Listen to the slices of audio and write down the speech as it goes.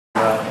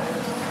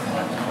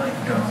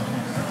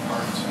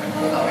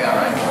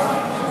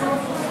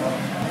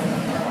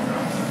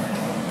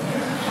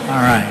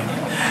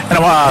And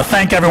I want to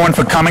thank everyone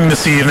for coming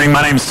this evening.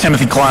 My name is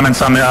Timothy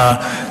Clements. I'm the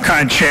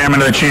current chairman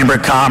of the Chamber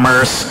of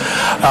Commerce.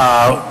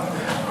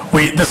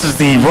 This is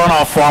the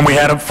runoff forum. We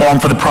had a forum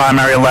for the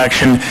primary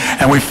election,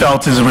 and we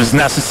felt as it was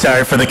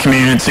necessary for the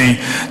community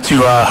to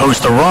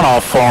host a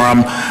runoff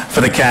forum for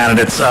the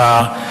candidates.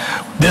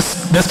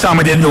 This time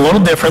we did it a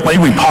little differently.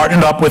 We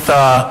partnered up with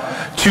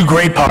two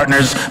great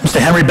partners, Mr.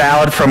 Henry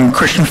Ballard from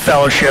Christian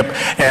Fellowship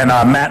and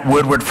Matt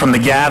Woodward from The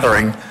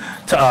Gathering,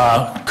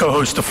 to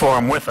co-host the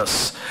forum with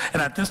us.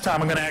 And at this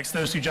time, I'm going to ask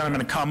those two gentlemen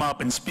to come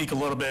up and speak a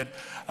little bit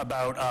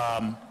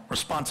about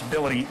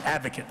responsibility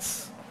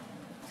advocates.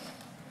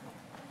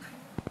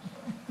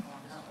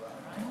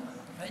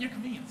 At your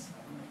convenience.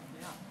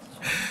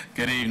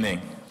 Good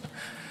evening.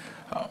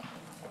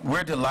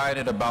 We're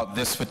delighted about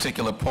this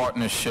particular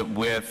partnership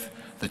with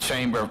the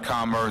Chamber of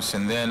Commerce,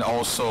 and then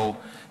also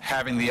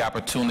having the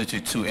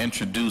opportunity to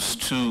introduce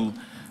to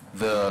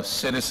the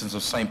citizens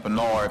of St.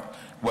 Bernard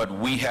what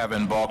we have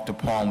embarked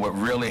upon, what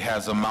really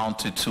has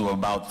amounted to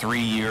about 3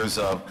 years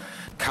of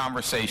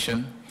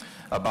conversation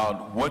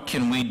about what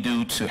can we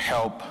do to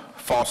help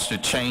foster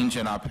change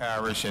in our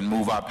parish and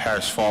move our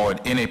parish forward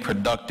in a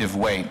productive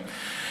way.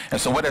 And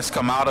so what has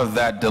come out of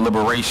that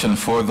deliberation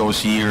for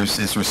those years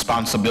is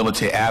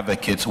responsibility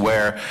advocates,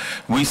 where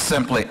we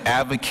simply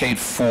advocate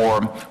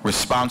for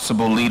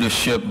responsible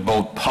leadership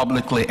both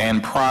publicly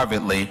and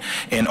privately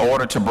in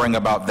order to bring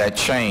about that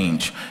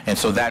change. And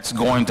so that's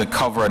going to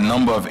cover a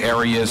number of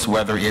areas,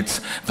 whether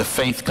it's the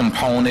faith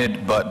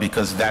component, but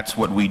because that's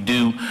what we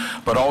do,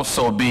 but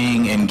also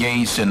being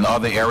engaged in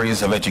other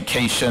areas of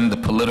education, the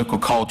political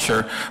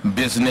culture,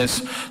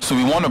 business. So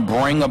we want to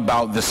bring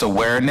about this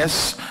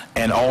awareness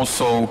and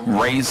also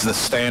raise the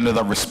standard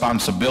of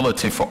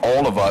responsibility for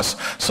all of us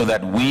so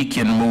that we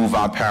can move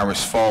our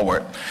parish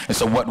forward. And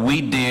so what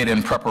we did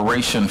in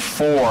preparation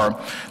for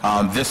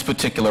this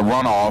particular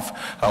runoff,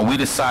 we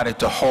decided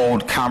to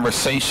hold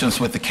conversations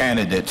with the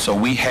candidates. So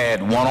we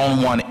had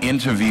one-on-one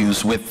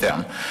interviews with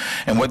them.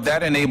 And what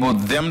that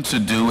enabled them to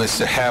do is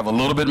to have a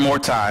little bit more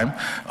time,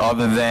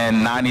 other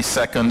than 90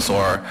 seconds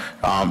or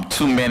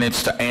 2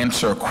 minutes to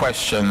answer a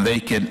question. They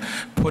could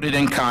put it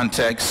in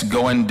context,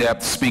 go in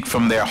depth, speak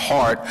from their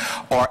heart,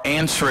 or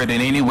answer it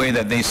in any way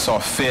that they saw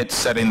fit,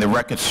 setting the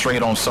record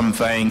straight on some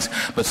things,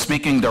 but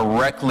speaking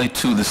directly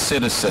to the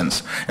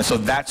citizens. And so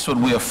that's what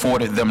we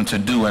afforded them to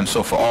do. And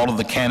so for all of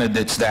the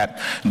candidates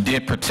that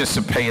did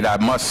participate, I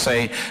must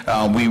say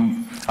we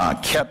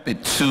kept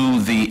it to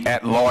the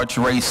at-large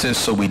races,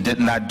 so we did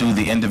not do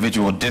the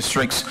individual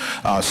districts.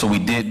 So we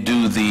did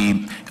do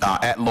the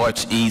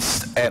at-large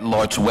East,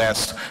 at-large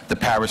West, the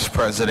parish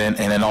president,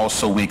 and then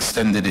also we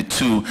extended it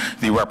to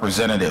the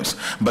representatives.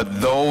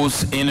 But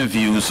those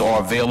interviews are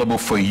available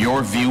for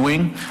your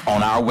viewing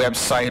on our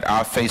website,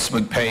 our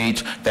Facebook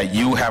page, that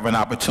you have an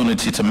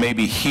opportunity to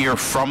maybe hear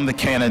from the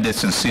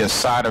candidates and see a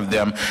side of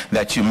them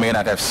that you may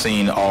not have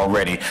seen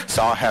already.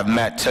 So I'll have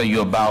Matt tell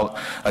you about,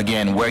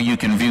 again, where you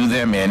can view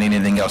them and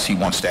anything else he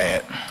wants to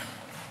add.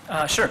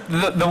 Sure.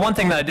 The one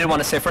thing that I did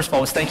want to say, first of all,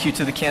 was thank you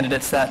to the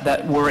candidates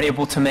that were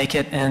able to make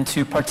it and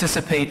to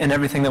participate in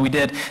everything that we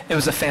did. It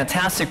was a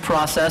fantastic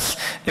process.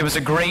 It was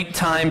a great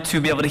time to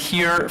be able to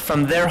hear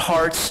from their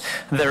hearts,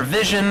 their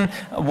vision,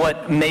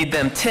 what made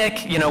them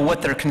tick, you know,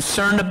 what they're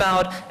concerned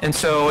about. And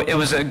so it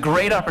was a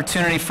great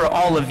opportunity for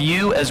all of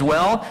you as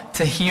well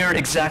to hear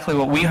exactly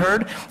what we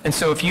heard. And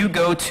so if you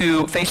go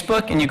to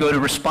Facebook and you go to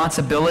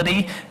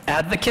Responsibility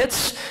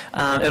Advocates,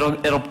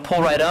 it'll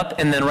pull right up,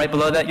 and then right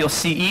below that you'll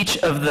see each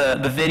of the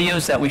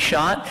videos that we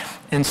shot,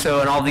 and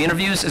all the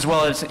interviews, as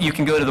well as you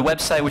can go to the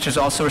website, which is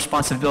also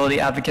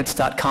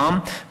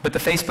responsibilityadvocates.com, but the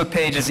Facebook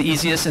page is the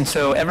easiest, and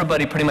so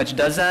everybody pretty much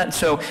does that.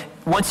 So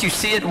once you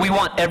see it, we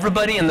want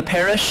everybody in the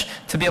parish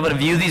to be able to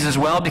view these as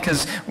well,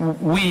 because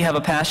we have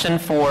a passion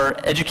for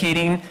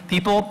educating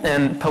people,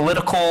 and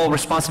political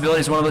responsibility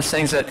is one of those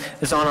things that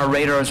is on our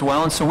radar as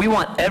well. And so we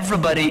want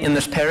everybody in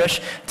this parish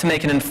to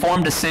make an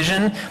informed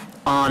decision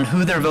on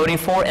who they're voting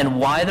for and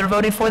why they're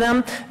voting for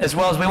them, as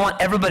well as we want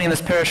everybody in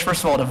this parish,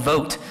 first of all, to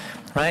vote.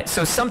 Right?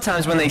 So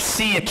sometimes when they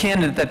see a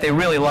candidate that they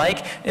really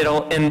like,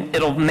 it'll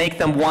make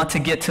them want to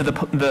get to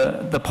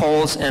the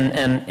polls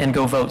and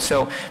go vote.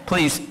 So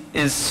please,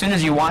 as soon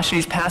as you watch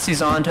these, pass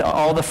these on to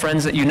all the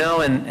friends that you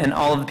know and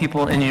all of the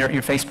people in your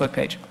Facebook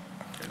page.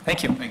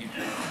 Thank you. Thank you.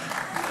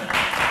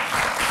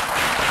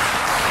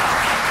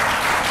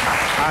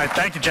 All right,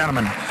 thank you,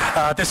 gentlemen.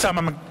 This time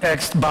I'm going to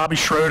ask Bobby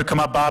Schroeder to come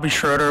up. Bobby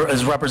Schroeder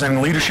is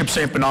representing Leadership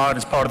St. Bernard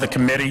as part of the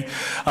committee.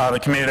 The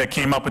committee that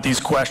came up with these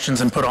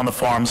questions and put on the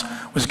forms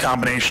was a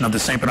combination of the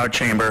St. Bernard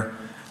Chamber,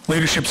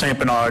 Leadership St.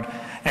 Bernard,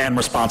 and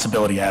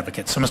Responsibility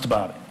Advocates. So, Mr.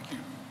 Bobby.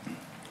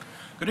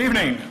 Good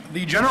evening.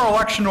 The general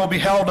election will be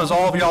held, as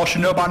all of y'all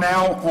should know by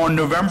now, on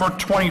November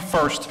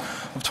 21st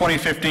of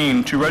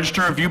 2015. To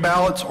register, view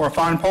ballots, or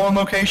find polling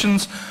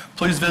locations,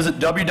 please visit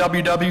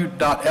www.sos.la.gov.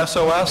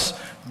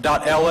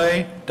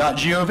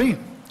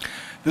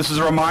 This is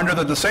a reminder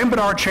that the St.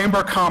 Bernard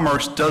Chamber of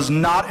Commerce does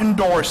not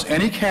endorse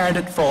any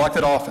candidate for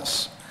elected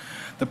office.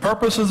 The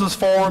purpose of this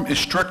forum is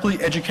strictly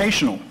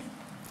educational.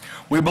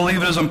 We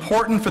believe it is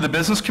important for the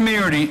business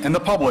community and the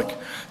public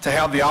to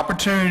have the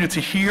opportunity to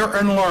hear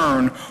and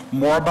learn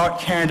more about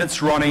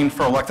candidates running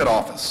for elected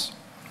office.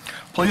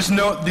 Please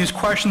note these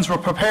questions were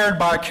prepared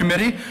by a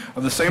committee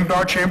of the St.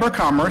 Bernard Chamber of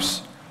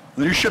Commerce,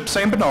 Leadership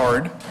St.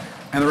 Bernard,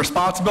 and the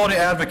Responsibility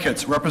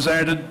Advocates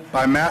represented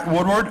by Matt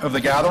Woodward of The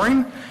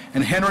Gathering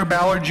and Henry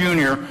Ballard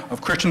Jr.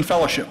 of Christian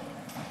Fellowship.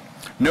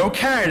 No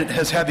candidate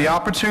has had the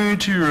opportunity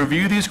to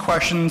review these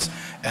questions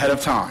ahead of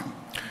time.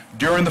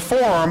 During the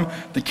forum,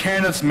 the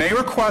candidates may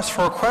request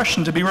for a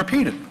question to be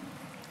repeated.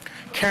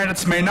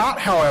 Candidates may not,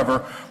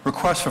 however,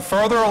 request for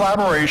further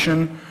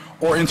elaboration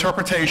or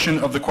interpretation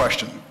of the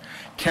question.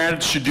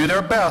 Candidates should do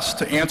their best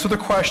to answer the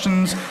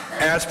questions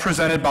as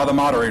presented by the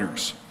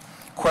moderators.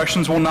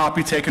 Questions will not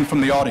be taken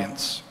from the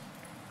audience.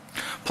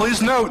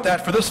 Please note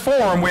that for this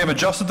forum, we have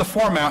adjusted the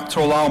format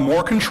to allow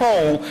more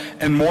control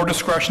and more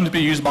discretion to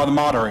be used by the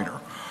moderator.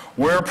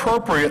 Where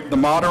appropriate, the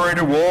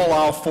moderator will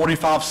allow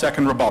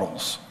 45-second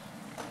rebuttals.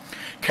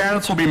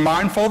 Candidates will be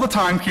mindful of the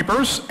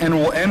timekeepers and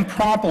will end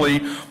promptly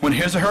when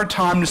his or her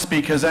time to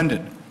speak has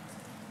ended.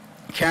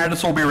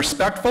 Candidates will be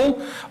respectful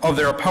of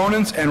their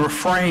opponents and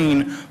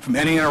refrain from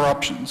any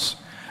interruptions.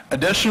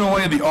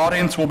 Additionally, the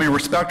audience will be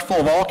respectful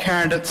of all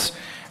candidates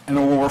and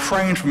will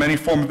refrain from any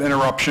form of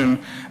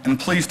interruption, and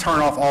please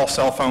turn off all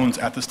cell phones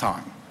at this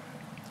time.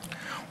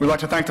 We'd like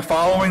to thank the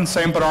following: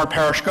 St. Bernard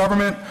Parish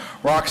Government,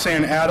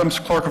 Roxanne Adams,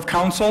 Clerk of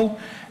Council,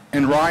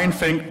 and Ryan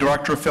Fink,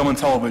 Director of Film and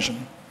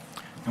Television.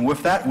 And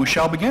with that, we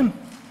shall begin.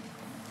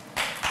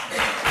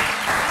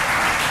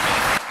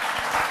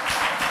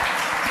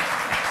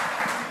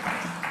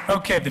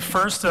 Okay, the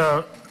first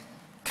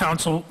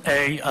Council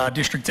A,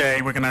 District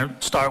A, we're going to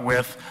start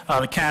with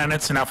the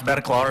candidates in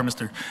alphabetical order: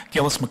 Mr.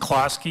 Gillis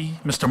McCloskey,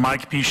 Mr.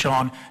 Mike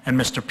Pichon, and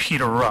Mr.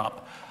 Peter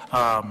Rupp.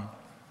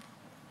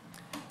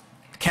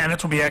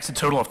 Candidates will be asked a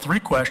total of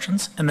 3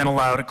 questions and then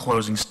allowed a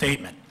closing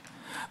statement.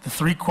 The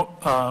 3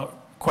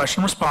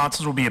 question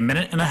responses will be 1.5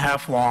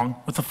 minutes long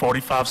with a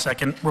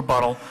 45-second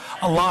rebuttal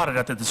allotted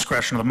at the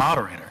discretion of the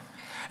moderator.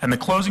 And the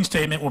closing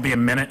statement will be 1.5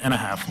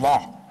 minutes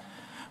long.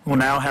 We will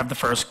now have the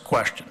first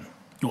question.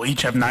 You will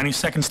each have 90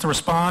 seconds to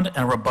respond, and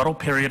a rebuttal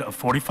period of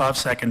 45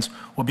 seconds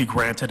will be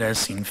granted as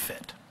seen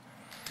fit.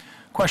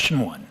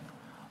 Question 1.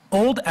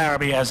 Old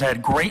Araby has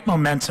had great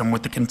momentum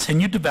with the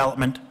continued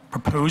development,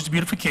 proposed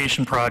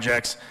beautification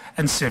projects,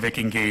 and civic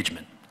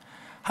engagement.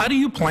 How do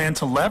you plan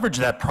to leverage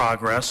that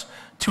progress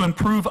to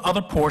improve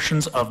other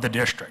portions of the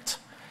district?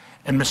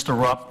 And Mr.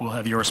 Rupp will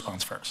have your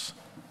response first.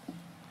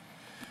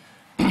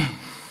 The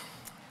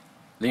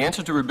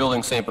answer to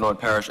rebuilding St. Bernard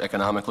Parish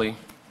economically,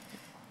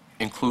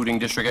 including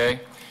District A,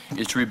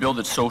 is to rebuild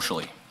it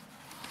socially.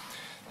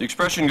 The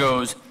expression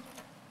goes,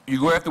 you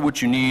go after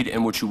what you need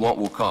and what you want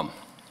will come.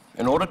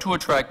 In order to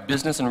attract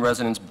business and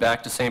residents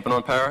back to St.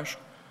 Bernard Parish,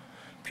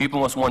 people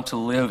must want to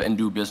live and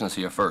do business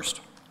here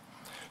first.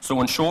 So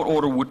in short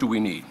order, what do we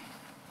need?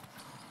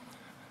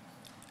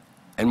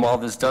 And while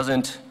this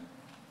doesn't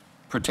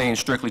pertain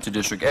strictly to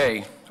District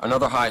A,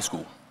 another high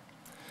school.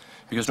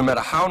 Because no matter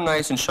how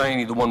nice and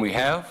shiny the one we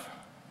have,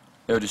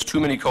 there are just too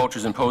many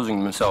cultures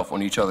imposing themselves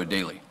on each other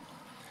daily.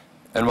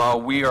 And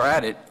while we are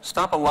at it,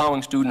 stop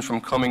allowing students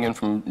from coming in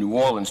from New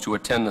Orleans to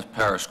attend the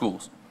parish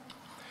schools.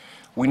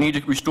 We need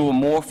to restore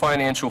more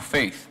financial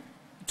faith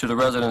to the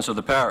residents of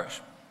the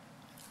parish.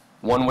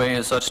 One way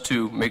is such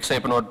to make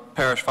St. Bernard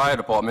Parish Fire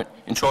Department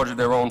in charge of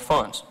their own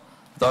funds,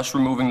 thus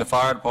removing the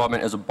fire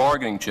department as a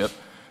bargaining chip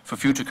for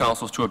future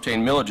councils to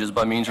obtain millages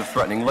by means of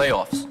threatening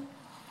layoffs.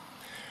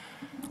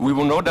 We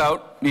will no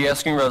doubt be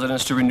asking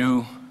residents to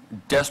renew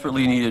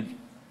desperately needed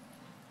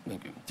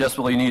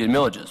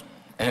millages.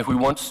 And if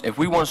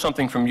we want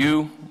something from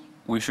you,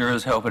 we sure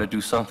as hell better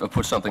do something,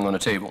 put something on the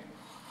table.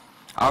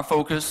 Our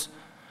focus,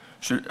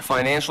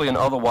 financially and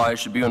otherwise,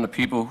 should be on the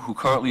people who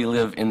currently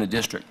live in the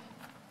district,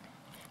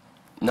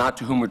 not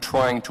to whom we're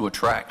trying to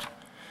attract.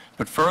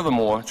 But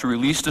furthermore, to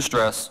release the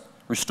stress,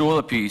 restore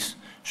the peace,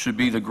 should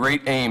be the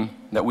great aim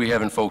that we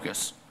have in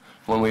focus.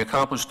 When we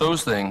accomplish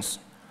those things,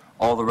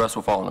 all the rest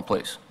will fall into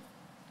place.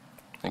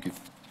 Thank you.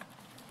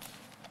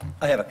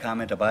 I have a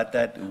comment about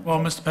that. Well,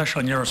 Mr.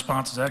 Pichon, your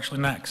response is actually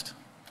next.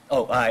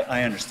 Oh,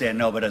 I understand.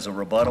 No, but as a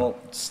rebuttal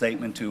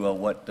statement to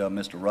what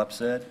Mr. Rupp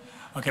said.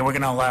 Okay, we're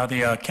going to allow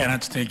the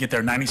candidates to get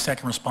their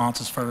 90-second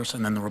responses first,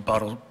 and then the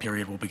rebuttal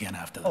period will begin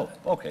after that.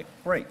 Oh, okay,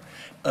 great.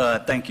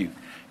 Thank you.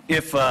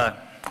 If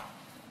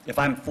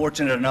I'm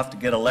fortunate enough to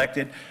get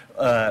elected,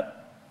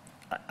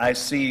 I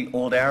see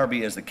Old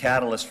Araby as the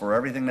catalyst for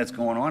everything that's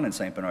going on in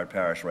St. Bernard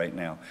Parish right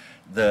now.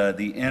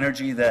 The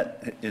energy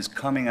that is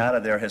coming out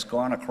of there has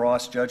gone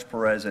across Judge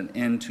Perez and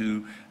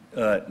into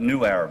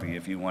New Araby,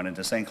 if you want,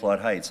 into St. Claude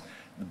Heights.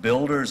 The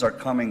builders are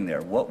coming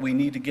there. What we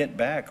need to get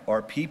back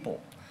are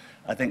people.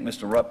 I think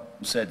Mr.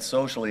 Rupp said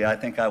socially. I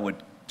think I would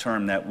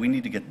term that we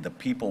need to get the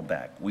people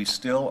back. We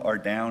still are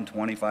down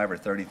 25 or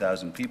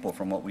 30,000 people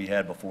from what we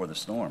had before the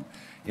storm.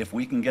 If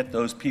we can get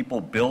those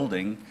people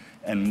building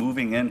and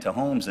moving into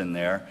homes in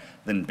there,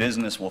 then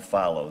business will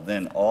follow.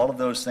 Then all of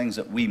those things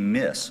that we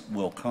miss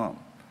will come.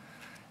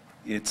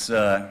 It's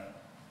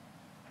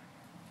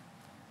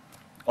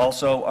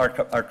Also,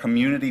 our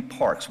community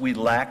parks, we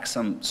lack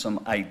some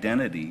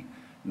identity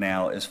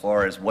now as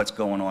far as what's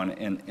going on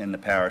in the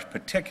parish,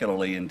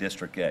 particularly in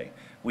District A.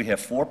 We have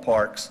 4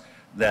 parks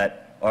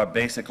that are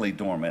basically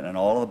dormant, and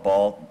all of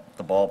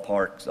the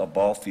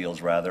ball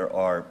fields rather,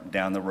 are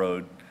down the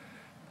road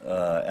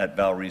at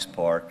Valreese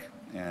Park,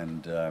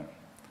 and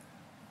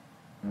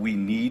we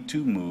need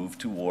to move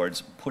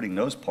towards putting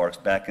those parks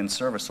back in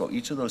service so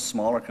each of those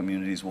smaller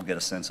communities will get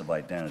a sense of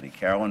identity.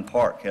 Carolyn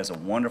Park has a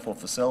wonderful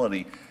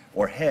facility,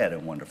 or had a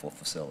wonderful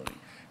facility,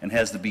 and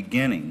has the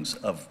beginnings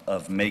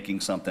of making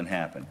something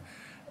happen.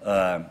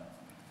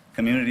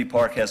 Community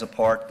Park has a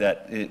park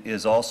that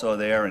is also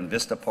there, and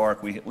Vista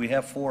Park, we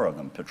have 4 of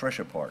them,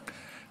 Patricia Park,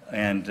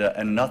 and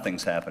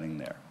nothing's happening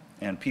there.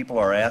 And people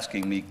are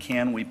asking me,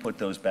 can we put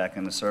those back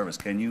into service?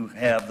 Can you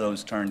have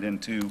those turned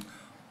into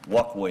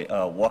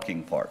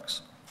walking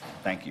parks?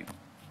 Thank you.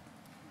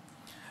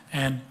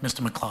 And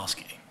Mr.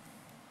 McCloskey.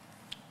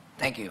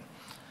 Thank you.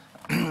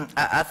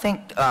 I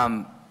think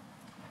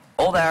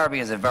Old Araby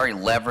is a very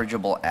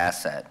leverageable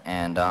asset,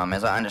 and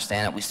as I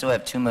understand it, we still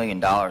have $2 million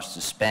to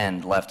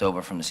spend left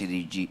over from the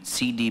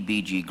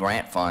CDBG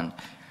grant fund.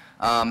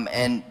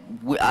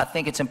 I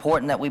think it's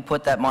important that we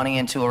put that money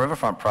into a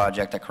riverfront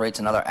project that creates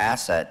another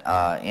asset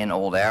in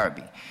Old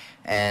Araby.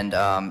 And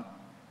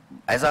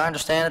as I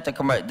understand it,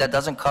 that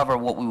doesn't cover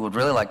what we would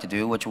really like to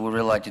do, which we would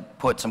really like to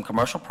put some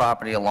commercial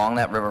property along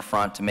that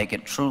riverfront to make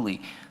it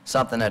truly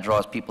something that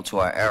draws people to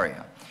our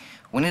area.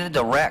 We need to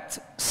direct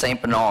St.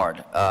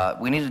 Bernard.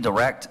 We need to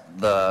direct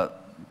the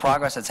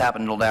progress that's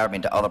happened in Old Araby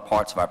into other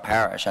parts of our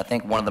parish. I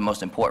think one of the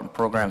most important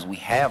programs we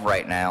have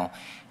right now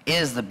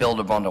is the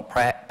Builder Bundle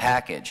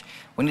package.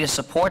 We need to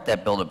support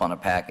that Builder Bundle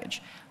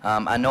package.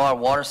 I know our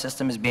water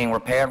system is being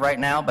repaired right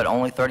now, but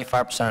only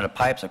 35% of the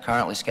pipes are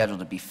currently scheduled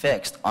to be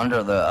fixed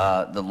under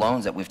the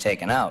loans that we've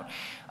taken out.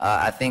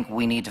 I think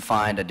we need to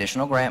find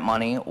additional grant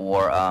money,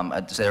 or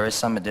there is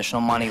some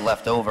additional money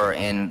left over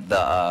in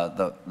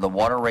the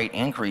water rate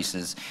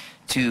increases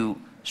to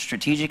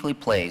strategically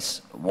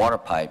place water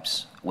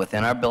pipes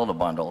within our builder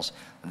bundles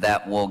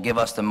that will give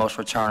us the most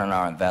return on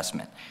our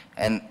investment.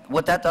 And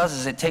what that does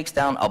is it takes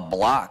down a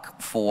block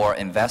for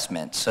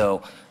investment.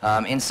 So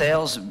in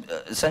sales,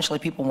 essentially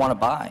people want to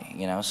buy,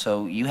 you know,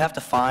 so you have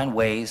to find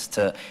ways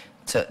to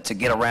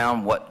get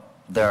around what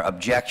their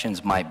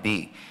objections might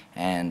be.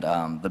 And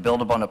the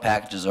Builder Bundle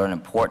packages are an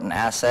important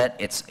asset.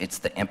 It's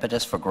the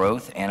impetus for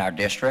growth in our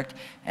district,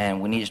 and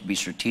we need to be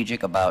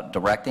strategic about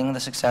directing the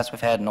success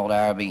we've had in Old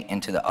Araby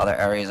into the other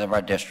areas of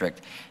our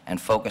district and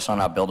focus on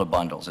our builder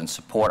bundles and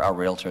support our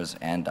realtors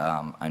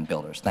and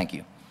builders. Thank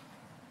you.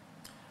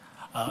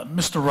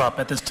 Mr. Rupp,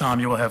 at this time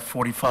you will have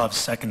 45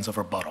 seconds of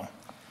rebuttal.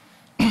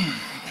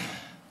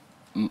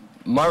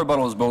 My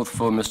rebuttal is both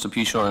for Mr.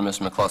 Pichon and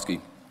Mr.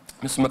 McCluskey.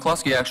 Mr.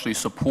 McCluskey actually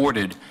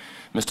supported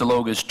Mr.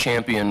 Loga's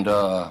championed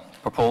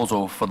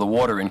proposal for the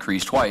water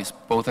increase twice,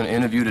 both in an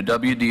interview to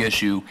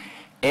WDSU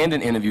and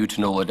an interview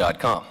to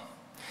NOLA.com.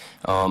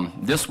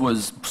 This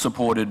was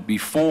supported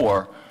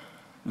before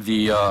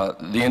the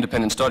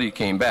independent study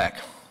came back.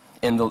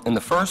 In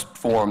the first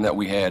forum that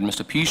we had,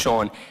 Mr.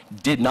 Pichon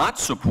did not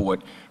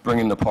support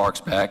bringing the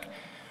parks back,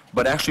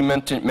 but actually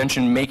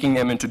mentioned making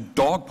them into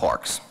dog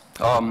parks.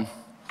 I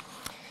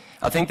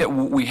think that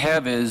what we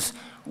have is,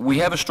 we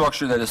have a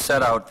structure that is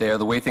set out there,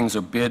 the way things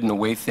are bid and the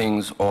way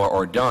things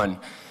are done,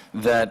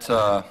 that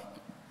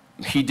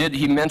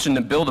he mentioned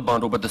the Builder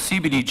Bundle, but the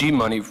CBDG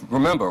money,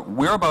 remember,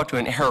 we're about to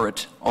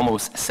inherit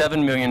almost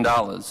 $7 million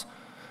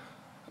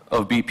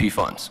of BP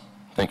funds.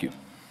 Thank you.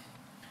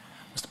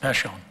 Mr.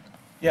 Pichon.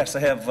 Yes,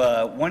 I have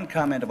one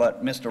comment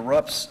about Mr.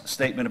 Rupp's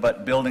statement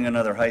about building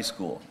another high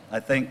school. I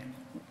think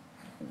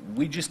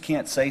we just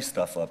can't say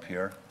stuff up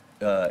here.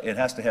 It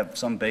has to have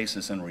some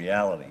basis in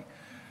reality.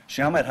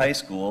 Chalmette High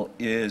School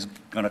is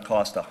going to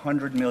cost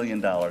 $100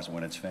 million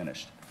when it's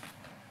finished.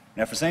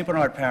 Now, for St.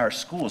 Bernard Parish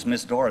Schools,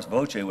 Ms. Doris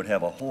Voce would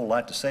have a whole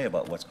lot to say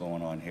about what's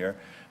going on here.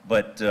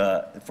 But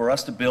for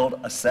us to build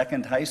a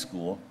second high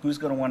school, who's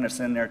going to want to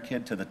send their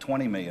kid to the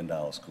 $20 million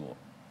school?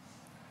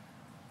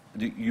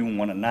 You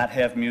want to not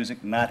have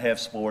music, not have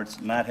sports,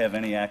 not have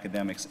any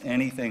academics,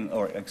 anything,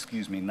 or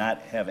excuse me,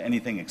 not have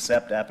anything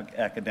except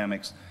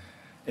academics.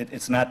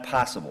 It's not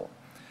possible.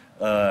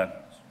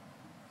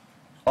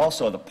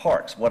 Also, the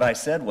parks. What I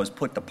said was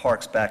put the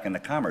parks back into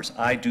commerce.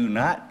 I do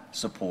not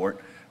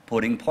support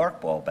putting park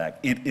ball back.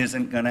 It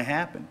isn't going to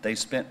happen. They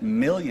spent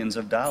millions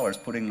of dollars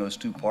putting those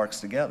 2 parks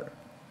together.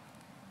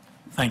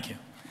 Thank you.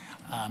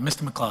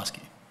 Mr.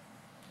 McCloskey.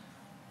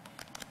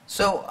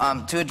 So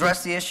to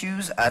address the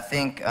issues, I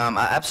think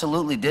I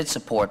absolutely did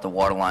support the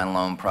waterline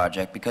loan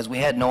project because we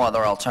had no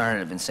other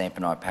alternative in St.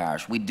 Bernard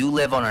Parish. We do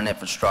live on an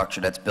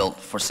infrastructure that's built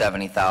for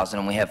 70,000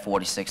 and we have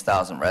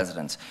 46,000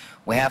 residents.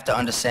 We have to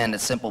understand that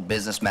simple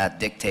business math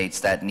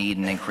dictates that need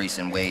an increase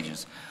in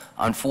wages.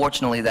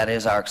 Unfortunately, that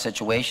is our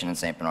situation in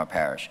St. Bernard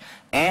Parish.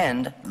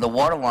 And the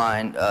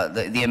waterline,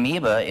 the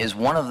amoeba, is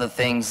one of the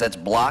things that's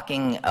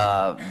blocking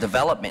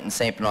development in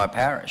St. Bernard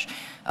Parish.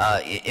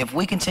 If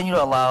we continue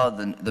to allow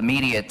the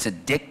media to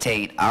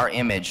dictate our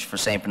image for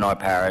St. Bernard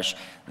Parish,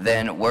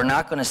 then we're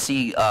not going to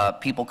see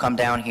people come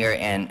down here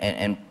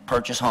and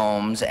purchase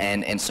homes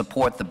and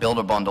support the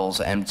builder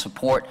bundles and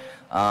support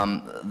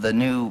the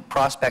new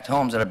prospect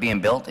homes that are being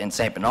built in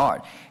St.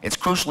 Bernard. It's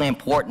crucially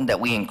important that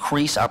we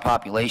increase our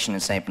population in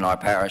St. Bernard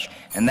Parish,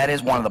 and that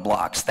is one of the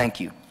blocks. Thank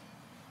you.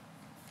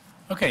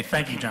 Okay,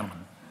 thank you, gentlemen.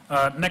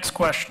 Next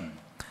question.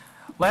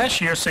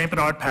 Last year, St.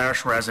 Bernard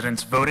Parish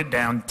residents voted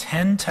down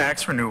 10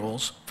 tax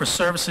renewals for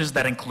services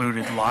that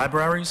included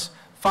libraries,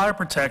 fire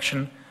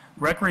protection,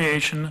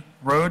 recreation,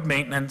 road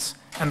maintenance,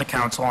 and the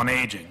Council on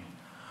Aging.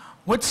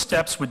 What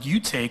steps would you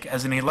take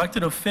as an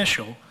elected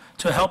official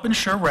to help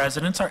ensure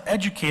residents are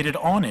educated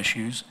on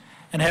issues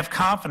and have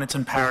confidence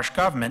in parish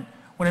government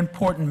when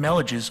important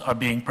millages are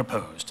being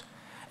proposed?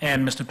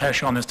 And Mr.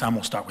 Peshon, this time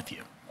we'll start with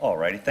you. All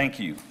righty, thank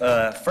you.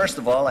 First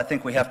of all, I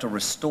think we have to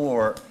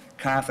restore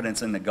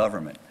confidence in the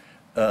government.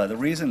 The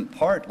reason,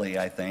 partly,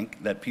 I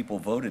think, that people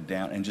voted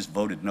down and just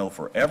voted no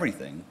for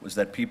everything was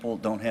that people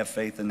don't have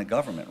faith in the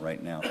government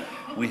right now.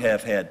 We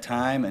have had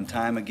time and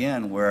time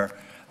again where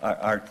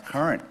our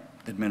current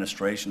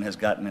administration has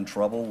gotten in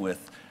trouble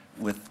with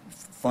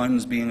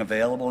funds being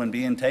available and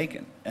being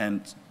taken.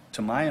 And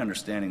to my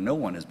understanding, no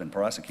one has been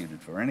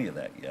prosecuted for any of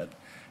that yet,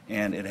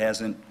 and it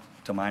hasn't,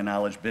 to my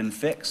knowledge, been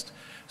fixed.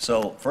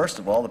 So, first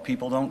of all, the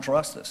people don't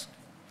trust us.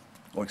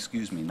 Or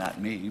excuse me, not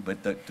me,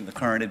 but the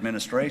current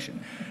administration.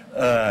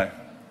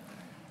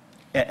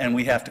 And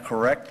we have to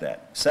correct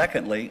that.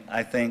 Secondly,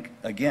 I think,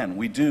 again,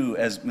 we do,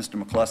 as Mr.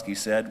 McCluskey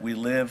said,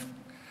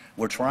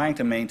 we're trying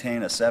to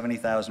maintain a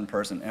 70,000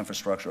 person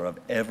infrastructure of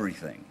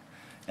everything,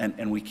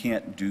 and we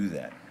can't do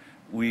that.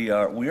 We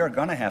are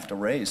going to have to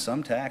raise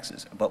some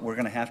taxes, but we're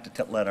going to have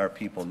to let our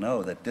people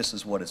know that this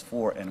is what it's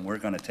for, and we're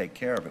going to take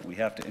care of it. We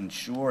have to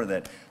ensure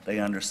that they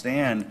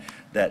understand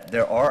that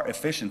there are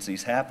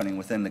efficiencies happening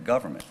within the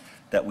government,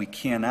 that we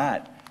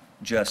cannot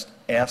just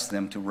ask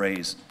them to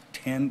raise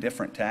 10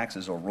 different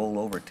taxes or roll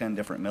over 10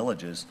 different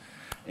millages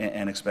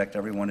and expect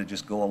everyone to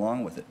just go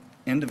along with it.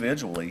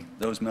 Individually,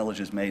 those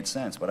millages made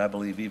sense, but I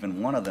believe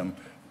even one of them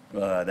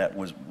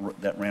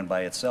that ran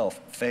by itself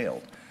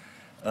failed.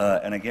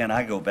 And again,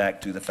 I go back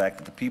to the fact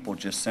that the people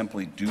just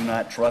simply do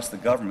not trust the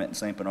government in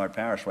St. Bernard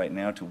Parish right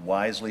now to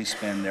wisely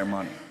spend their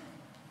money.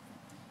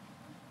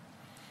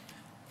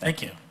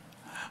 Thank you.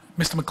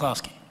 Mr.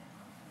 McCluskey.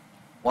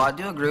 Well, I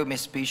do agree with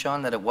Mr.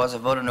 Peshon that it was a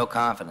vote of no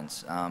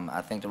confidence.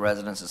 I think the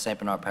residents of St.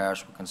 Bernard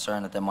Parish were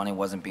concerned that their money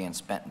wasn't being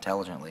spent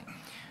intelligently.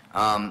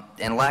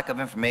 And lack of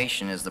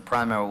information is the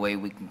primary way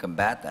we can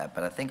combat that.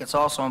 But I think it's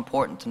also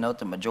important to note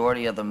the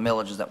majority of the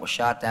millages that were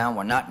shot down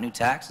were not new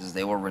taxes,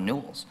 they were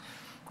renewals.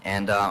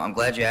 And I'm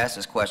glad you asked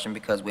this question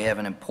because we have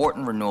an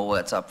important renewal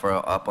that's up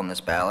on this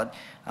ballot.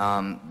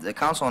 The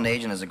Council on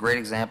Aging is a great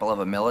example of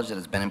a millage that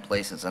has been in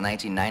place since the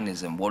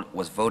 1990s and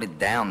was voted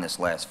down this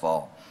last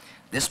fall.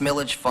 This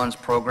millage funds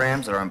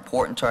programs that are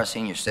important to our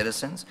senior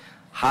citizens,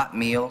 hot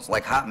meals,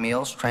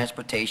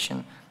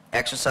 transportation,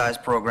 exercise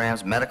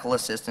programs, medical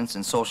assistance,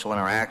 and social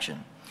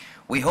interaction.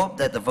 We hope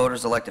that the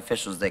voters elect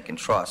officials they can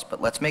trust,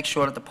 but let's make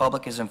sure that the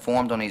public is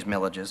informed on these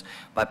millages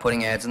by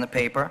putting ads in the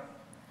paper,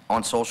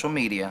 on social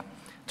media,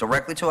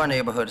 directly to our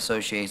neighborhood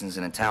associations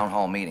and in town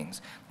hall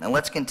meetings. And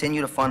let's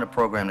continue to fund a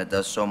program that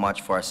does so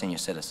much for our senior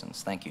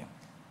citizens. Thank you.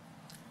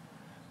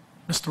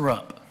 Mr.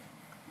 Rupp.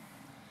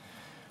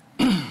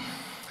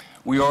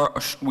 We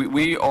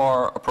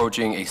are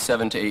approaching a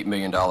 $7 to $8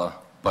 million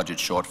budget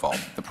shortfall.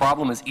 The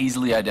problem is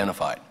easily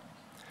identified.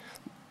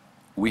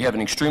 We have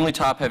an extremely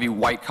top-heavy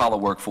white-collar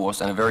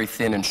workforce and a very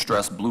thin and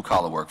stressed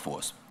blue-collar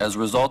workforce. As a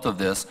result of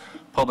this,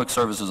 public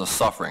services are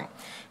suffering.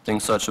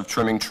 Things such as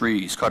trimming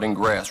trees, cutting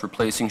grass,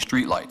 replacing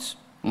streetlights,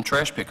 and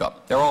trash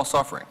pickup. They're all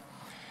suffering.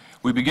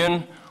 We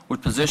begin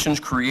with positions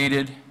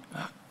created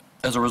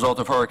as a result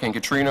of Hurricane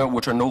Katrina,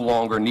 which are no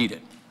longer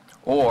needed,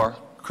 or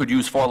could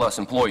use far less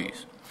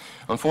employees.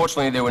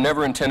 Unfortunately, they were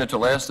never intended to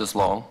last this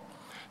long,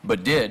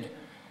 but did,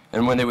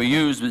 and when they were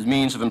used as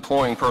means of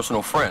employing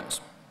personal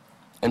friends.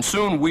 And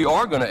soon we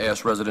are going to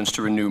ask residents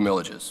to renew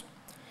millages,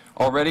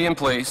 already in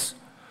place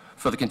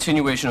for the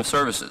continuation of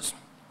services.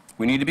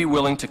 We need to be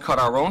willing to cut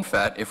our own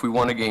fat if we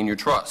want to gain your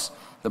trust.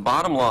 The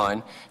bottom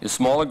line is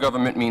smaller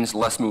government means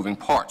less moving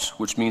parts,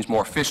 which means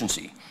more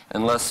efficiency,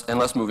 and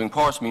less moving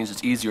parts means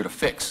it's easier to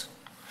fix.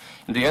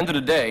 At the end of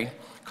the day,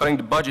 cutting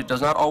the budget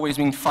does not always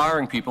mean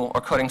firing people or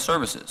cutting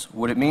services.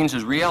 What it means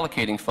is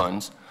reallocating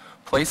funds,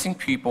 placing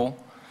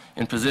people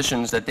in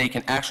positions that they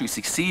can actually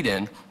succeed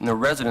in, and the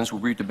residents will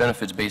reap the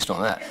benefits based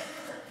on that.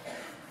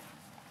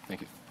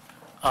 Thank you.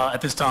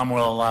 At this time,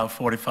 we'll allow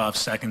 45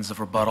 seconds of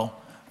rebuttal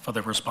for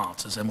the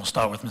responses, and we'll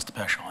start with Mr.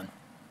 Peshon.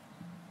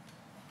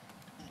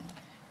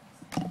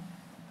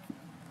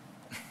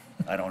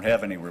 I don't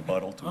have any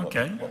rebuttal to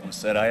what was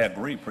said. I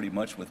agree pretty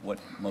much with what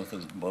both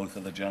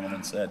of the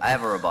gentlemen said. I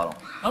have a rebuttal.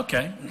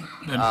 Okay.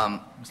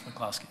 Mr.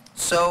 McCluskey.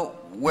 So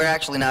we're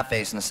actually not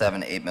facing a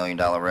 $7 to $8 million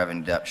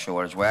revenue debt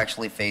shortage. We're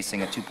actually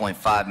facing a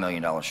 $2.5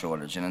 million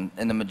shortage. And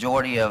the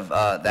majority of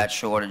that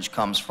shortage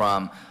comes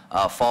from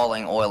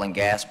falling oil and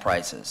gas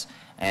prices.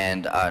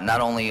 And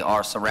not only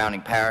are surrounding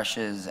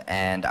parishes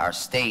and our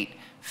state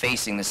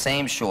facing the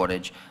same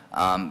shortage,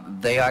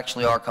 they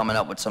actually are coming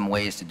up with some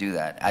ways to do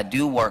that. I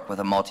do work with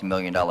a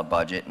multi-million-dollar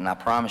budget, and I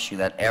promise you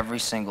that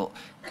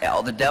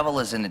the devil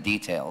is in the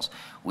details.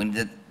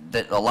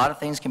 A lot of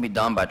things can be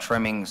done by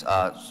trimming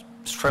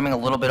a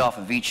little bit off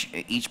of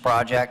each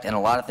project, and a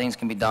lot of things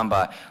can be done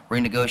by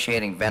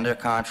renegotiating vendor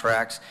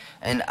contracts.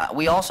 And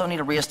we also need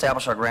to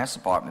reestablish our grants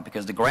department,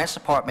 because the grants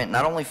department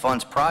not only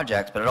funds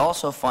projects, but it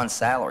also funds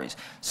salaries.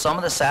 Some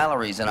of the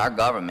salaries in our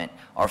government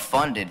are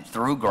funded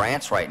through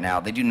grants right now.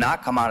 They do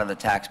not come out of the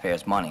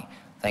taxpayers' money.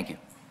 Thank you.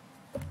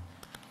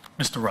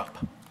 Mr. Rupp.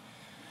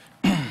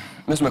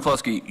 Mr.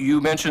 McCluskey,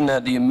 you mentioned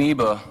that the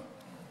amoeba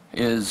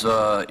is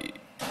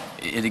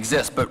it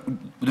exists, but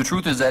the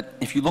truth is that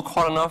if you look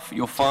hard enough,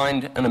 you'll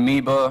find an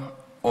amoeba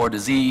or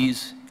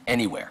disease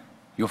anywhere.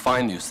 You'll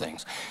find these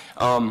things.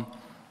 I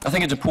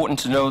think it's important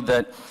to know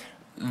that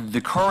the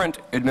current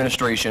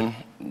administration,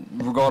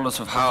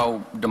 regardless of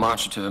how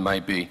demonstrative it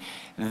might be,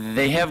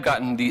 they have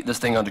gotten this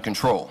thing under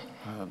control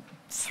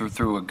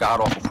through a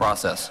god-awful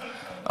process.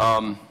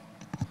 I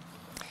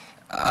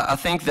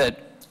think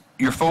that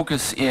your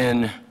focus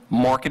in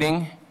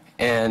marketing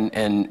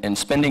and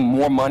spending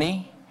more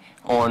money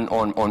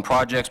on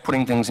projects,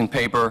 putting things in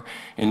paper,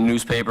 in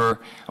newspaper,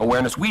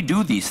 awareness. We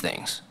do these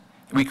things.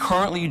 We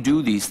currently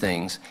do these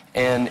things,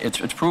 and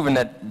it's proven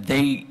that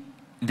they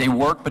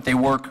work, but they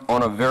work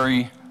on a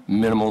very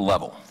minimal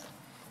level.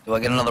 Do I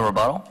get another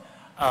rebuttal?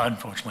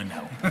 Unfortunately,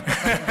 no.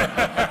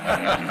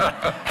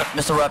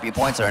 Mr. Rupp, your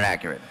points are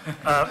inaccurate.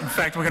 In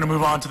fact, we're going to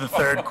move on to the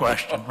third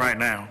question right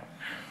now.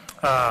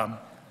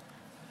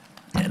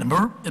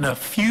 In a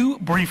few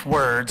brief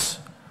words,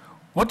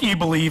 what do you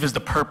believe is the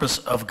purpose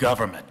of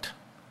government?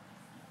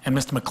 And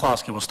Mr.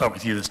 McCloskey, we'll start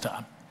with you this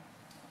time.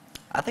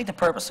 I think the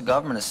purpose of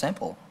government is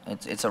simple.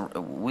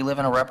 We live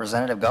in a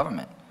representative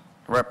government.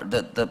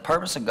 The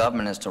purpose of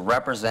government is to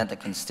represent the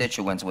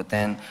constituents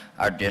within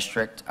our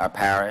district, our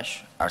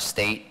parish, our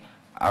state,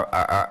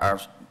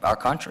 our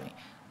country.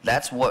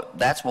 That's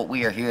what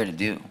we are here to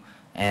do.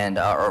 And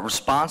a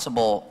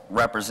responsible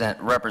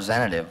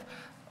representative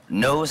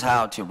knows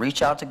how to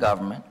reach out to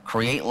government,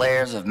 create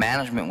layers of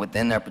management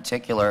within their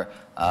particular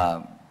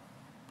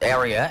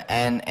area,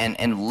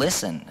 and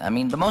listen. I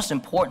mean, the most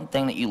important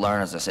thing that you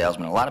learn as a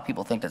salesman, a lot of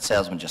people think that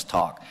salesmen just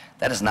talk.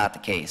 That is not the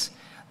case.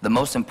 The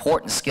most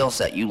important skill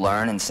set you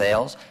learn in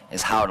sales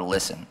is how to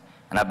listen.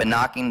 And I've been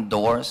knocking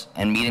doors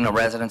and meeting the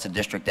residents of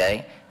District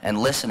A and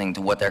listening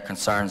to what their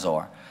concerns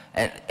are.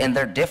 And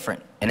they're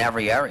different in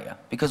every area,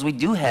 because we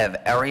do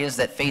have areas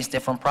that face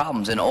different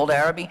problems. In Old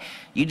Araby,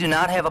 you do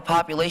not have a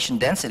population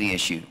density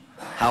issue.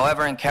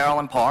 However, in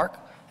Carolyn Park,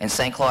 in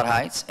St. Claude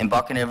Heights, in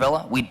Buccaneer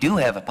Villa, we do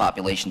have a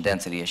population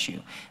density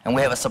issue, and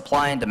we have a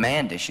supply and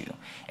demand issue.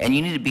 And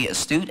you need to be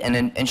astute, and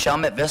in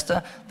Chalmette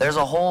Vista, there's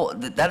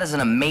that is an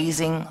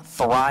amazing,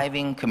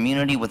 thriving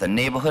community with a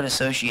neighborhood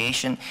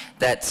association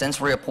that since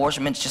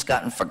reapportionment's just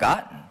gotten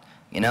forgotten.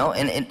 You know,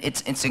 and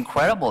it's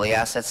incredible, the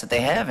assets that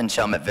they have in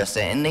Chalmette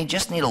Vista, and they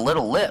just need a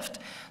little lift.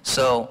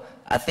 So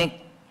I think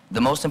the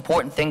most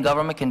important thing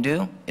government can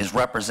do is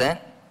represent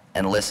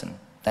and listen.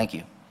 Thank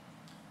you.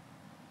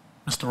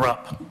 Mr.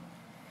 Rupp.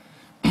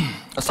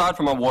 Aside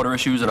from our water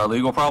issues and our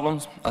legal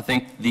problems, I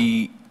think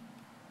the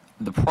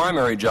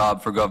primary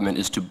job for government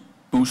is to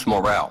boost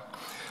morale.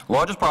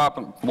 Largest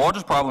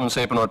problem in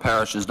St. Bernard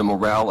Parish is the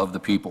morale of the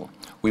people.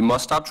 We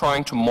must stop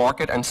trying to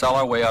market and sell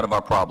our way out of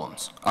our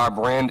problems. Our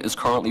brand is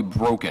currently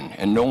broken,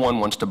 and no one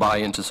wants to buy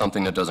into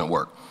something that doesn't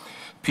work.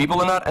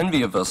 People are not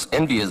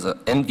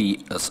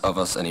envious of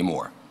us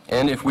anymore.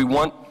 And if we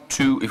want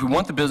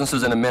the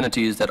businesses and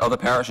amenities that other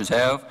parishes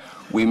have,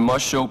 we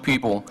must show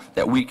people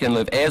that we can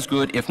live as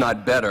good, if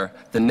not better,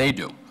 than they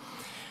do.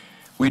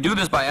 We do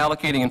this by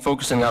allocating and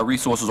focusing our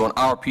resources on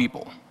our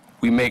people.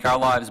 We make their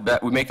lives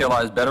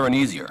better and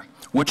easier,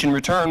 which in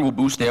return will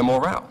boost their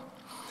morale.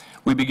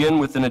 We begin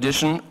with an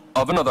addition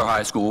of another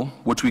high school,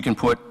 which we can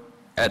put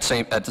at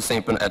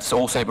the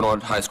old St.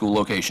 Bernard High School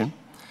location,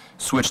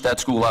 switch that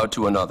school out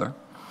to another.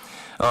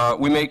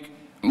 We make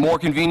more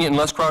convenient and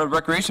less crowded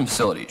recreation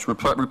facilities,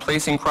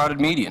 replacing crowded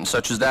medians,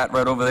 such as that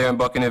right over there in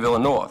Buccaneer Villa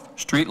North,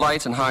 street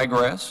lights and high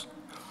grass,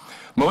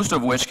 most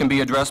of which can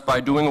be addressed by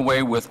doing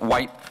away with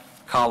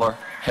white-collar,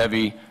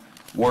 heavy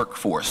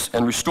workforce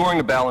and restoring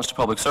the balance to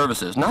public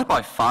services, not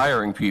by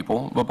firing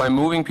people, but by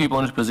moving people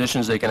into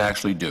positions they can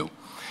actually do.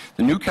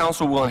 The new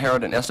council will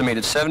inherit an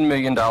estimated $7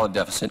 million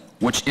deficit,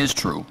 which is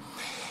true.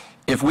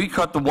 If we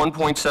cut the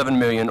 $1.7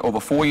 million over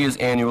 4 years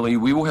annually,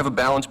 we will have a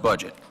balanced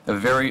budget, a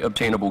very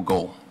obtainable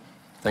goal.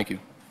 Thank you.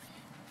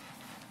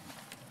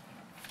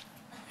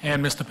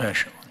 And Mr.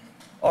 Pesce.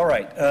 All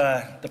right.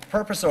 The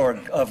purpose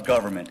of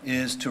government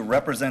is to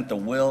represent the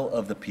will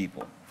of the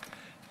people.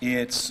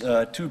 Its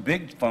two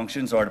big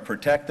functions are to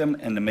protect them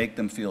and to make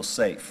them feel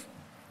safe.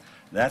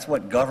 That's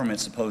what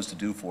government's supposed to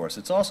do for us.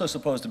 It's also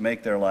supposed to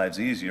make their lives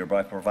easier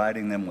by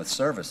providing them with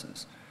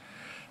services.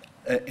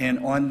 And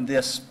on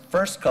this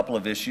first couple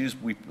of issues,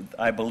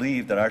 I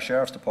believe that our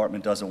Sheriff's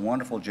Department does a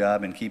wonderful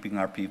job in keeping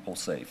our people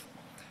safe.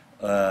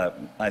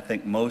 I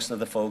think most of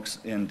the folks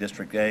in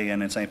District A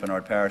and in St.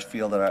 Bernard Parish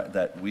feel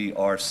that we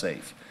are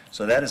safe.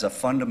 So that is a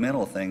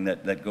fundamental thing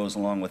that goes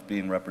along with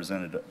being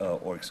represented,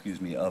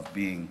 of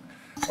being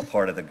a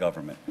part of the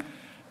government.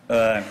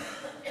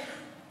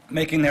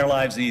 Making their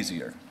lives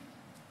easier.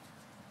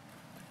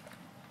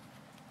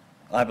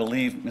 I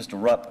believe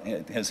Mr. Rupp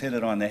has hit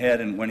it on the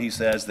head and when he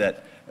says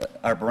that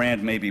our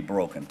brand may be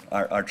broken.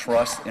 Our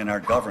trust in our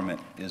government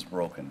is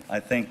broken. I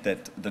think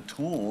that the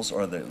tools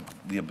or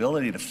the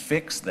ability to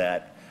fix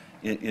that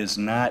is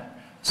not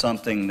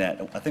something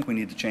that, I think we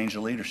need to change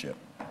the leadership.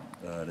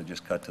 To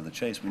just cut to the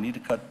chase, we need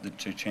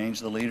to change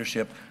the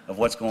leadership of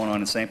what's going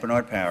on in St.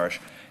 Bernard Parish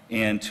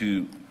and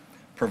to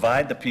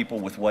provide the people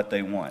with what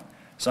they want.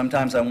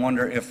 Sometimes I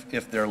wonder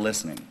if they're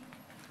listening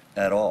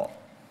at all.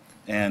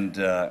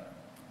 And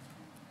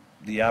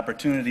the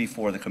opportunity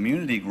for the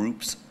community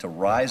groups to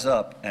rise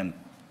up and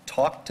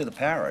talk to the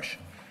parish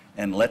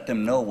and let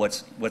them know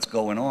what's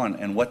going on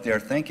and what they're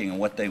thinking and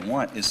what they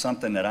want is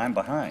something that I'm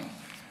behind.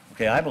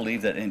 Okay, I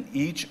believe that in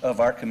each of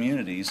our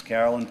communities,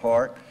 Carolyn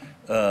Park,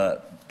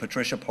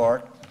 Patricia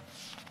Park,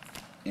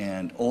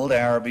 and Old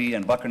Araby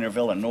and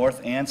Buccaneerville and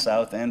North and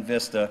South and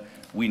Vista,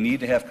 we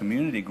need to have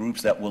community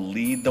groups that will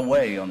lead the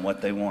way on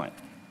what they want.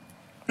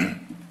 Okay.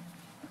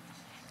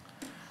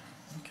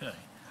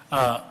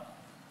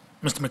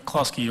 Mr.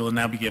 McCluskey, you will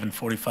now be given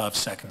 45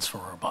 seconds for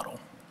a rebuttal.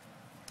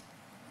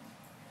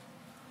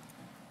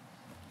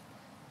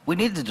 We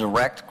need to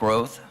direct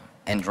growth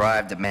and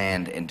drive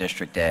demand in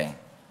District A.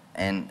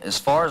 And as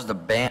far as the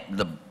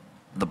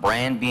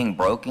brand being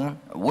broken,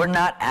 we're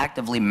not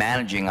actively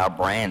managing our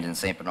brand in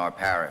St. Bernard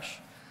Parish.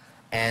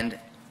 And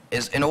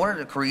in order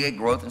to create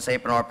growth in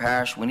St. Bernard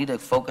Parish, we need to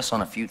focus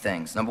on a few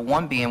things. Number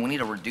one being we need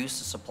to reduce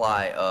the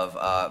supply of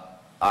our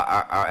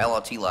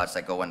LLT lots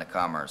that go into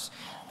commerce.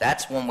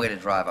 That's one way to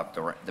drive up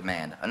the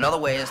demand. Another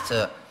way is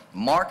to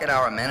market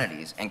our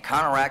amenities and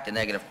counteract the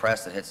negative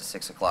press that hits the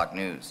 6 o'clock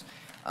news.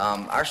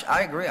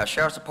 I agree. Our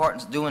sheriff's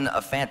department's doing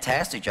a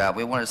fantastic job.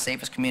 We're one of the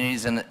safest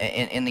communities in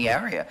the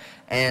area.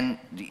 And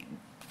the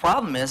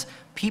problem is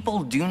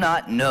people do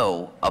not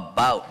know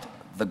about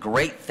the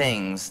great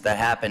things that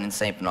happen in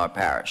St. Bernard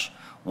Parish.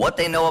 What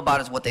they know about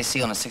is what they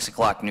see on the 6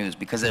 o'clock news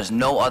because there's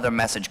no other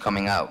message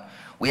coming out.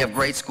 We have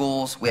great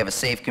schools, we have a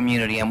safe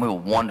community, and we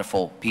have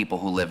wonderful people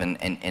who live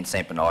in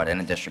St. Bernard and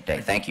in District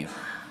A. Thank you.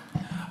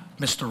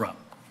 Mr. Rupp.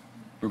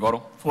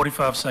 Rebuttal.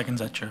 45 seconds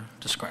at your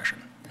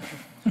discretion.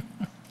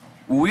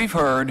 We've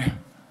heard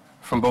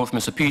from both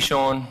Mr.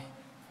 Pichon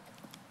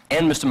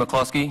and Mr.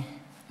 McCluskey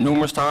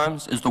numerous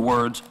times is the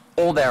words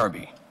Old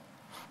Araby.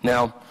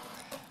 Now,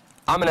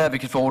 I'm an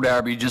advocate for Old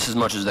Araby just as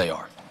much as they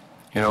are.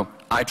 You know,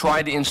 I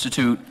tried to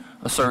institute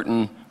a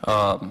certain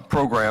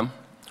program,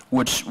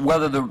 which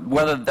whether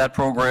that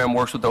program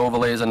works with the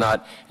overlays or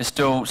not is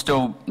still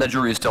that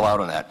jury is still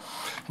out on that.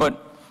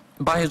 But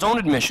by his own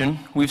admission,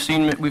 we've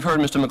heard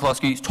Mr.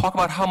 McCluskey talk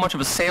about how much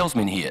of a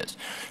salesman he is.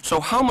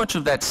 So how much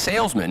of that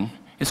salesman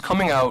is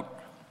coming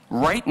out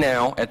right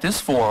now at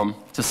this forum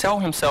to sell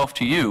himself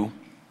to you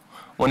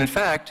when in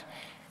fact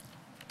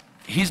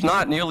he's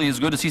not nearly as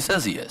good as he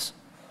says he is?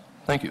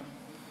 Thank you.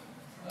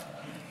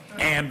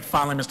 And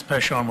finally, Mr.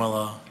 Pichon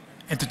will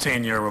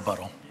entertain your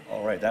rebuttal.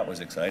 All right, that was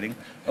exciting.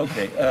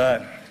 Okay,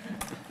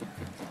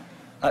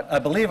 I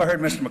believe I heard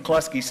Mr.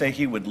 McCluskey say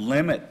he would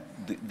limit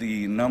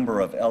the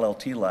number of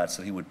LLT lots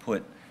that he would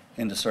put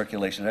into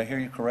circulation. Did I hear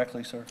you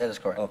correctly, sir? That is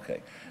correct.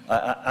 Okay.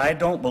 I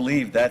don't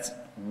believe that's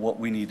what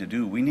we need to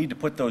do. We need to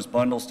put those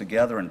bundles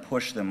together and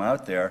push them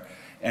out there,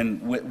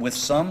 and with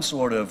some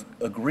sort of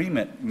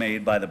agreement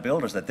made by the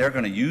builders that they're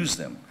going to use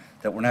them,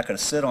 that we're not going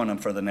to sit on them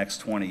for the next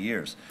 20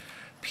 years.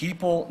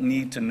 People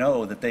need to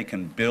know that they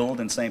can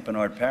build in St.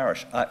 Bernard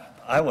Parish.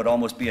 I would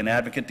almost be an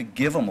advocate to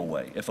give them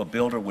away if a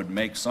builder would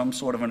make some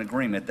sort of an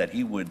agreement that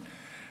he would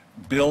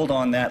build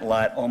on that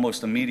lot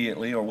almost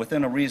immediately or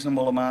within a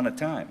reasonable amount of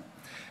time.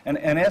 And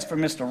as for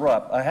Mr.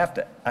 Rupp, I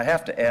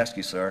have to ask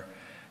you, sir,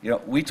 you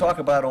know, we talk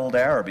about Old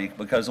Araby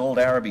because Old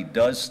Araby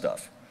does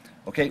stuff.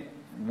 Okay,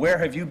 where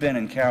have you been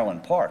in Carolyn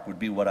Park would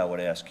be what I would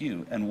ask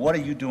you, and what are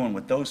you doing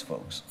with those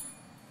folks?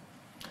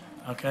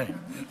 Okay,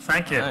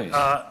 thank you.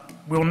 Nice.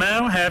 We'll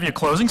now have your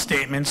closing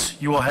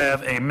statements. You will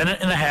have a minute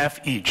and a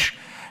half each.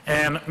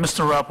 And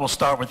Mr. Rupp will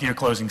start with your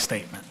closing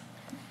statement.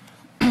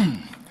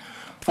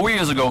 4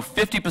 years ago,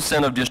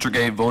 50% of District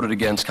A voted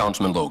against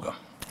Councilman Loga.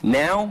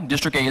 Now,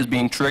 District A is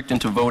being tricked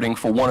into voting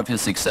for one of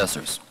his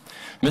successors.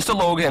 Mr.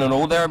 Loga and an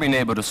Old Araby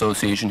Neighborhood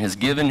Association has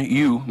given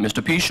you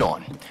Mr.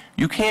 Pichon.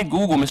 You can't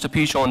Google Mr.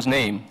 Pichon's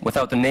name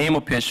without the name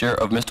or picture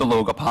of Mr.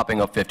 Loga popping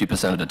up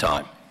 50% of the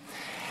time.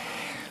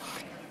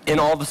 In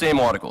all the same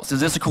articles. Is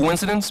this a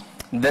coincidence?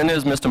 Then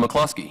there's Mr.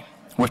 McCluskey,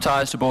 with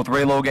ties to both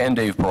Ray Loga and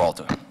Dave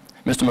Peralta.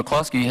 Mr.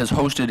 McCluskey has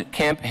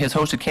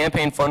hosted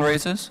campaign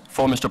fundraisers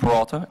for Mr.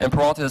 Peralta, and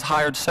Peralta has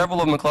hired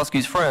several of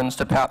McCluskey's friends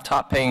to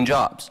top-paying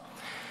jobs.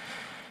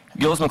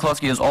 Gillis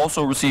McCluskey has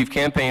also received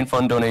campaign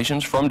fund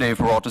donations from Dave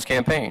Peralta's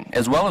campaign,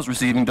 as well as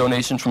receiving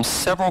donations from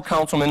several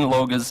Councilman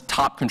Loga's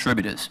top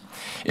contributors.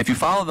 If you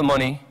follow the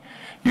money,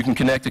 you can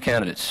connect to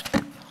candidates.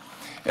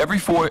 Every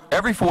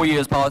four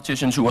years,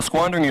 politicians who are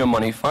squandering your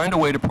money find a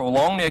way to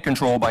prolong their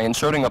control by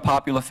inserting a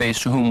popular face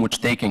to whom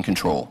which they can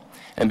control.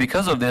 And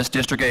because of this,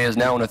 District A is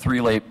now in a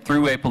three-way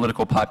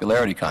political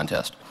popularity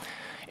contest.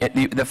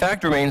 The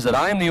fact remains that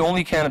I am the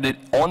only candidate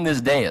on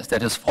this dais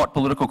that has fought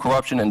political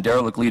corruption and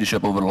derelict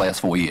leadership over the last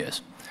 4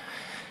 years.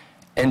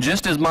 And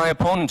just as my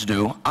opponents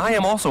do, I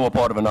am also a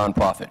part of a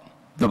nonprofit,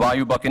 the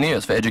Bayou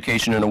Buccaneers for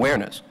Education and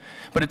Awareness.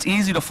 But it's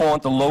easy to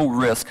flaunt the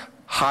low-risk,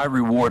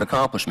 high-reward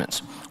accomplishments.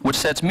 What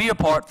sets me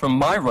apart from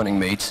my running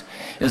mates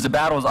is the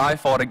battles I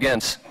fought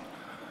against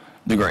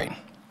the grain.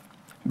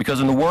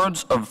 Because in the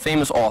words of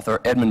famous author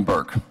Edmund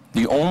Burke,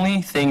 the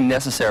only thing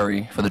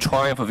necessary for the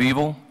triumph of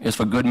evil is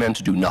for good men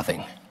to do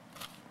nothing.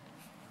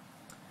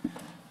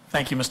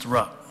 Thank you, Mr.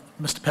 Rupp.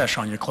 Mr. Pesh,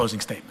 on your closing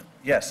statement.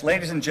 Yes,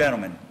 ladies and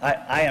gentlemen,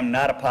 I am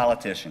not a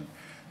politician.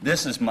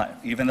 This is my,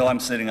 even though I'm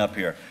sitting up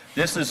here,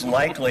 this is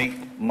likely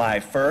my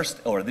first,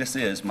 or this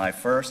is my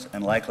first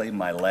and likely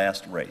my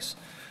last race.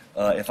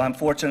 If I'm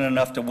fortunate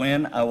enough to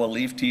win, I will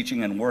leave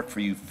teaching and work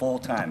for you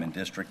full-time in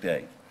District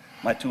A.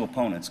 My two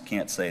opponents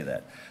can't say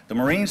that. The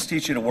Marines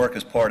teach you to work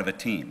as part of a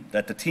team,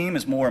 that the team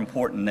is more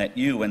important than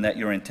you and that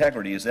your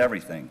integrity is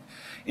everything.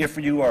 If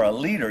you are a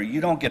leader, you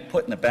don't get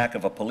put in the back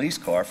of a police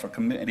car for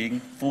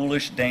committing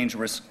foolish,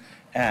 dangerous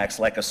acts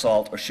like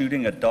assault or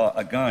shooting a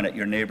gun at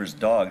your neighbor's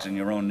dogs in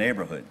your own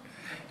neighborhood.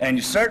 And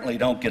you certainly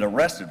don't get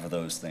arrested for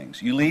those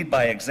things. You lead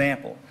by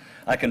example.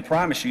 I can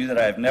promise you that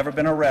I have never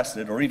been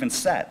arrested or even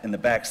sat in the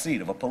back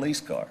seat of a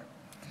police car.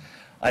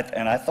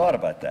 And I thought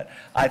about that.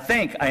 I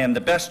think I am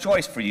the best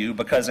choice for you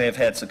because I have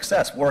had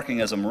success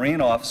working as a Marine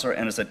officer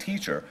and as a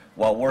teacher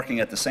while working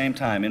at the same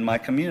time in my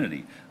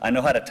community. I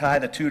know how to tie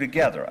the two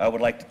together. I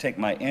would like to take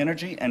my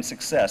energy and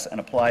success and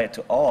apply it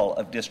to all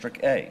of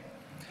District A.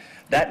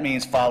 That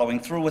means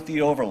following through with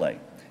the overlay,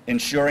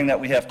 ensuring that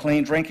we have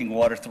clean drinking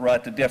water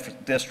throughout the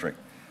district,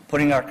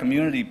 putting our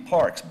community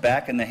parks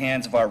back in the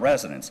hands of our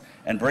residents,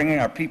 and bringing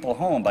our people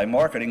home by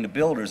marketing to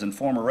builders and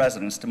former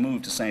residents to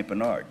move to St.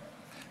 Bernard.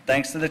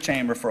 Thanks to the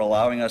Chamber for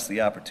allowing us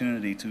the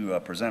opportunity to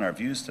present our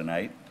views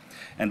tonight,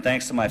 and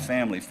thanks to my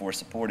family for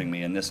supporting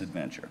me in this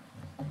adventure.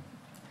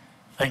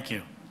 Thank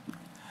you.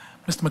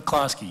 Mr.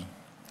 McCloskey,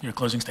 your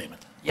closing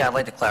statement. Yeah, I'd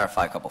like to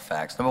clarify a couple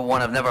facts. Number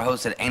one, I've never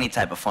hosted any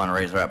type of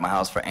fundraiser at my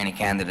house for any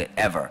candidate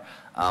ever.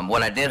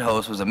 What I did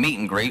host was a meet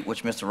and greet,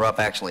 which Mr. Rupp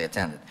actually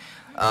attended.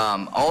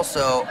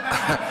 Also,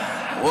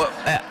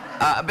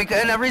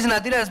 and the reason I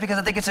do that is because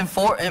I think it's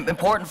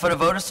important for the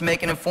voters to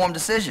make an informed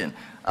decision.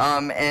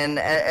 And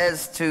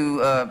as to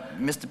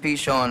Mr.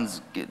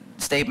 Pichon's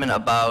statement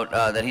about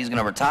that he's going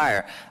to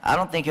retire, I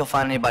don't think you'll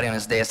find anybody on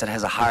this dais that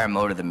has a higher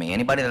motive than me.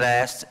 Anybody that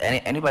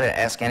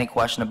asks any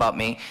question about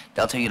me,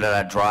 they'll tell you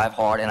that I drive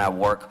hard and I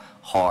work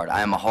hard.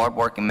 I am a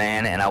hard-working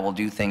man, and I will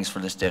do things for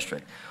this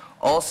district.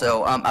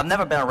 Also, I've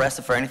never been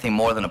arrested for anything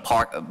more than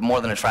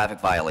a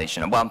traffic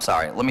violation. Well, I'm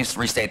sorry. Let me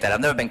restate that.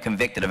 I've never been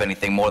convicted of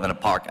anything more than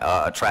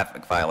a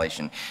traffic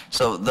violation.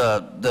 So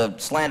the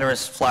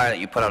slanderous flyer that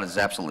you put out is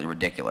absolutely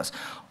ridiculous.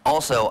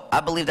 Also,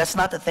 I believe that's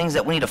not the things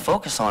that we need to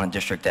focus on in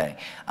District A.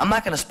 I'm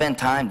not going to spend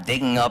time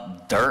digging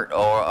up dirt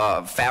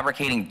or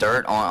fabricating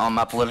dirt on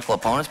my political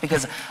opponents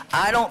because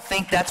I don't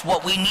think that's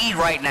what we need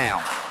right now.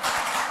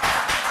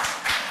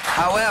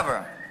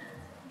 However,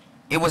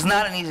 it was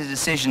not an easy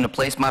decision to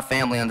place my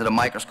family under the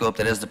microscope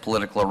that is the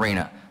political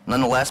arena.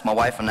 Nonetheless, my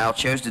wife and I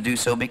chose to do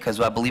so because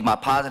I believe my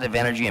positive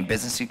energy and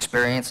business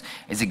experience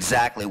is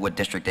exactly what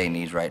District A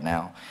needs right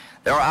now.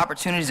 There are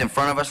opportunities in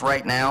front of us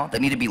right now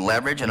that need to be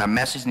leveraged, and our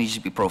message needs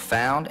to be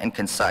profound and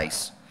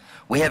concise.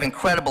 We have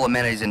incredible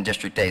amenities in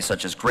District A,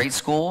 such as great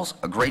schools,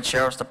 a great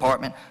sheriff's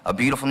department, a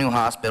beautiful new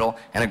hospital,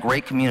 and a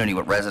great community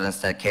with residents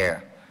that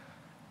care.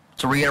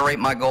 To reiterate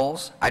my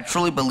goals, I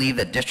truly believe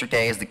that District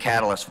A is the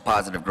catalyst for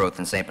positive growth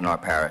in St.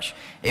 Bernard Parish.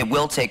 It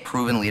will take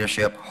proven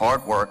leadership,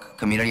 hard work,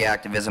 community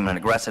activism, and an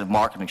aggressive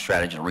marketing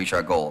strategy to reach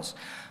our goals.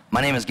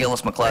 My name is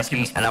Gillis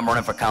McCluskey, and I'm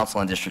running for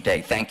council in District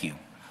A. Thank you.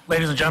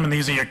 Ladies and gentlemen,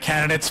 these are your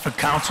candidates for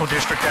Council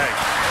District A.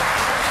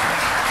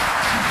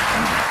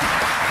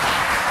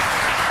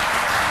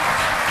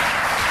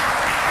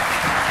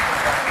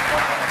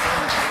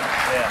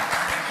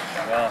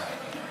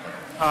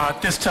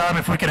 At this time,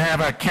 if we could have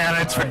our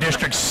candidates for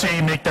District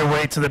C make their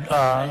way to the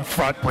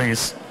front,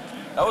 please.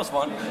 That was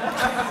fun.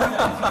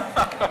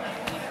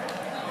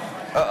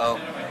 Uh-oh.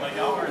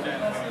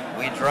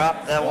 We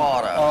dropped the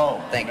water.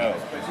 Oh, thank you.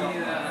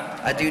 no.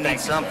 I do need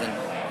something,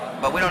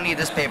 but we don't need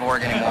this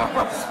paperwork anymore.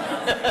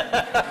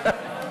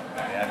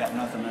 Yeah, I got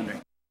nothing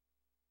under.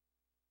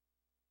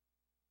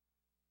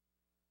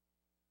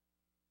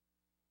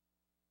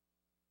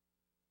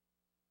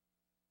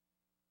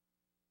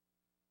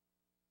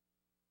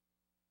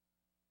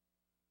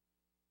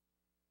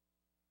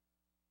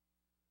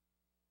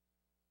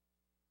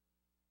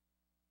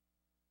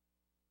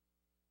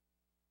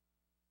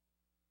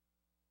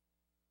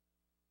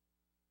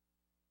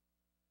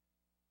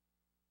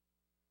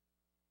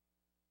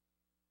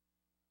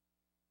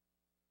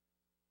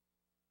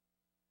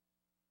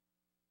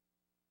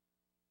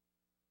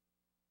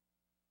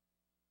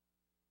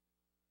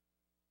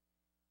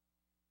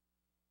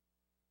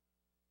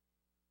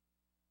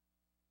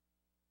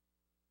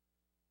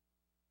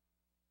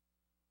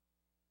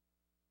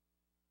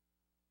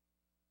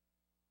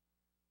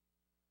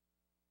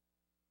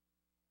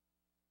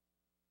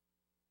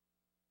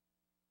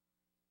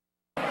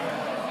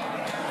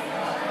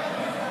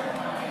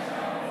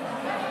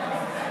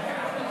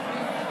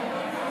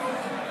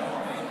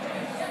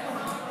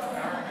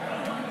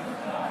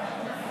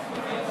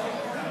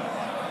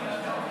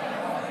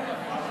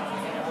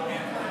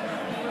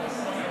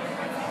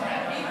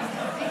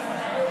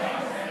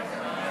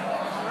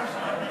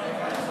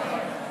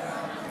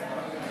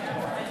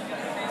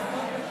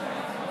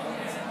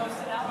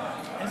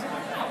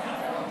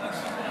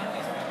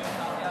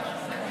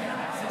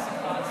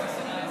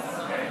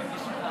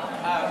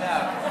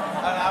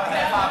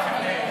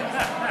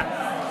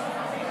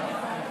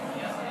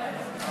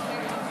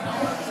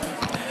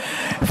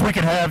 if we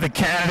could have the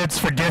candidates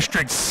for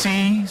District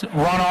C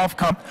runoff,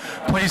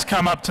 please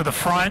come up to the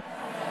front.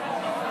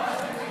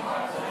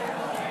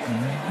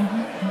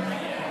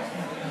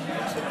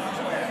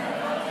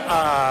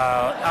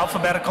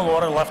 Alphabetical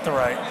order, left to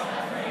right.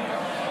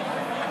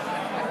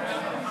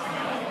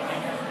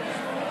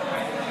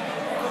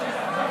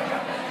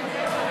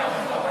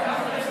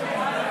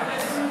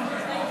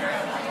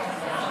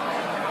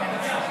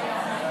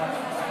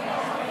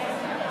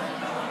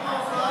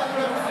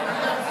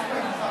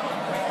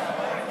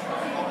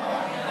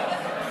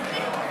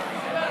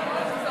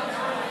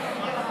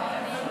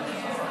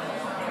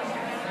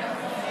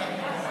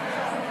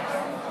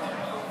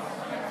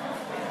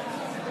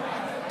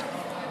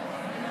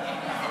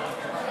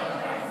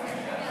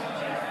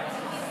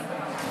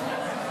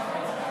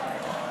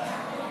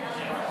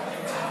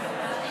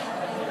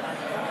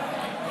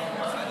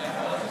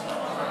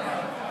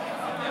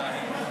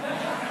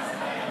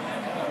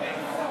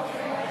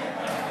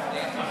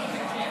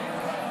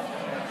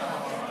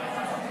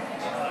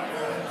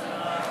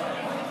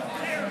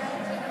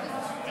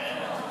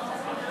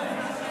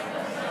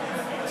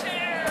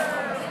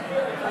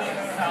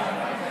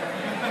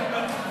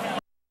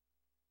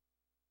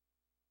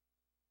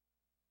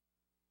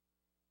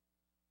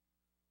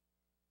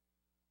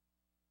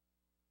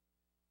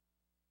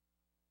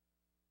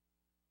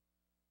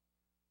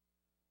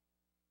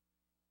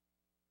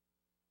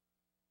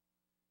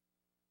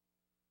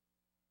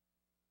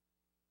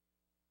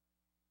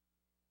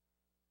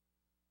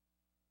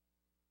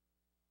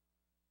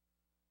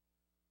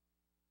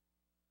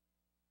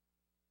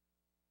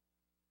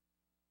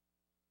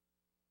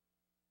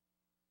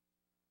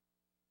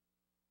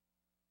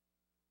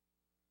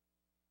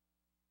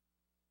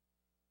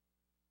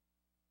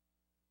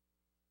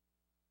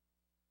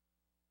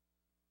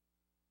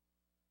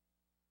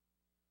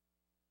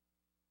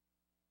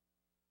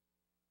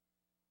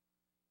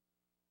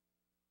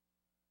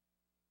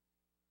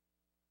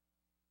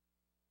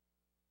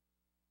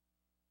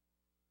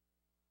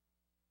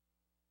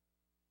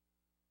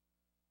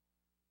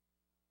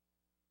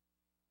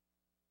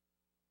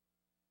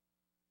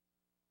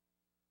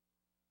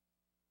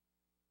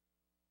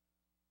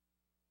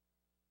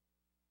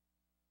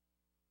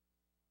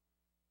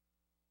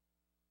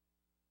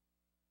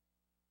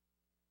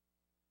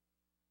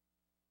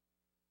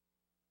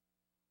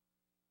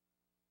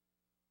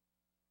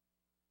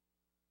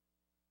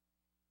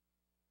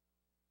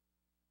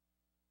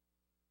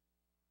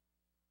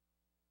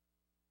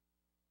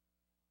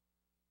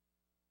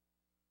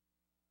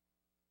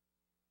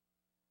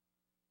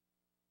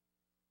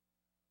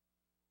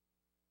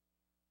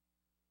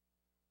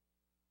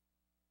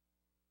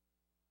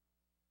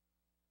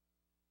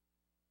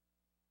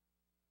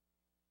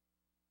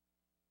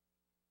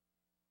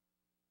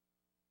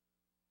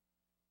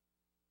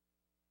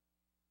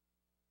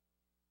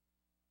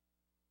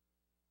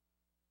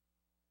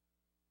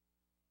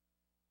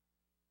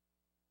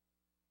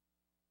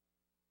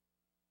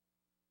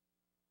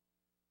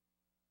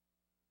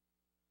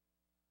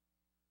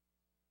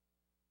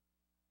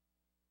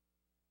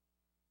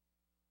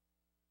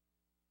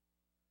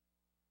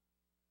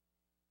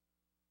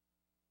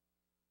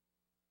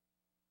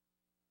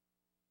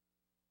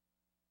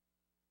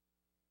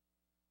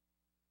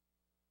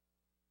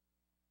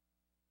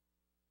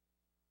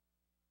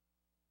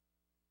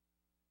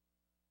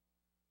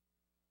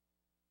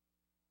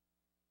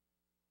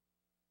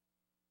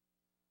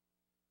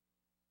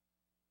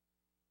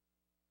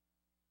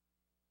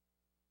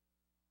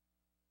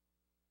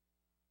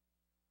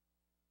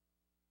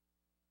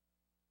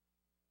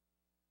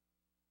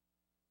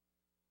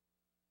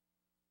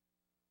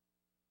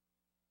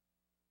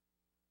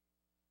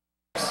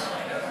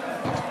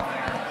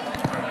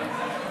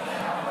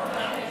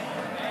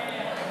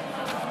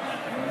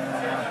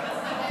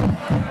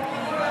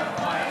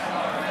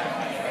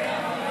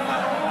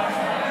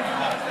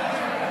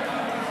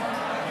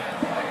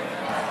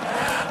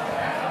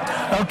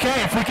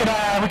 Okay, if we could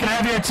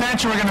have your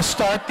attention, we're going to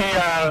start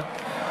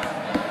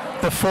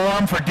the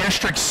forum for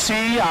District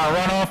C, our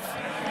runoff.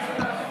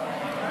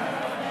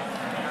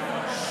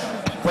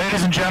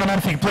 Ladies and gentlemen,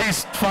 if you could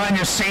please find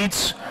your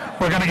seats,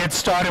 we're going to get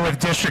started with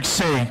District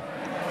C.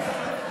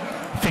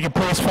 If you could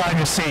please find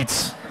your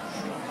seats.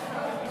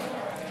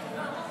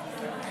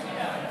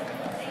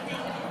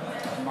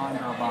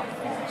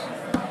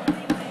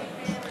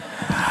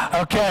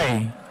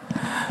 Okay.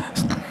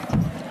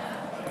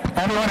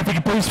 Everyone, if you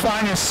could please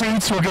find your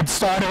seats, we'll get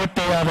started with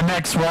the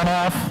next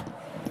runoff.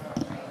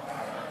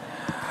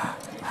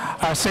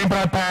 St.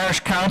 Bernard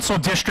Parish Council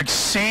District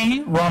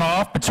C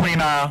runoff between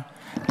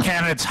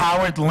candidates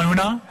Howard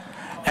Luna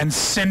and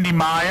Cindy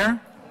Meyer.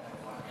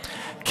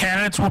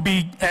 Candidates will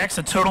be asked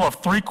a total of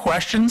 3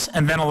 questions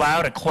and then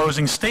allowed a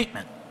closing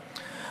statement.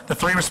 The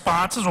 3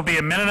 responses will be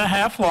a minute and a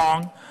half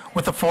long,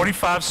 with a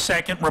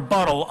 45-second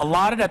rebuttal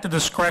allotted at the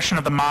discretion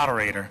of the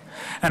moderator,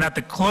 and at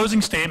the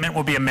closing statement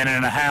will be a minute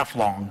and a half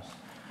long.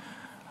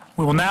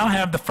 We will now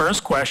have the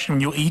first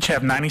question. You'll each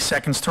have 90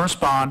 seconds to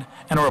respond,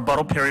 and a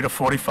rebuttal period of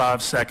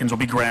 45 seconds will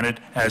be granted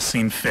as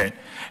seen fit.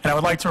 And I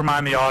would like to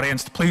remind the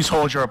audience to please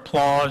hold your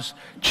applause,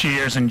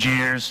 cheers, and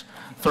jeers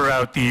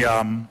throughout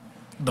the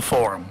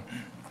forum.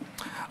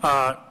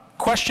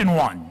 Question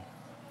 1.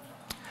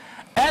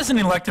 As an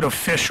elected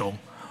official,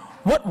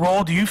 what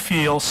role do you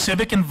feel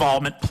civic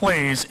involvement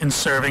plays in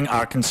serving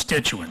our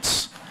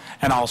constituents?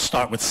 And I'll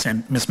start with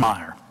Ms.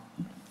 Meyer.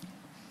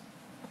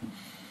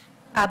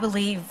 I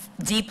believe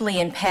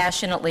deeply and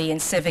passionately in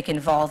civic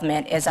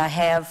involvement, as I've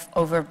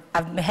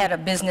had a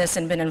business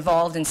and been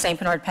involved in St.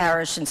 Bernard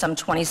Parish since I'm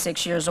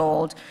 26 years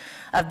old.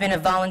 I've been a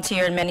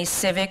volunteer in many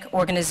civic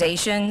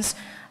organizations.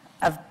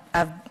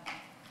 I've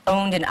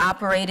owned and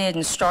operated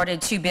and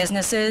started 2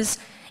 businesses,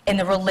 and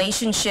the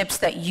relationships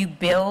that you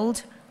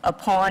build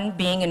upon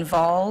being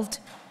involved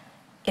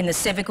in the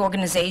civic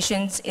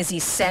organizations is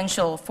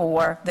essential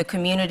for the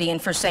community and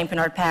for St.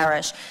 Bernard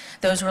Parish.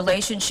 Those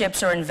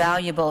relationships are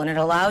invaluable, and it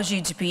allows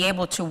you to be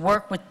able to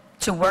work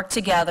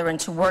together and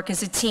to work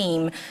as a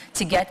team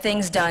to get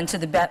things done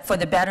for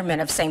the betterment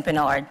of St.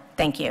 Bernard.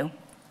 Thank you.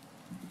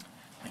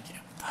 Thank you.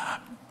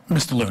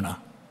 Mr. Luna.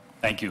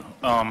 Thank you.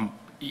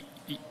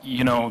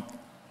 You know,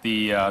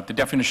 the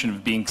definition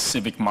of being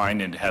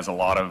civic-minded has a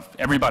lot of,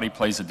 everybody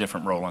plays a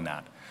different role in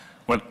that.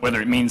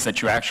 Whether it means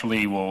that you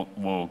actually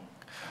will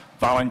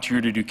volunteer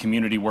to do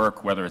community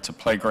work, whether it's a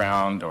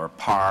playground or a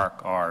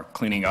park or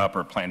cleaning up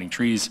or planting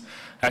trees.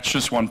 That's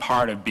just one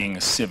part of being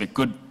a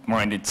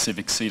good-minded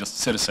civic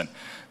citizen.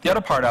 The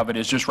other part of it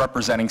is just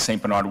representing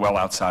St. Bernard well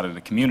outside of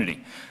the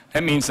community.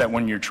 That means that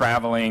when you're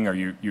traveling or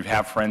you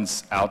have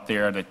friends out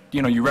there that,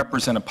 you know, you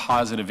represent a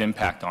positive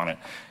impact on it.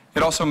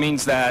 It also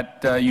means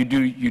that you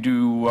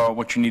do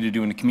what you need to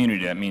do in the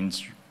community. That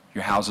means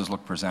your houses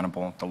look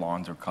presentable, the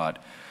lawns are cut,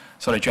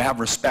 so that you have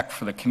respect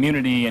for the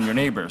community and your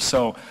neighbors.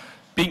 So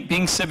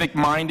being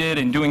civic-minded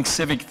and doing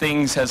civic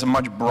things has a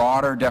much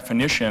broader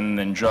definition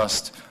than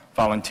just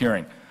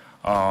volunteering.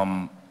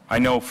 I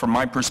know from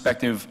my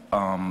perspective,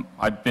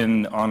 I've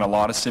been on a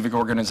lot of civic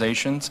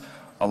organizations,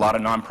 a lot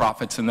of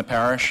nonprofits in the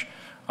parish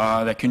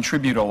that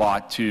contribute a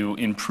lot to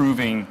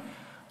improving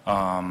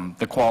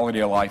the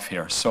quality of life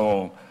here.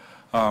 So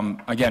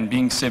again,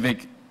 being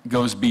civic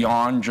goes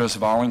beyond just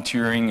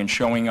volunteering and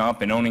showing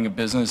up and owning a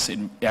business. It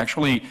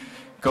actually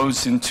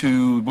goes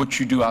into what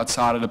you do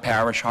outside of the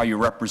parish, how you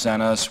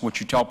represent us, what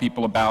you tell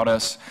people about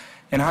us,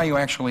 and how you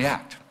actually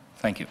act.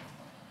 Thank you.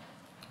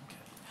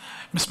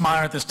 Ms.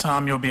 Meyer, at this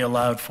time, you'll be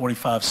allowed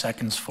 45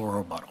 seconds for a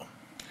rebuttal.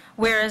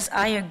 Whereas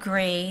I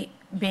agree,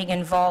 being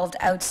involved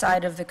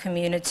outside of the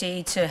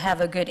community to have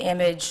a good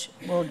image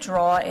will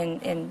draw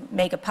and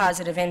make a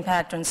positive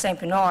impact on St.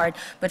 Bernard,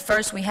 but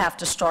first we have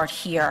to start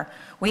here.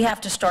 We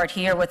have to start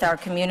here with our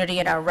community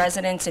and our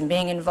residents and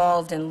being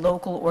involved in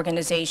local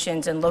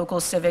organizations and local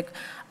civic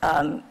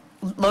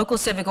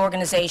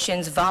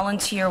organizations,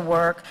 volunteer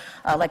work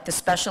like the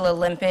Special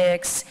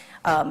Olympics,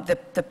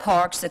 the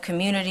parks, the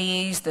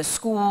communities, the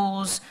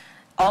schools.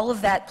 All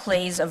of that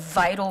plays a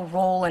vital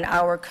role in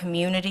our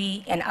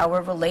community and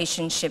our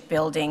relationship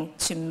building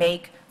to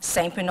make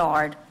St.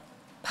 Bernard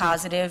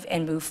positive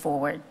and move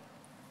forward.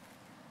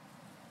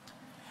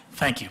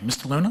 Thank you.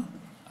 Mr. Luna?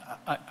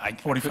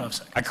 45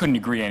 seconds. I couldn't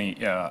agree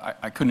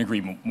I couldn't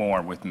agree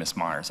more with Ms.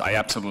 Myers. I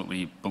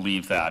absolutely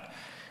believe that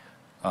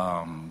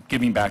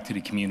giving back to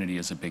the community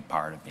is a big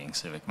part of being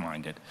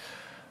civic-minded.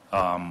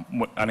 And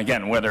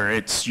again, whether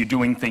it's you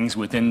doing things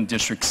within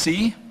District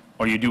C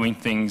or you're doing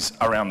things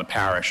around the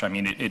parish, I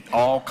mean, it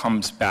all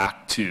comes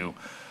back to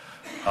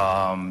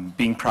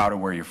being proud of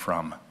where you're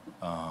from,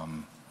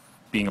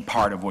 being a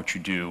part of what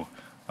you do,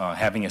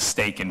 having a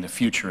stake in the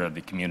future of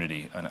the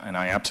community. And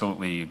I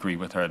absolutely agree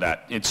with her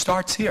that it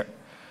starts here.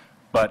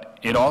 But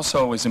it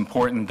also is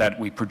important that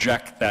we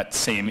project that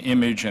same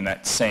image and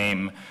that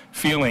same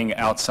feeling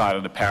outside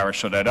of the parish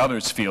so that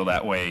others feel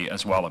that way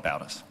as well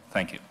about us.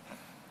 Thank you.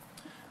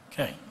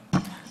 Okay.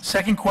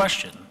 Second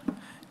question.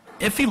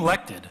 If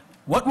elected,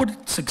 what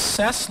would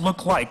success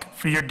look like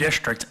for your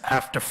district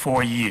after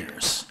 4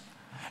 years?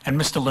 And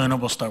Mr. Luna,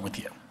 we'll start with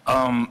you.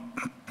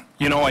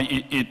 You know,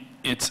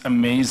 it's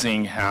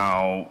amazing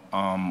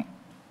how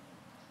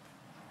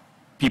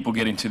people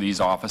get into these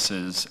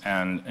offices,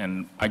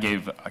 and I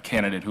gave a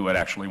candidate who had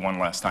actually won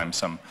last time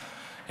some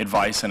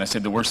advice, and I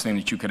said the worst thing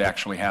that you could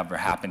actually have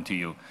happen to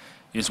you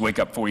is wake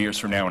up 4 years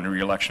from now in a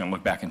re-election and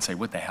look back and say,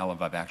 what the hell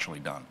have I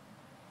actually done?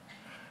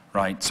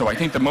 Right? So I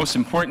think the most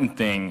important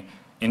thing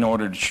in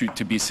order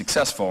to be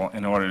successful,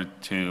 in order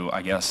to,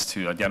 I guess,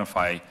 to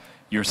identify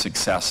your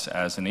success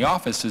as in the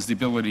office is the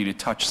ability to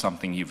touch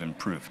something you've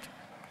improved.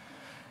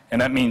 And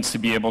that means to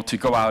be able to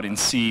go out and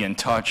see and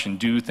touch and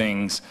do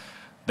things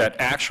that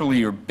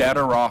actually are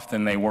better off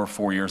than they were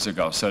 4 years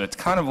ago. So it's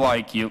kind of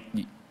like you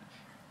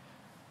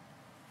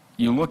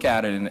look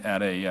at it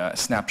at a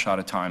snapshot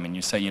of time and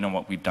you say, you know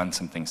what, we've done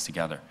some things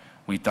together.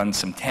 We've done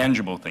some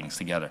tangible things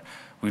together.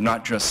 We've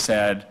not just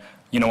said,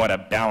 you know what,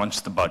 I've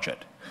balanced the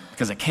budget.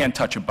 because I can't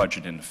touch a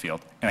budget in the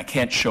field, and I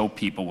can't show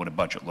people what a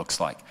budget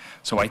looks like.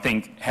 So I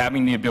think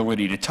having the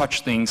ability to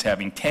touch things,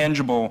 having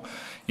tangible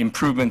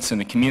improvements in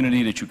the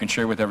community that you can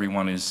share with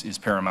everyone is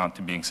paramount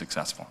to being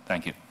successful.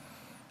 Thank you.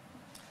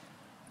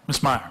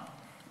 Ms. Meyer.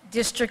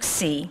 District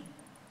C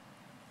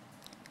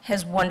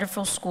has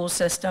wonderful school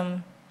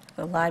system,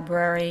 the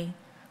library.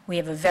 We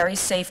have a very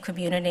safe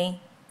community.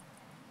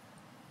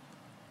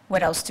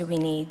 What else do we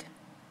need?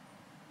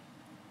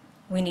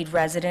 We need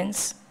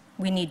residents,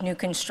 we need new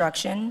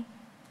construction,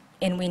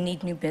 and we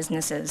need new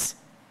businesses.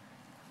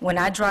 When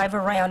I drive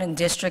around in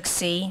District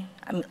C,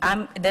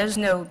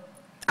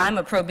 I'm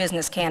a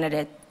pro-business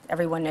candidate,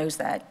 everyone knows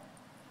that.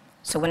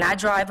 So when I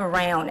drive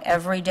around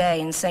every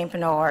day in St.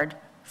 Bernard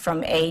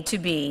from A to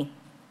B,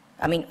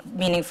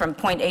 meaning from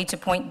point A to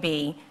point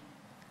B,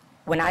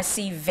 when I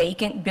see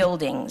vacant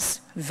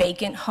buildings,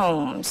 vacant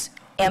homes,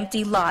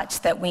 empty lots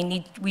that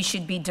we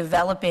should be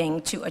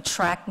developing to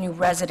attract new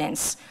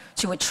residents,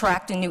 to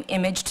attract a new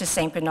image to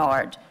St.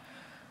 Bernard.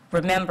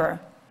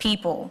 Remember,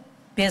 people,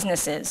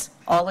 businesses,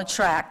 all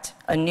attract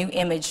a new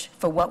image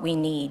for what we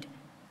need.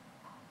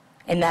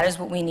 And that is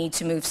what we need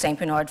to move St.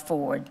 Bernard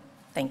forward.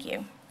 Thank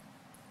you.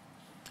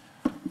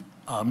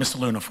 Mr.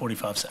 Luna,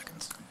 45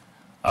 seconds.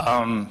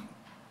 I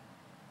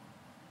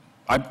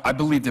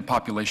believe that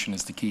population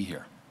is the key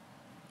here.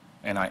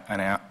 And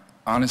I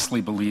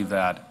honestly believe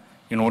that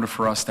in order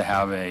for us to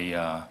have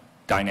a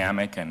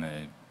dynamic and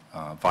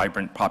a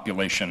vibrant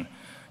population,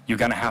 you're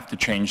going to have to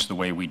change the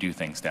way we do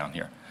things down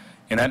here.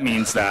 And that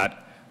means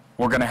that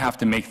we're going to have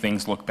to make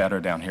things look better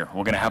down here.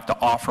 We're going to have to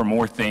offer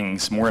more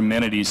things, more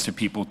amenities to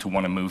people to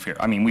want to move here.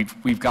 I mean,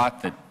 we've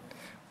got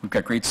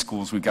great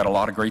schools. We've got a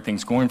lot of great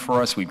things going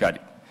for us. We've got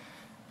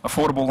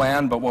affordable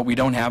land, but what we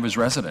don't have is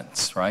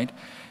residents, right?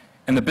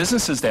 And the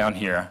businesses down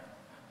here,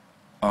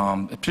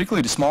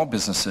 particularly the small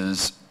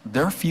businesses,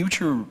 their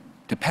future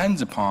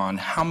depends upon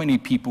how many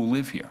people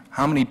live here,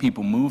 how many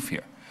people move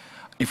here.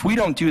 If we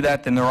don't do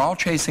that, then they're all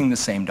chasing the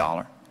same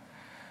dollar.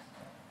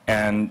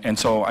 And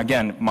so,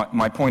 again,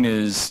 my point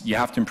is you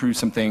have to improve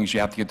some things, you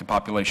have to get the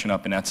population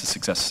up, and that's the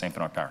success of St.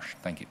 Bernard Parish.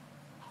 Thank you.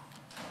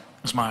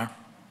 Ms. Meyer.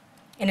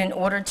 And in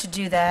order to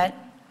do that,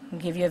 I'll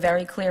give you a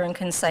very clear and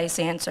concise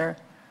answer.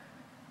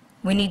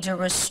 We need to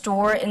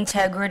restore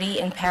integrity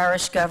in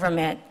parish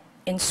government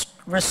and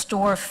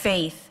restore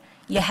faith.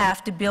 You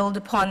have to build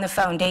upon the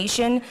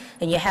foundation,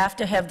 and you have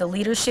to have the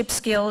leadership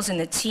skills and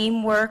the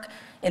teamwork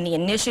and the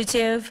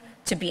initiative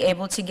to be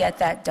able to get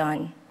that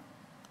done.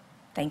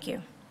 Thank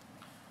you.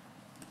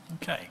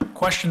 Okay,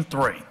 question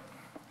 3.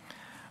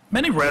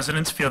 Many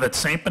residents feel that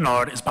St.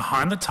 Bernard is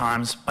behind the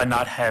times by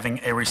not having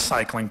a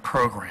recycling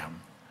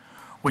program.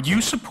 Would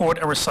you support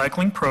a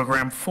recycling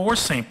program for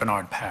St.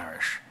 Bernard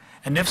Parish?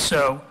 And if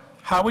so,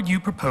 how would you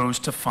propose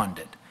to fund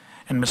it?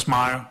 And Ms.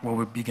 Meyer,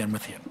 we'll begin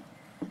with you.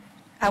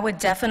 I would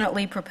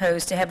definitely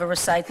propose to have a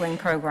recycling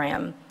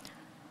program.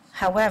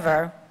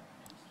 However,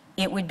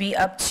 it would be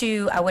up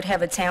to, I would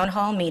have a town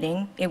hall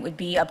meeting, it would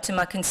be up to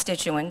my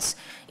constituents,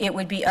 it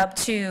would be up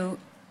to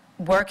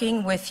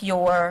working with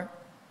your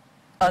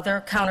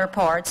other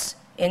counterparts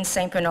in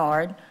St.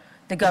 Bernard,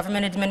 the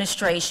government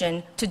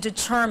administration, to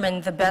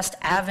determine the best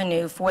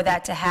avenue for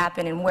that to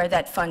happen and where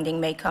that funding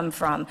may come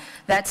from.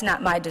 That's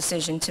not my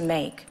decision to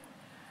make.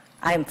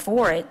 I am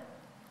for it,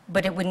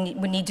 but we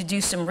need to do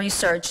some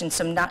research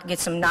and get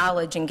some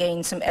knowledge and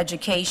gain some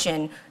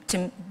education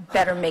to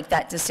better make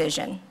that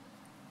decision.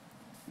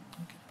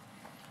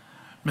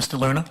 Mr.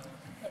 Luna?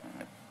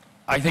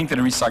 I think that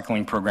a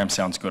recycling program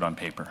sounds good on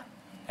paper.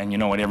 And you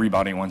know what,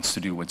 everybody wants to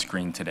do what's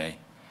green today.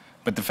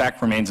 But the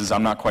fact remains is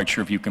I'm not quite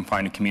sure if you can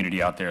find a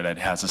community out there that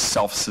has a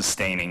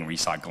self-sustaining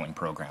recycling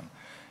program.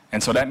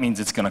 And so that means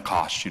it's going to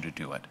cost you to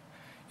do it.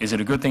 Is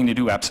it a good thing to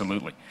do?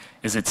 Absolutely.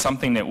 Is it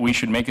something that we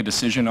should make a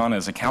decision on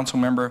as a council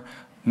member?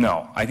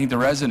 No. I think the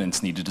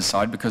residents need to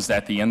decide, because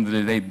at the end of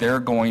the day, they're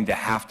going to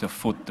have to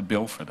foot the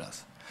bill for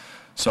this.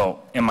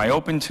 So am I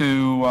open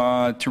to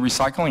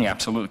recycling?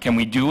 Absolutely. Can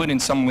we do it in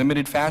some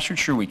limited fashion?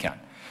 Sure we can.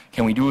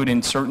 Can we do it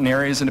in certain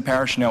areas in the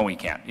parish? No, we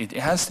can't. It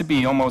has to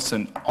be almost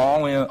an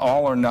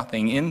all or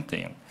nothing in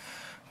thing.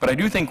 But I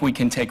do think we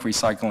can take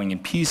recycling in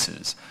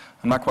pieces.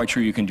 I'm not quite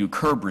sure you can do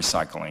curb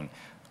recycling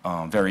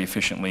very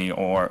efficiently,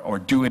 or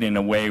do it in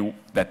a way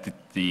that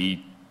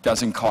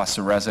doesn't cost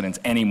the residents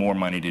any more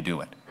money to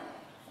do it.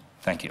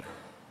 Thank you.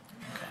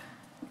 Okay.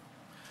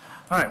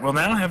 All right, well,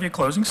 now I have your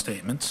closing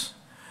statements.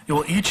 You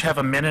will each have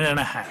a minute and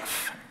a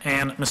half.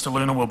 And Mr.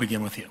 Luna, we'll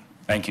begin with you.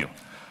 Thank you.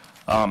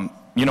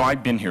 You know,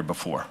 I've been here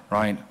before,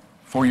 right?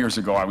 4 years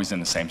ago, I was in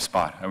the same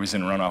spot. I was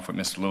in runoff with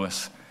Mr.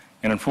 Lewis,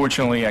 and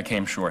unfortunately, I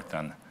came short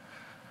then.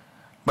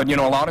 But, you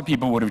know, a lot of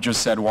people would have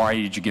just said, why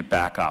did you get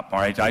back up? All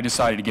right, I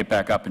decided to get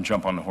back up and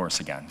jump on the horse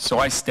again. So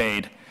I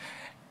stayed,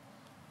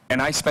 and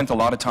I spent a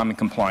lot of time in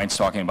compliance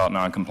talking about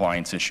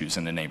non-compliance issues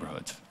in the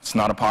neighborhoods. It's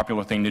not a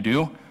popular thing to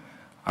do.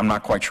 I'm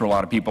not quite sure a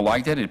lot of people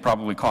liked it. It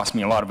probably cost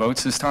me a lot of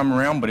votes this time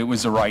around, but it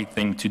was the right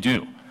thing to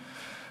do.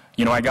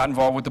 You know, I got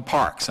involved with the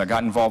parks. I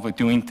got involved with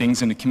doing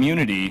things in the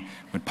community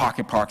with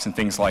pocket parks and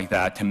things like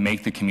that to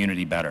make the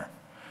community better.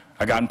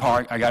 I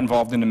got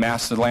involved in the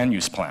master land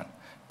use plan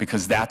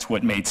because that's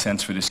what made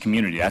sense for this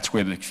community. That's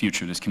where the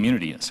future of this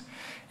community is.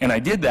 And I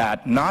did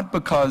that not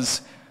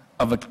because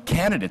of a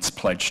candidate's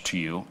pledge to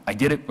you. I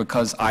did it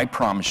because I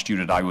promised you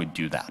that I would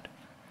do that.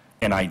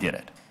 And I did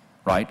it,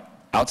 right?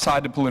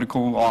 Outside the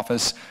political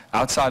office,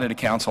 outside of the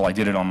council, I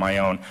did it on my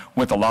own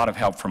with a lot of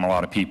help from a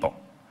lot of people.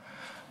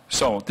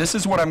 So this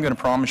is what I'm going to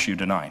promise you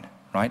tonight,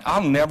 right?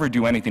 I'll never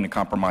do anything to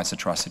compromise the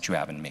trust that you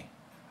have in me.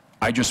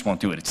 I just won't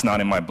do it. It's not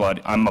in my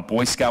blood. I'm a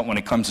Boy Scout when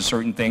it comes to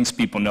certain things.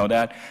 People know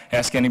that.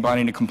 Ask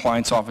anybody in the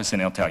compliance office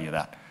and they'll tell you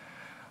that.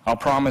 I'll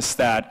promise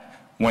that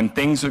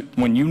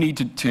when you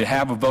need to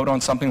have a vote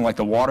on something like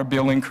the water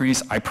bill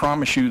increase, I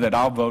promise you that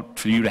I'll vote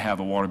for you to have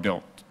a water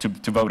bill,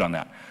 to vote on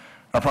that.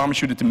 I promise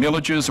you that the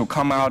millages will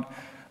come out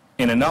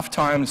in enough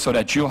time so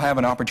that you'll have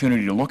an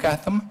opportunity to look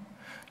at them.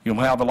 You'll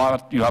have a lot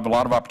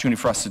of opportunity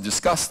for us to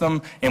discuss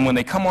them, and when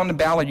they come on the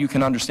ballot, you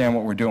can understand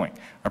what we're doing.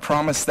 I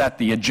promise that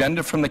the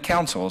agenda from the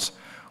councils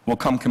will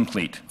come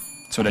complete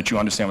so that you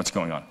understand what's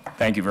going on.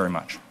 Thank you very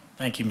much.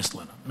 Thank you, Ms.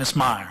 Luna. Ms.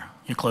 Meyer,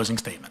 your closing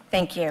statement.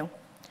 Thank you.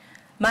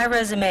 My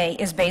resume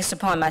is based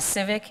upon my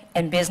civic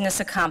and business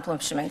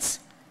accomplishments,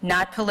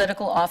 not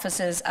political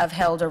offices I've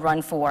held or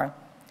run for.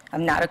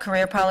 I'm not a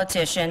career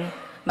politician.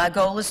 My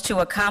goal is to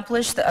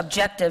accomplish the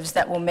objectives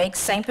that will make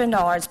St.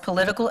 Bernard's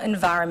political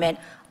environment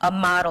a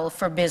model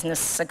for business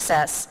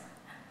success.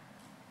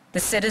 The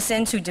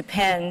citizens who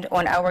depend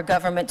on our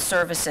government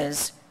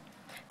services.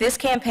 This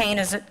campaign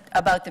is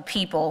about the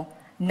people,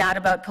 not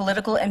about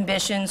political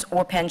ambitions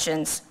or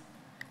pensions.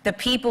 The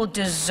people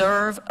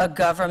deserve a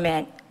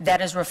government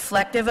that is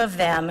reflective of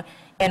them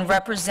and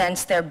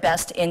represents their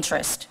best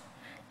interest.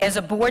 As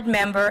a board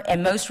member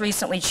and most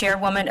recently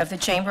chairwoman of the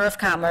Chamber of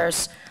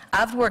Commerce,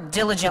 I've worked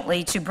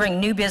diligently to bring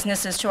new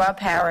businesses to our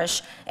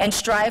parish and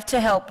strive to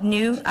help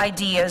new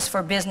ideas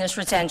for business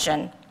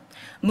retention.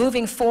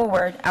 Moving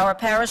forward, our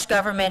parish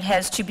government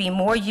has to be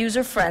more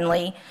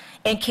user-friendly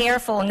and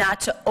careful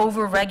not to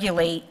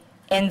over-regulate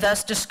and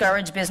thus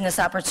discourage business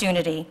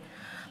opportunity.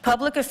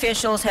 Public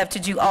officials have to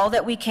do all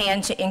that we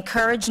can to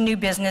encourage new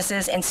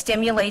businesses and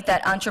stimulate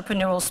that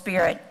entrepreneurial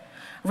spirit.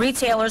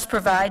 Retailers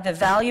provide the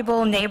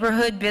valuable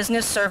neighborhood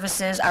business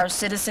services our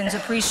citizens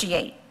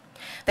appreciate.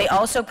 They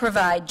also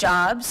provide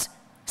jobs,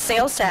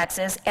 sales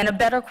taxes, and a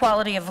better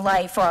quality of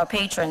life for our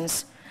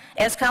patrons.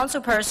 As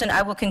councilperson,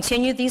 I will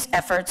continue these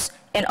efforts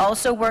and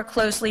also work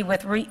closely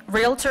with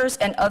realtors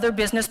and other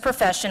business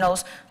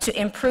professionals to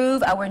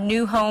improve our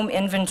new home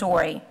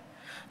inventory.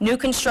 New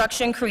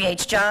construction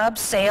creates jobs,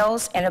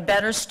 sales, and a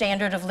better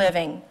standard of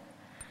living.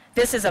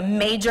 This is a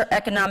major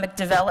economic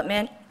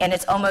development, and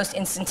it's almost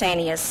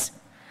instantaneous.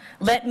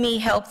 Let me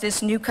help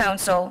this new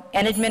council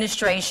and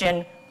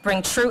administration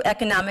bring true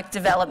economic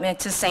development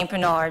to St.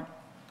 Bernard.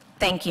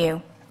 Thank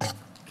you.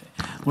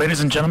 Ladies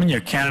and gentlemen, your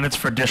candidates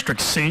for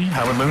District C,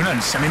 Howard Luna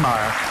and Simi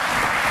Meyer.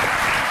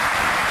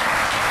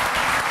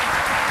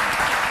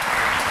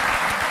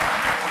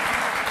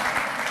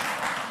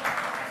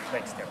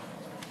 Thanks, Tim.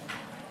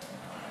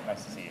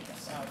 Nice to see you.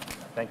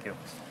 Thank you.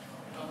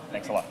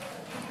 Thanks a lot.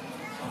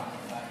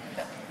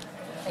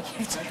 Thank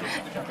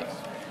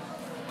you.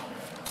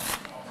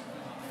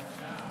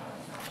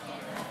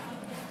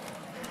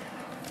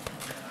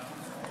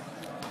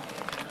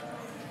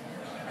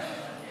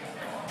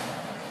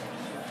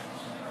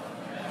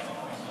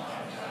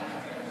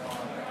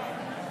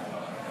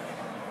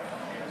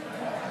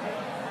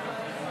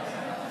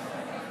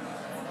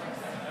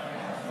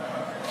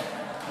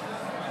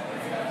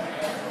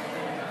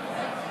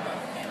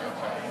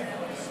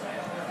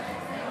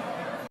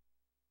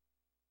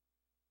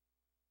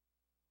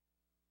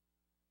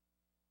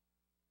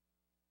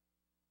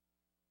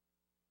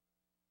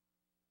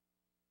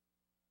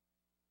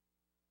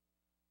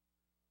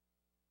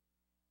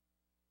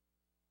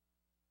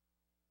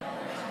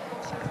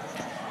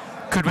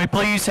 Could we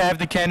please have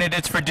the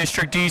candidates for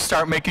District D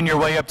start making your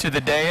way up to the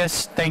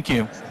dais? Thank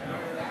you.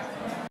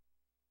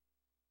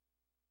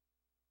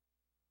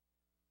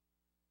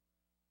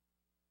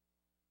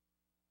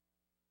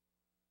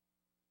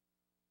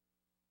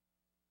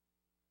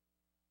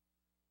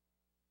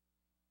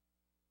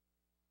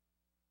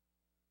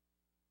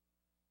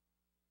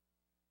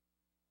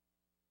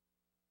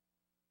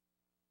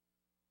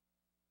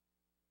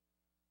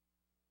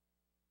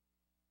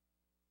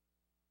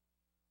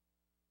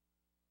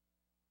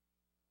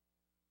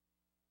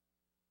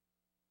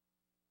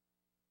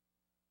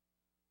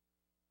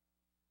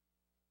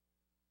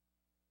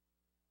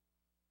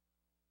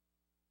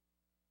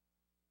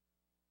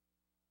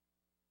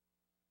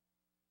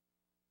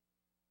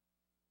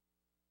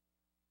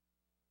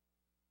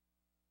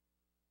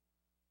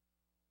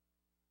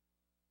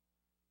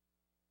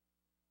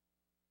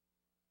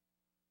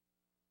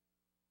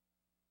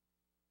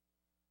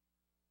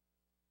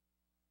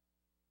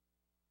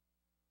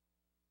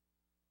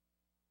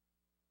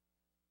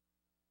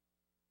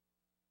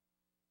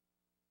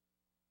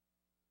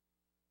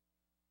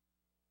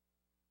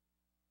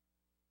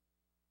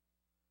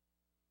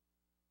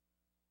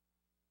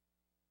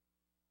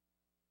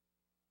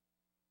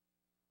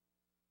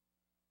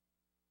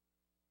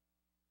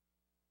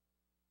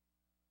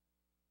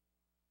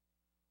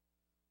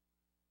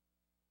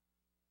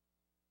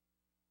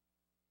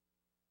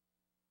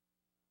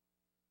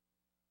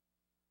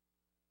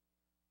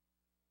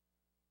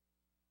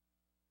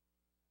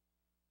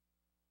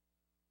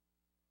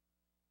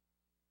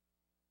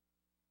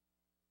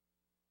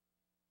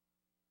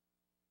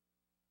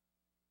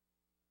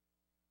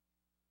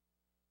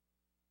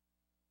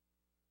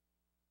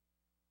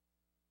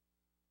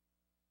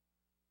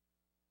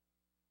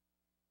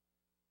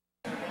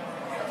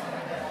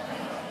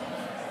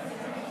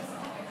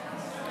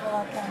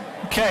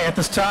 Okay, at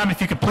this time,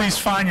 if you could please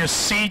find your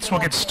seats,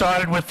 we'll get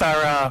started with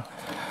our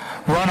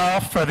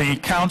runoff for the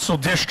council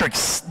District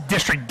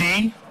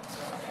D.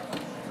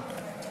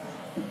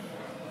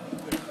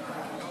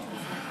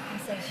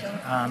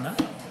 No.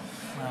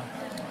 Well,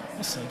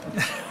 we'll see.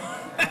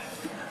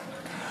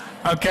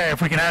 Okay,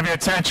 if we can have your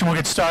attention, we'll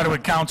get started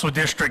with council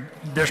District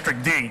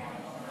D.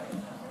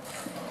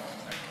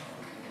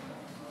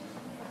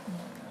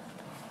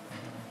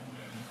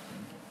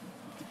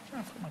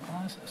 My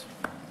glasses.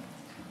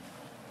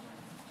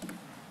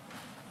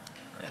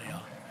 There they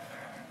are.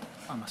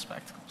 On my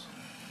spectacles.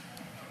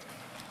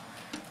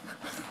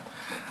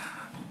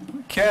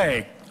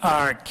 Okay,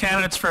 our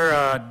candidates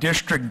for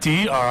District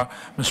D are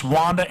Ms.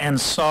 Wanda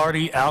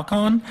Ansardi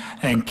Alcon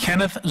and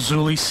Kenneth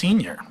Zulli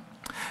Sr.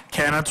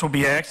 Candidates will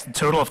be asked a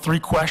total of 3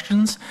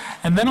 questions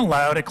and then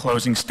allowed a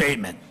closing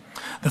statement.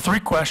 The 3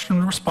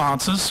 question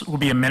responses will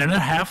be 1.5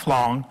 minutes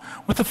long,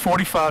 with a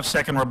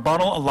 45-second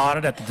rebuttal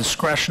allotted at the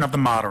discretion of the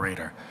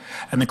moderator,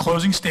 and the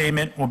closing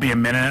statement will be 1.5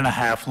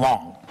 minutes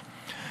long.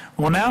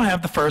 We will now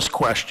have the first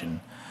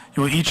question.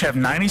 You will each have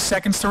 90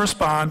 seconds to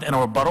respond, and a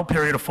rebuttal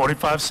period of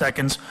 45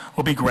 seconds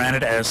will be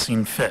granted as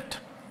seen fit.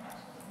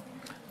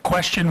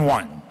 Question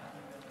 1.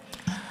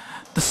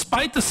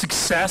 Despite the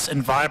success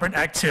and vibrant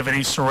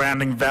activities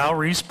surrounding Val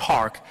Reese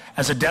Park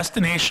as a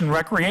destination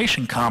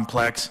recreation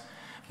complex,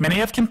 many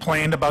have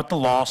complained about the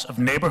loss of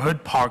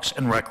neighborhood parks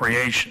and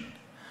recreation.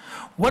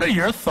 What are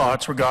your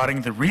thoughts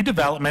regarding the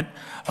redevelopment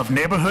of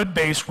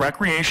neighborhood-based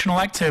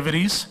recreational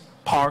activities,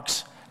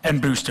 parks,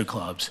 and booster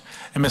clubs?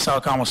 And Ms.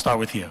 Alcon, we'll start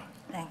with you.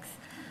 Thanks.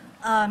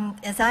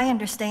 As I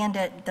understand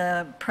it,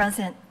 the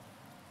present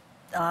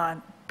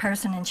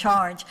person in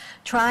charge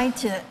tried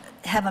to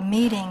have a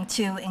meeting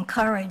to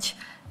encourage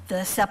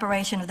the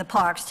separation of the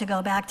parks, to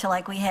go back to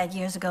like we had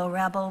years ago,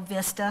 Rebel,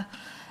 Vista,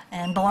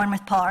 and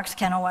Bournemouth Parks,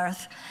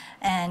 Kenilworth,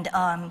 and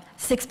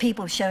 6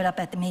 people showed up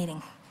at the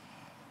meeting,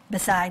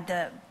 beside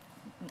the,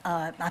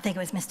 I think it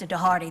was Mr.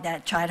 DeHardy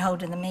that tried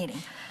holding the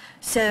meeting.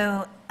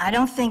 So I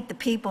don't think the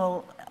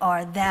people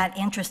are that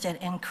interested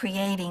in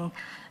creating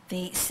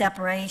the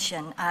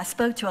separation. I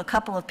spoke to a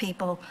couple of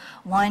people,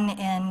 one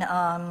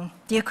in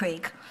Deer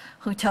Creek,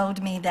 who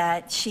told me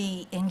that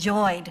she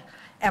enjoyed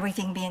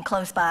everything being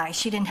close by.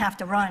 She didn't have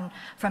to run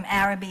from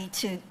Araby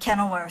to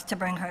Kenilworth to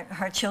bring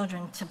her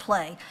children to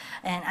play.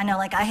 And I know,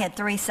 like, I had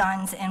 3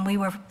 sons, and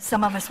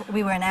some of us,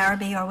 we were in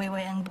Araby, or we were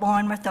in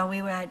Bournemouth, or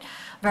we were at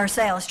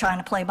Versailles trying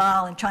to play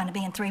ball and trying to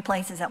be in 3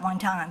 places at one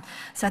time.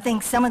 So I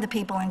think some of the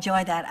people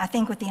enjoy that. I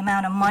think with the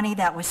amount of money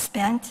that was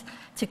spent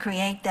to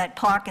create that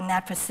park and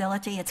that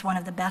facility, it's one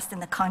of the best in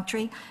the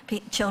country.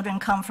 Children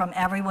come from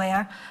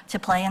everywhere to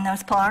play in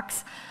those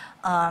parks.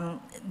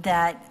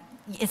 That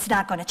it's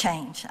not going to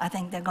change. I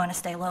think they're going to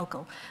stay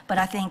local. But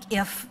I think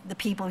if the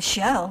people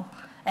show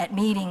at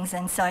meetings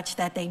and such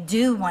that they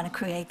do want to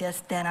create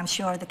this, then I'm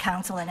sure the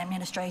council and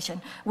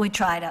administration would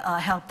try to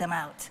help them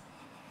out.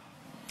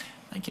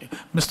 Thank you.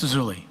 Mr.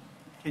 Zulli.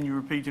 Can you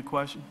repeat the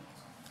question?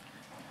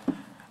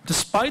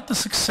 Despite the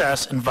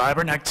success and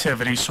vibrant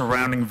activity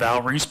surrounding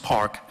Val Reese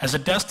Park as a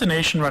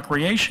destination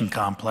recreation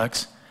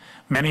complex,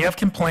 many have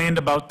complained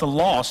about the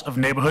loss of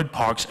neighborhood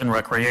parks and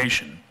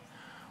recreation.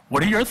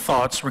 What are your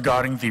thoughts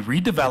regarding the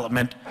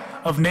redevelopment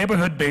of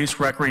neighborhood-based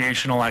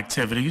recreational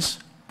activities,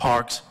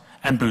 parks,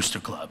 and booster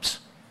clubs?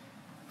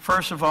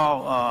 First of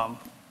all,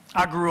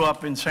 I grew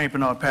up in St.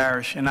 Bernard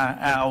Parish, and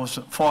I was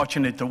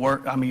fortunate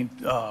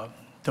to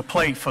to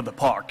play for the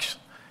parks,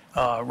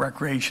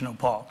 recreational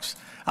parks.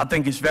 I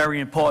think it's very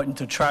important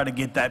to try to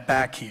get that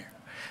back here,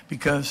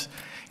 because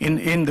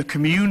in the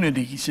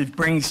communities, it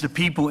brings the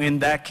people in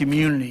that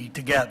community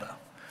together.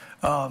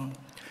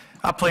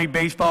 I played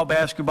baseball,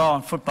 basketball,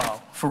 and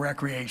football for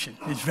recreation.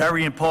 It's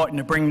very important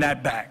to bring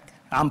that back.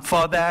 I'm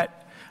for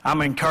that.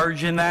 I'm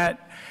encouraging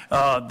that.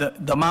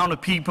 The amount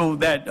of people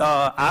that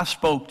I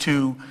spoke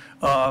to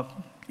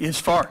is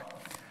for it.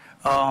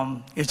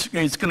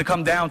 It's going to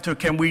come down to,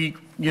 can we,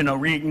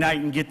 reignite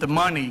and get the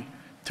money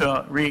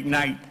to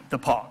reignite the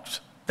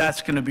parks?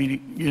 That's going to be,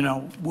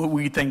 what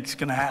we think is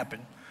going to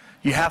happen.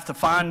 You have to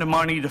find the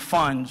money, the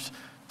funds,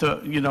 the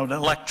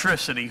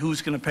electricity.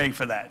 Who's going to pay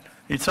for that?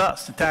 It's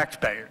us, the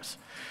taxpayers.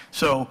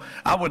 So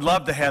I would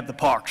love to have the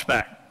parks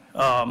back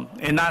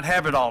and not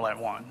have it all at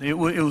once. It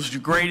was the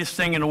greatest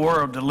thing in the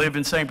world to live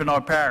in St.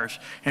 Bernard Parish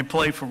and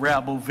play for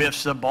Rebel,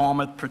 Vista,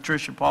 Bournemouth,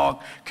 Patricia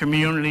Park,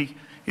 community.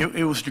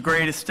 It was the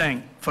greatest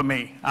thing for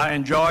me. I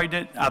enjoyed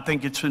it. I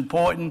think it's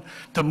important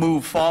to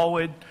move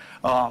forward.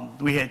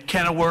 We had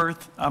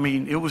Kenilworth. I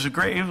mean, it was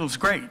great.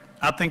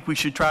 I think we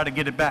should try to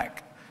get it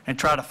back and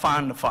try to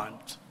find the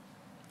funds.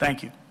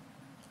 Thank you.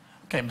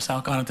 Okay, Ms.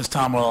 Alcon, at this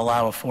time we'll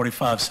allow a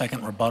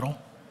 45-second rebuttal.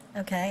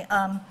 Okay,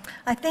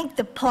 I think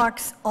the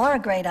parks are a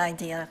great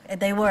idea.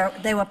 They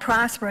were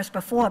prosperous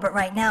before, but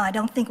right now I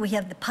don't think we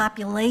have the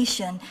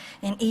population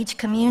in each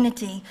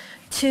community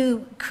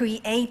to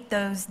create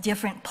those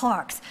different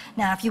parks.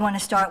 Now, if you want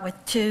to start with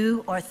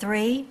 2 or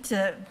 3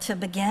 to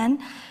begin,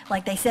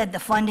 like they said, the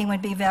funding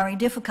would be very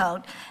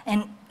difficult.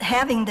 And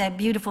having that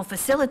beautiful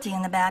facility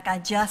in the back, I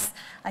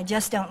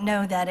just don't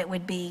know that it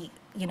would be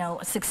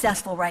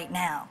successful right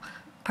now.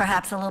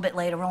 Perhaps a little bit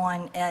later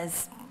on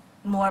as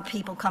more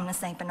people come to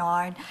St.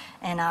 Bernard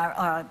and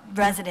our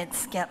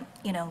residents get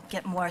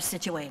more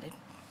situated.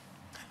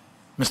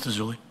 Mr.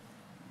 Zulli?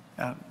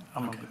 I'm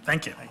Okay,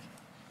 thank you.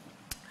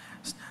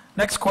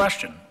 Next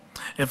question.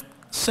 If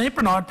St.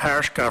 Bernard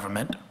Parish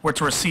government were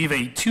to receive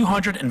a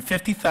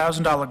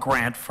 $250,000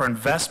 grant for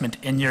investment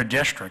in your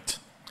district,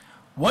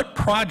 what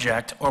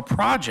project or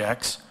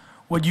projects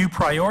would you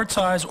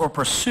prioritize or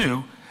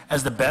pursue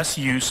as the best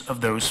use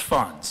of those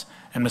funds?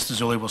 And Mr.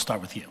 Zulli, we'll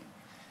start with you.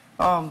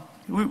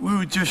 We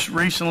were just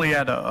recently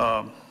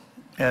I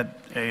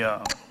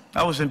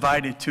was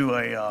invited to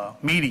a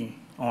meeting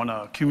on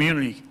a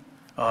community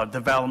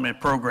development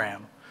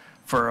program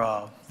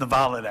for the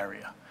Violet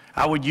area.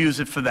 I would use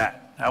it for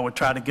that. I would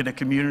try to get a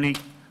community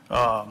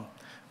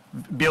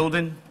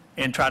building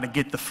and try to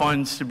get the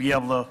funds to be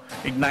able to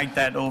ignite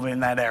that over in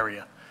that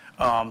area.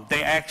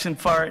 They asking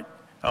for it.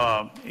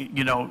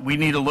 We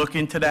need to look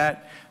into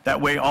that. That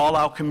way all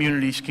our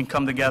communities can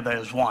come together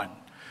as one.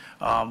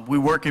 We're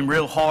working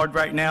real hard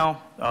right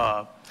now.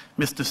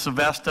 Mr.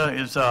 Sylvester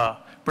is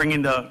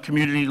bringing the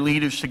community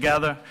leaders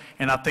together,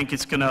 and I think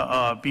it's going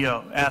to be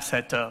an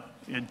asset to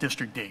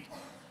District D.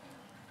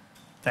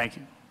 Thank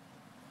you.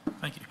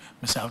 Thank you.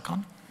 Ms.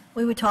 Alcon?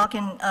 We were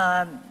talking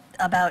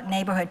about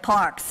neighborhood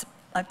parks.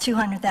 A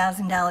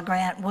 $200,000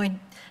 grant would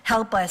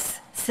help us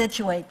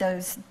situate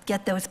those,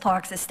 get those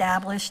parks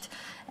established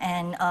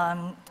and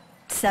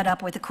set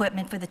up with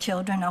equipment for the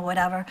children or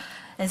whatever,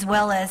 as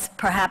well as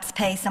perhaps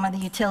pay some of the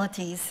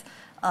utilities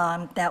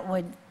that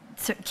would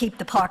keep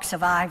the park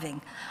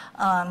surviving.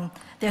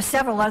 There's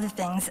several other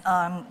things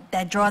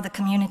that draw the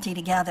community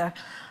together.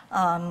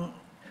 The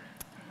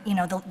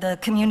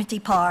community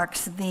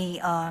parks, the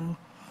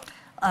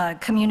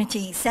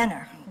community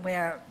center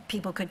where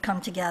people could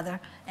come together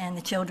and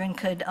the children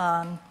could,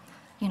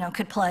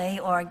 could play,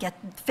 or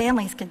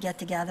families could get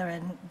together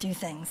and do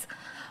things.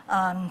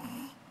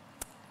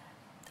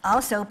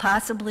 Also,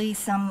 possibly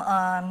some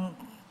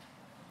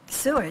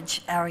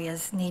sewage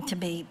areas need to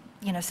be,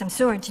 some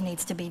sewage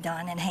needs to be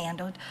done and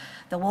handled.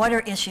 The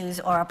water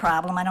issues are a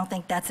problem. I don't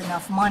think that's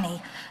enough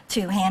money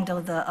to handle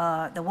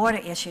the water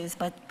issues,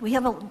 but we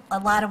have a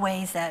lot of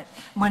ways that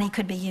money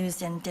could be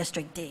used in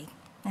District D,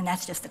 and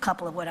that's just a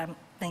couple of what I'm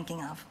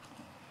thinking of.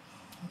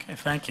 Okay,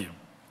 thank you.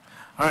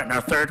 All right,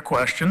 now third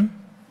question.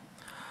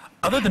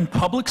 Other than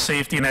public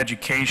safety and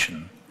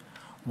education,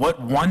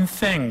 what one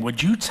thing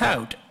would you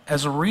tout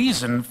as a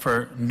reason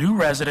for new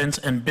residents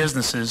and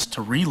businesses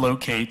to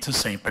relocate to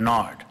St.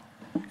 Bernard?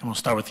 And we'll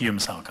start with you,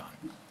 Ms. Alcon.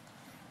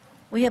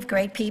 We have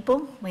great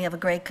people. We have a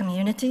great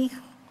community.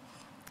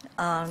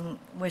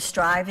 We're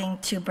striving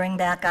to bring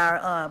back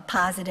our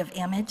positive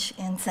image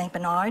in St.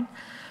 Bernard.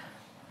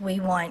 We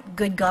want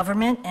good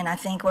government, and I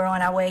think we're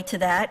on our way to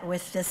that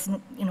with this,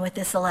 with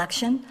this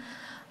election.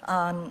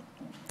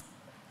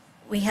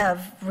 We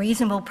have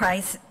reasonable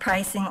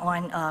pricing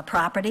on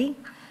property,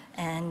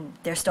 and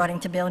they're starting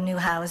to build new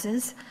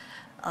houses.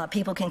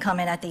 People can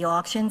come in at the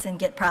auctions and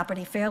get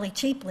property fairly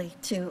cheaply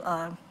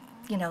to,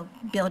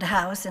 build a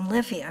house and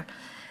live here.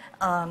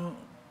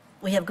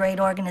 We have great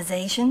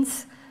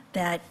organizations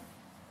that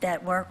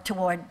work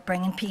toward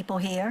bringing people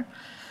here.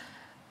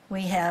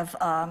 We have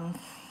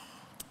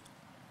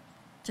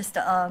just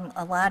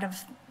a lot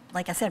of,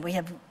 like I said, we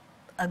have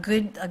a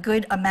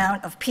good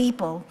amount of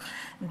people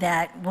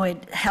that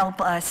would help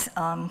us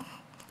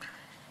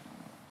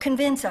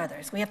convince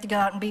others. We have to go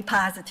out and be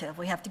positive.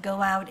 We have to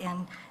go out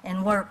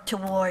and work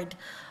toward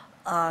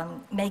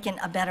making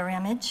a better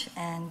image,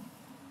 and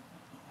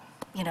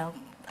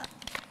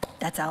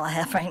that's all I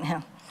have right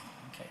now.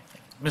 Okay,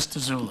 Mr.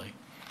 Zulli.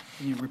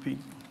 Can you repeat?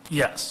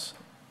 Yes.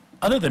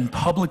 Other than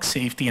public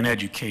safety and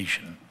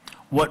education,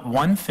 what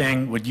one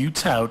thing would you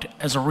tout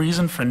as a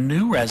reason for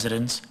new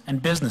residents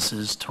and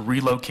businesses to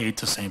relocate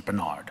to St.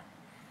 Bernard?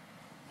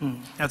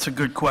 That's a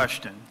good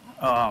question.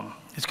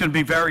 It's going to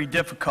be very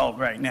difficult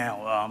right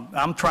now.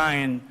 I'm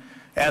trying,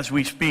 as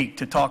we speak,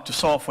 to talk to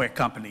software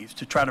companies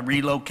to try to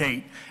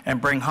relocate and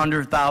bring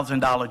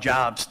 $100,000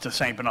 jobs to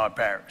St. Bernard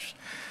Parish.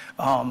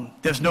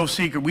 There's no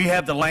secret. We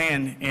have the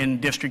land in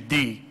District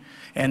D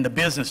and the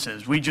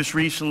businesses. We just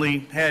recently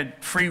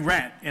had free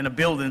rent in a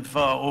building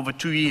for over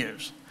 2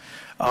 years.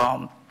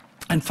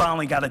 And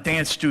finally got a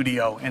dance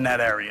studio in that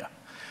area.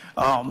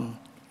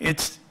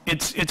 It's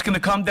going to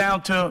come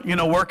down to,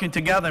 working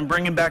together and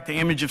bringing back the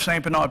image of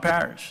St. Bernard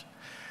Parish.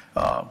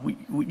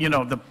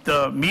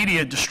 The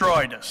media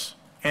destroyed us.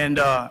 And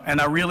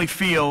I really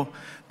feel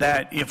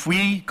that if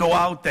we go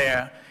out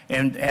there,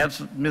 and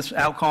as Ms.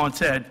 Alcon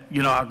said,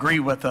 I agree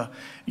with her,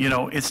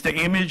 it's the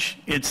image,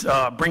 it's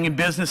bringing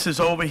businesses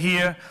over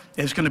here.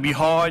 It's going to be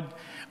hard.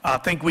 I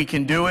think we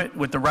can do it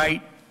with the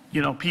right,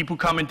 people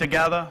coming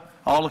together,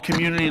 all the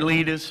community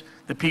leaders,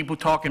 the people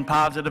talking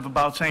positive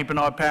about St.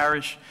 Bernard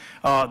Parish,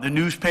 the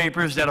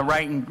newspapers that are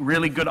writing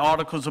really good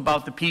articles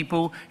about the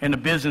people and the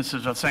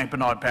businesses of St.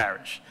 Bernard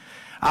Parish.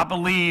 I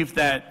believe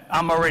that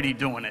I'm already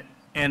doing it,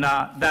 and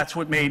that's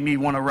what made me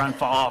want to run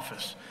for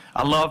office.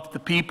 I love the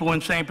people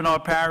in St.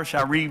 Bernard Parish.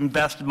 I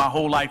reinvested my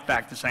whole life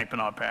back to St.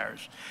 Bernard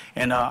Parish.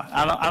 And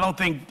I don't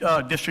think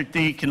District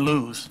D can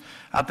lose.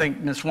 I think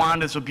Ms.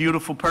 Wanda's a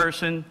beautiful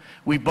person.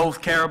 We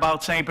both care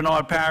about St.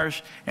 Bernard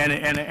Parish, and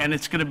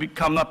it's going to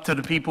come up to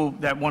the people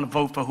that want to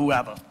vote for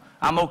whoever.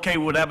 I'm okay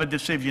with whatever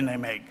decision they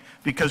make,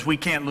 because we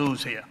can't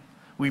lose here.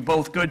 We're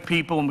both good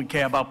people, and we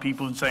care about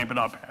people in St.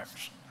 Bernard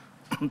Parish.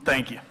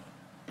 Thank you.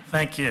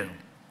 Thank you.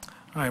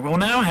 All right, we'll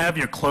now have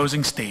your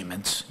closing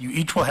statements. You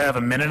each will have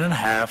a minute and a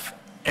half,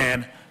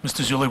 and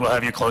Mr. Zulli will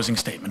have your closing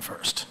statement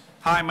first.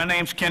 Hi, my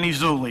name's Kenny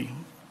Zulli.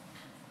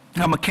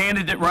 I'm a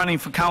candidate running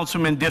for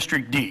Councilman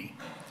District D.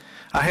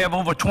 I have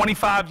over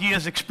 25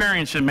 years'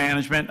 experience in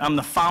management. I'm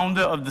the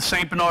founder of the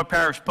St. Bernard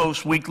Parish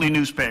Post weekly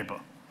newspaper.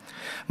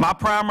 My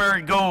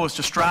primary goal is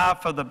to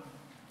strive for a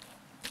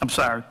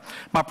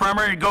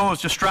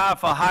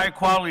higher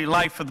quality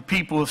life for the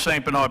people of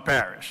St. Bernard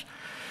Parish.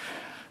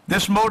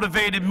 This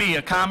motivated me,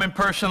 a common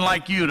person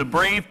like you, to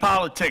brave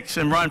politics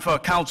and run for a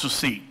council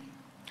seat.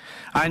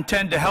 I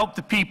intend to help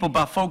the people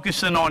by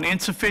focusing on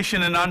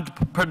insufficient and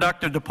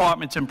unproductive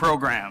departments and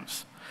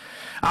programs.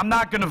 I'm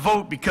not going to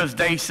vote because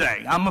they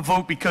say. I'm going to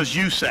vote because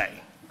you say.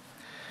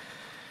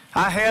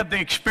 I have the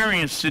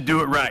experience to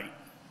do it right.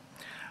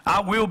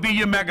 I will be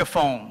your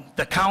megaphone.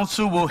 The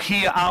council will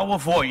hear our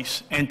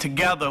voice, and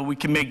together we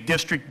can make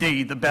District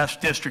D the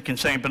best district in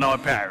St.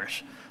 Bernard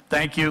Parish.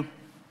 Thank you.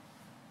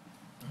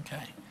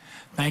 Okay.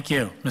 Thank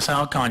you. Ms.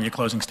 Alcon, your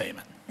closing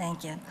statement.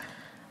 Thank you.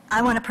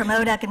 I want to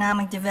promote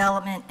economic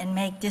development and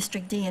make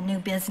District D a new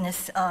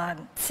business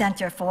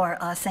center for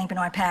St.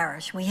 Bernard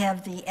Parish. We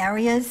have the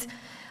areas,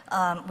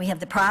 we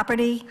have the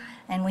property,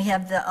 and we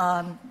have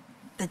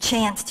the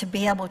chance to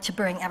be able to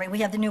bring we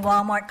have the new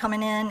Walmart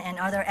coming in and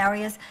other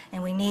areas,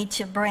 and we need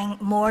to bring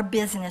more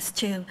business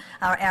to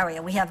our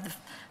area. We have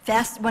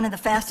one of the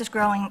fastest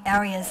growing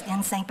areas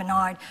in St.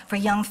 Bernard for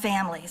young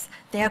families.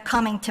 They're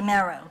coming to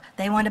Merrow.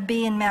 They want to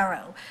be in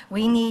Merrow.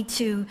 We need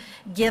to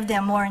give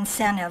them more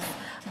incentive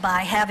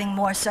by having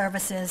more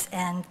services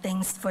and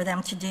things for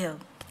them to do.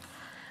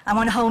 I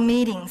want to hold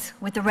meetings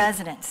with the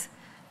residents.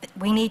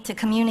 We need to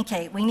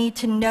communicate. We need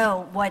to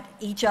know what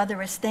each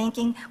other is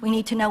thinking. We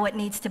need to know what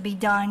needs to be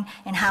done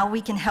and how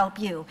we can help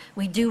you.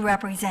 We do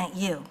represent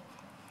you.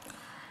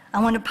 I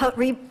want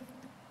to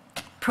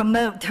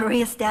promote the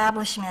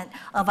reestablishment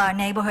of our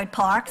neighborhood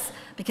parks,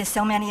 because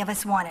so many of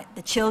us want it.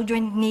 The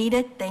children need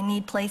it. They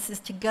need places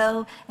to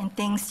go and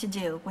things to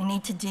do. We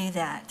need to do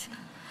that.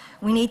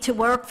 We need to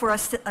work for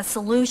a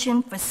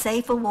solution for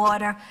safer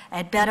water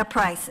at better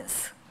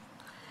prices.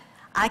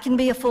 I can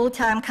be a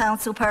full-time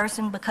council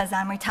person because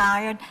I'm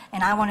retired,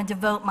 and I want to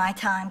devote my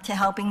time to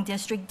helping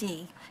District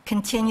D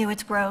continue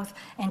its growth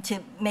and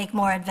to make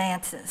more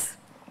advances.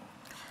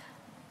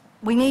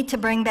 We need to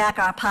bring back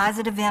our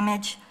positive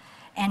image,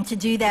 and to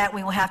do that,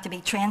 we will have to be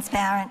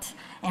transparent,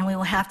 and we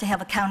will have to have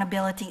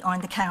accountability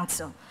on the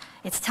council.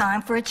 It's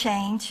time for a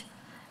change.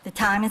 The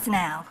time is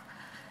now.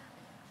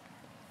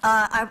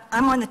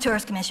 I'm on the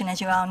Tourist Commission, as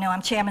you all know.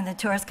 I'm chairman of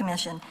the Tourist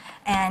Commission.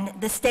 And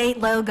the state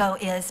logo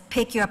is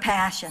Pick Your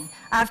Passion.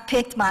 I've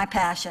picked my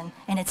passion,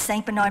 and it's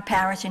St. Bernard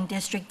Parish in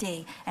District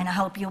D. And I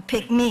hope you'll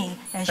pick me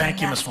as your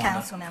next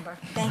council member.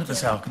 Thank you.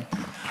 Ms. Alcon.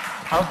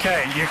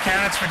 Okay, your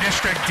candidates for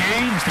District D,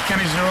 Mr.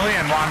 Kenny Zulli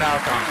and Wanda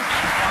Alcon.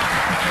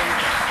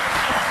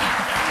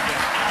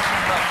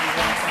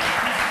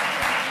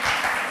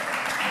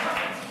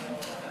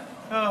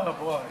 Oh,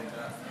 boy.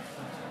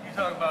 You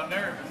talk about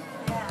nervous.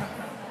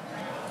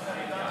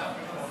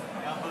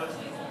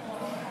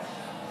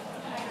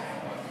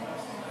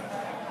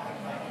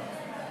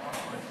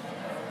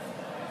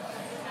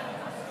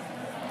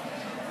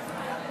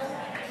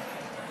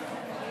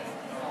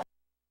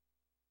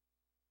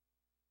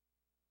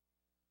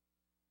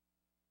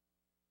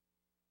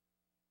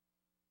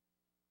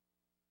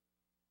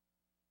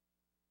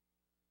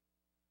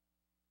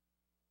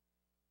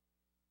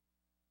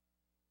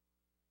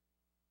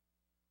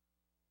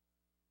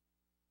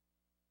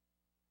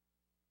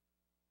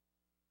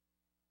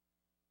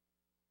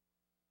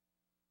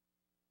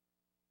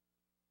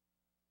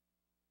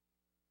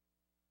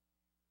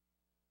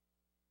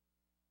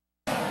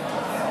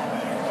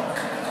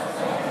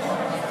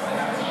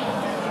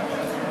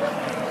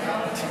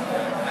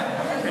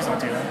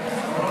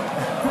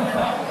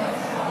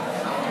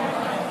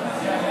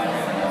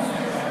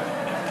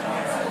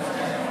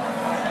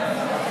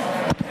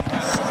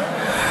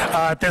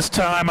 At this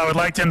time, I would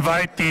like to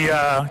invite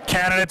the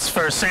candidates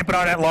for St.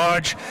 Bernard at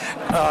Large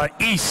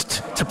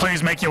East to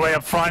please make your way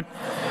up front.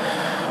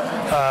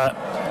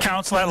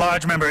 Council at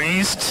Large Member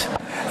East.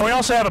 And we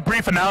also have a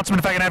brief announcement,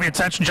 if I can have your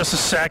attention just a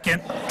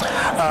second.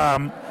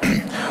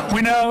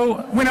 We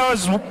know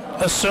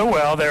as so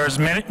well there is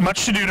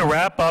much to do to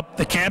wrap up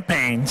the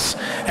campaigns,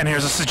 and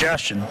here's a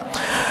suggestion.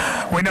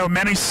 We know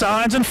many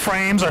signs and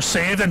frames are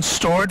saved and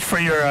stored for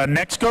your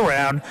next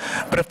go-round,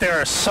 but if there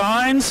are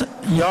signs,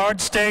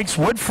 yard stakes,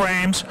 wood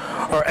frames,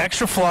 or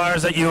extra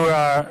flyers that you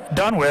are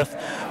done with,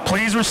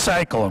 please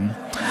recycle them.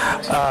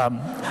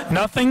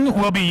 Nothing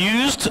will be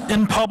used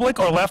in public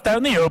or left out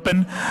in the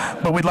open,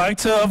 but we'd like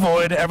to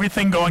avoid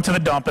everything going to the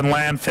dump and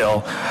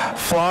landfill.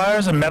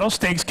 Flyers and metal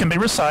stakes can be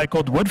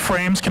recycled, wood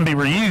frames can be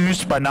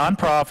reused by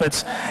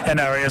nonprofits and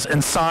areas,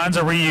 and signs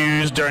are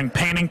reused during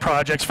painting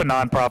projects for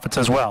nonprofits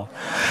as well.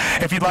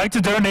 If you'd like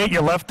to donate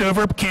your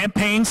leftover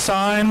campaign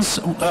signs,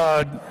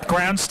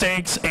 ground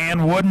stakes,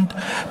 and wood,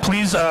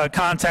 please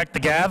contact The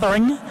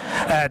Gathering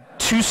at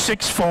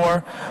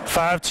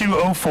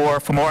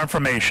 264-5204 for more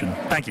information.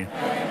 Thank you.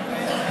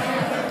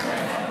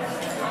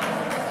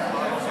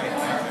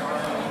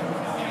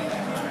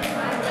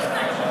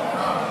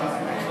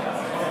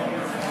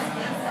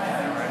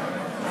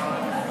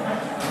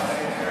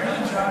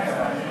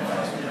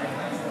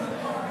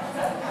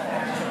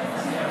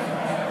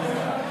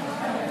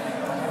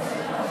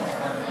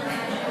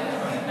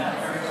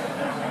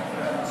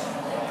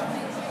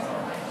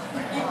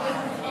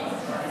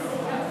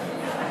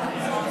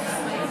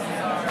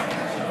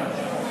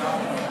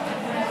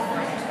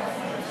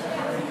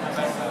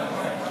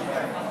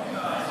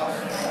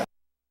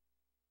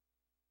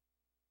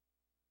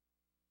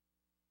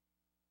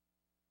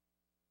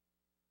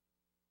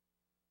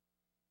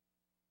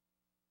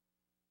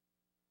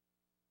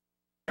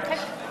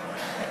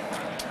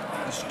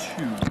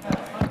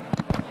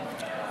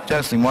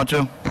 Testing, 1,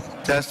 2.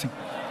 Testing.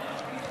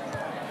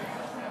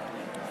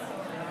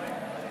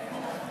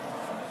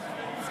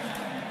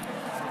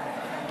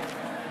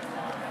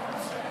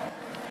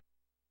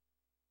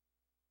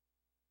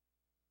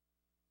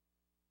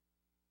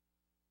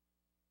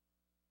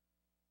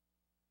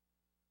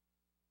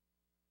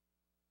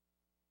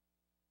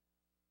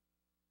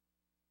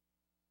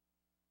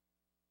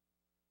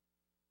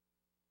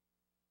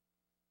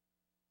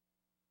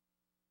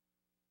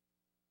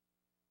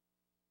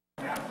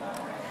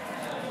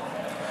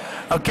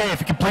 Okay, if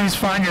you could please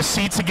find your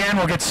seats again,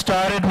 we'll get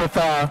started with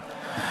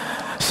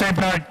St.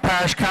 Bernard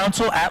Parish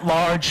Council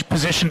at-large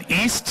position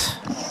East.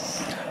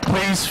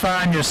 Please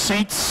find your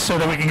seats so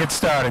that we can get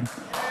started.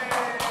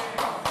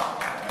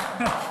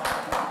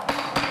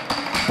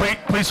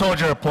 Please hold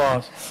your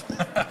applause.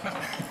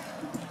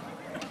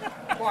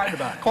 Quiet in the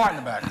back. Quiet in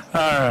the back.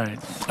 All right.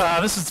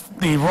 This is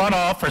the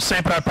runoff for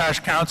St. Bernard Parish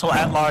Council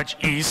at-large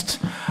East.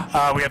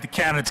 We have the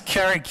candidates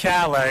Carrie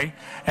Calais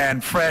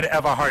and Fred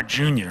Everhart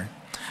Jr.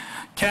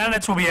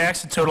 Candidates will be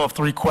asked a total of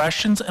 3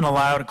 questions and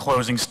allowed a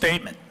closing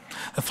statement.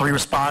 The 3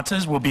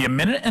 responses will be 1.5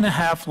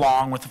 minutes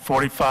long with a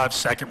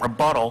 45-second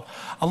rebuttal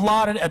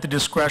allotted at the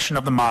discretion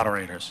of the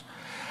moderators.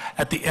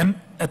 At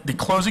the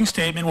closing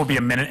statement will be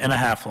 1.5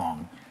 minutes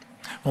long.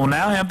 We'll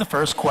now have the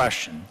first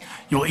question.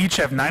 You will each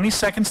have 90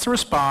 seconds to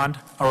respond.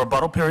 A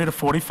rebuttal period of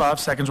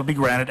 45 seconds will be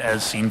granted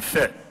as seen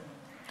fit.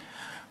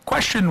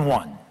 Question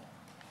 1.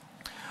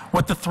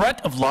 With the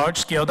threat of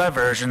large-scale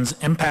diversions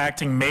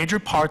impacting major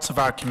parts of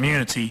our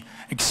community,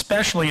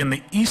 especially in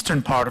the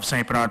eastern part of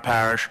St. Bernard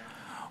Parish,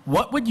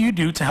 what would you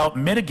do to help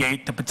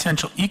mitigate the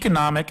potential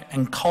economic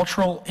and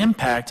cultural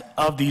impact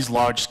of these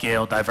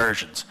large-scale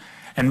diversions?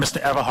 And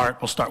Mr.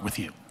 Everhart, we'll start with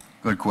you.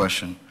 Good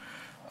question.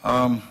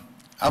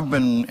 I've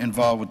been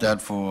involved with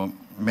that for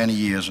many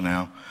years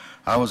now.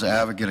 I was an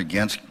advocate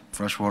against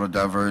freshwater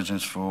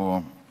diversions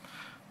for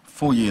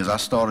 4 years. I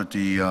started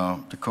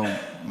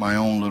my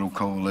own little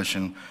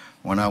coalition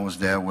when I was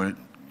there with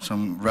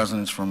some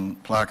residents from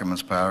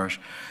Plaquemines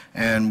Parish,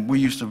 and we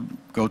used to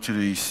go to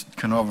the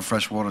Carnarvon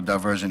Freshwater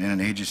Diversion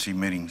Interagency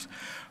meetings.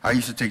 I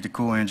used to take the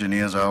Corps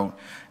engineers out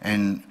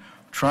and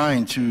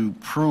trying to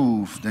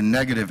prove the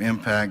negative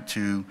impact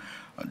to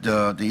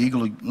the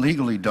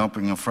legally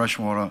dumping of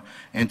freshwater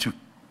into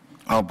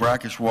our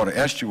brackish water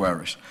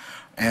estuaries.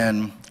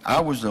 And I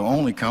was the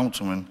only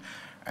councilman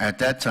at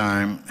that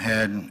time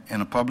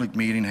in a public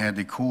meeting, had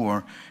the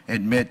Corps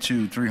admit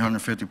to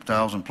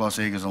 350,000 plus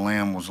acres of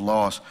land was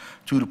lost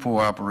to the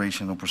poor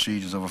operational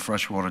procedures of a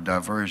freshwater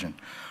diversion.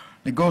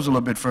 It goes a little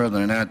bit further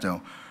than that,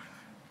 though.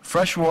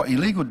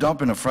 Illegal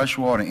dumping of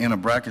freshwater in a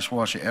brackish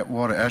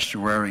water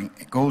estuary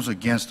goes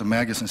against the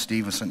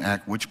Magnuson-Stevenson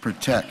Act, which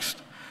protects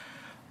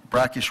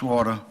brackish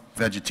water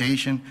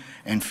vegetation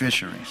and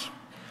fisheries.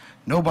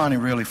 Nobody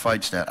really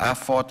fights that. I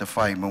fought the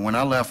fight, but when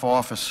I left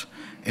office,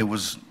 it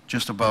was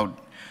just about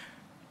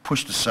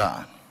pushed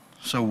aside.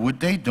 So what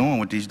they're doing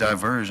with these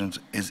diversions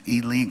is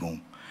illegal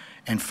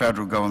in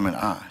federal government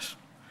eyes.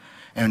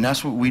 And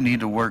that's what we need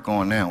to work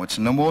on now. It's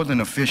no more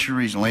than a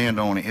fisheries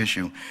landowner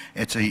issue.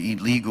 It's an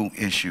illegal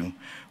issue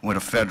with a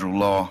federal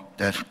law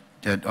that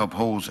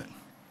upholds it.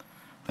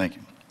 Thank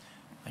you.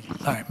 Thank you.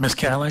 All right, Ms.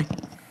 Calais.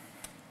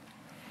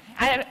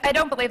 I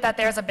don't believe that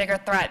there's a bigger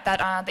threat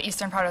that the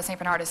eastern part of St.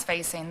 Bernard is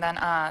facing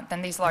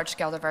than these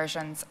large-scale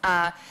diversions.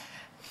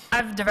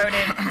 I've devoted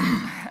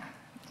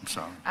I'm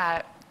sorry.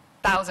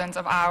 Thousands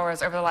of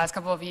hours over the last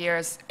couple of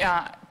years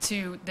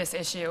to this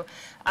issue.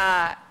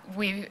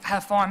 We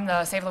have formed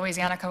the Save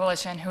Louisiana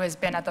Coalition, who has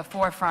been at the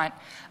forefront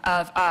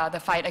of the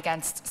fight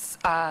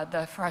against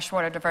the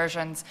freshwater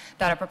diversions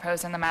that are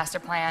proposed in the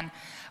master plan.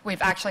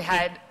 We've actually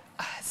had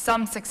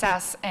some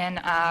success, and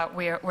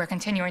we're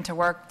continuing to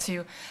work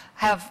to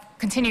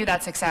continue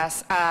that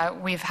success.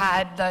 We've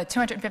had the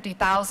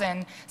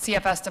 250,000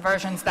 CFS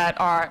diversions that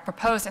are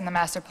proposed in the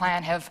master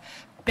plan have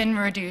been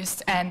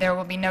reduced, and there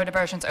will be no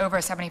diversions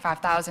over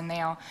 75,000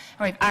 now.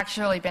 And we've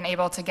actually been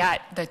able to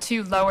get the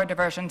 2 lower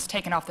diversions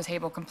taken off the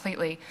table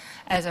completely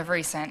as of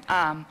recent.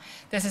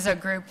 This is a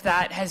group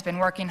that has been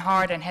working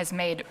hard and has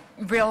made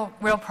real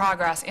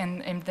progress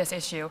in this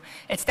issue.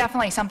 It's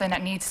definitely something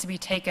that needs to be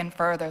taken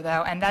further,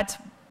 though, and that's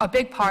a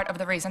big part of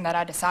the reason that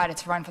I decided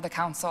to run for the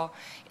council,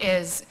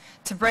 is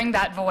to bring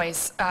that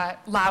voice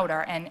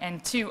louder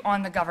and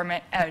on the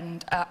government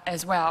end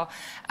as well.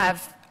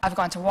 I've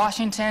gone to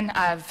Washington.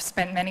 I've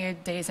spent many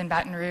days in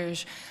Baton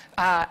Rouge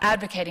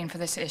advocating for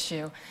this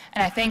issue.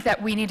 And I think that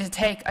we need to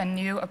take a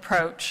new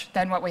approach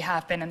than what we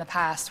have been in the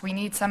past. We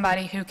need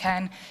somebody who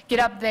can get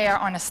up there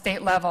on a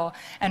state level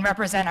and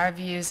represent our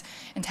views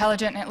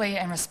intelligently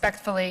and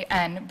respectfully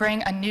and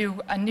bring a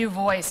new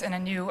voice and a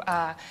new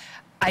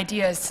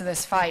ideas to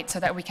this fight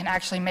so that we can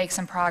actually make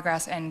some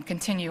progress and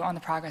continue on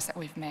the progress that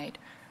we've made.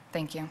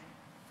 Thank you.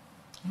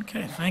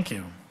 Okay, thank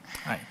you.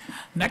 All right.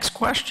 Next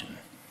question.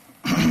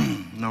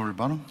 No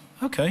rebuttal?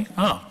 Okay.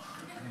 Oh.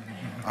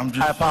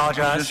 I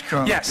apologize.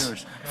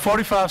 Yes.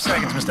 45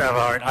 seconds, Mr.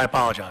 Everhart. I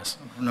apologize.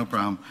 No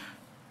problem.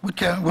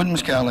 What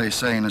Ms. Calais is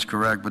saying is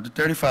correct, but the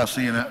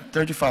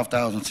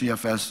 35,000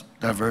 CFS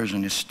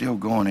diversion is still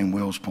going in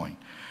Wills Point.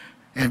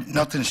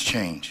 Nothing's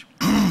changed.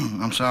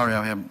 I'm sorry,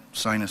 I have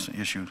sinus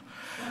issues.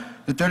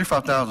 The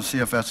 35,000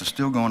 CFS is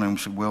still going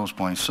in Wills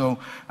Point. So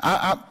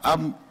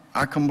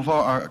I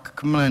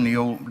commend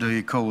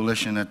the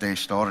coalition that they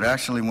started.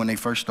 Actually, when they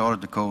first started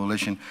the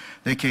coalition,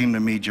 they came to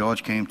me,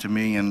 George came to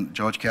me, and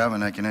George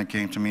Kavanagh and that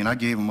came to me, and I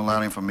gave them a lot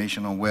of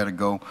information on where to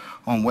go,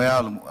 on where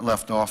I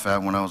left off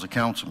at when I was a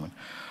councilman,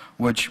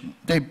 which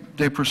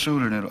they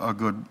pursued it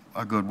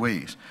a good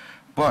ways.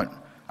 But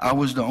I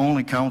was the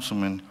only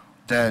councilman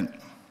that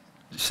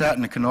sat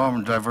in the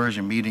Carnarvon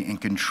diversion meeting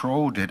and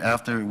controlled it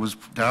after it was,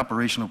 the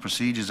operational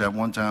procedures at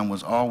one time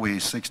was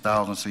always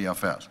 6,000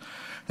 CFS.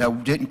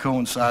 That didn't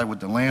coincide with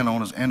the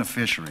landowners and the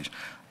fisheries.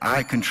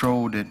 I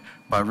controlled it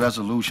by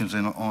resolutions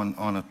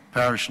on a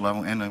parish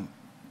level and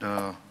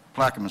the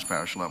Plaquemines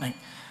parish level.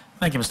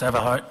 Thank you, Mr.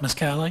 Everhart. Ms.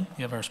 Calais,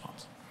 you have a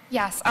response.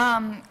 Yes.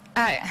 The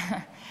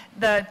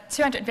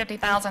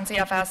 250,000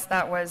 CFS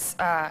that was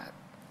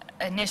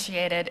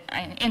initiated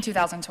in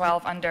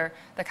 2012 under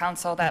the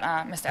council that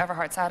Mr.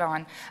 Everhart sat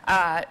on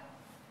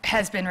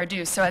has been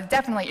reduced. So it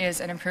definitely is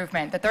an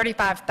improvement. The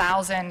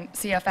 35,000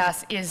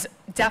 CFS is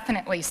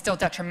definitely still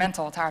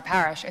detrimental to our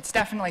parish. It's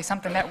definitely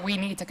something that we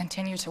need to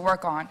continue to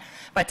work on.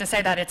 But to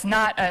say that it's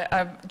not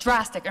a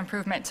drastic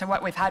improvement to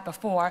what we've had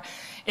before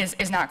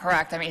is not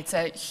correct. I mean, it's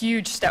a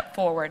huge step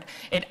forward.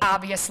 It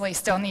obviously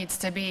still needs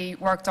to be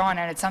worked on,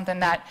 and it's something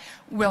that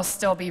will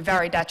still be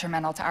very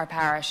detrimental to our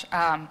parish.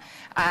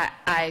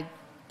 I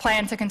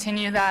plan to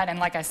continue that, and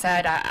like I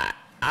said,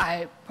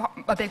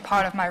 a big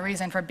part of my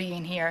reason for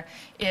being here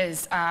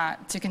is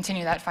to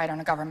continue that fight on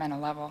a governmental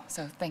level.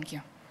 So thank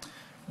you.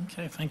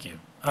 Okay, thank you.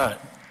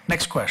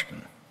 Next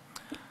question.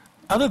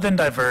 Other than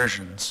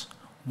diversions,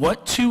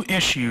 what 2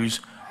 issues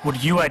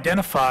would you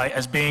identify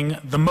as being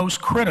the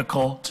most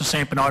critical to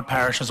St. Bernard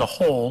Parish as a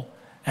whole,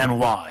 and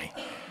why?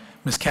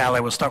 Ms.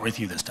 Calais, we'll start with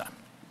you this time.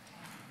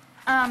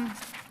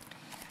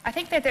 I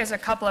think that there's a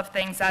couple of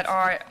things that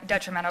are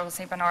detrimental to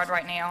St. Bernard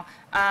right now.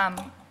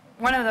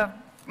 One of the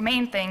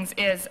main things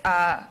is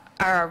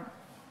our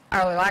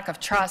lack of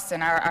trust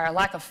and our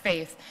lack of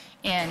faith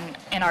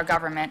in our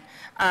government.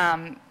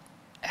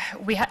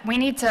 We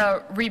need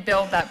to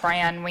rebuild that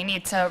brand. We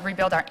need to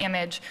rebuild our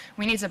image.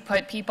 We need to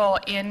put people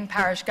in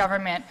parish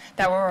government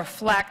that will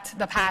reflect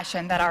the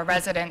passion that our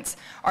residents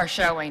are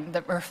showing,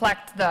 that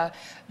reflect the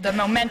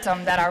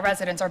momentum that our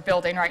residents are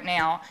building right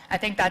now. I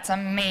think that's a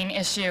main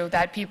issue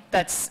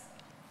that's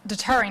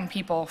deterring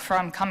people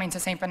from coming to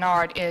St.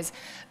 Bernard is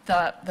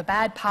the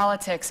bad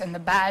politics and the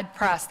bad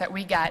press that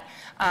we get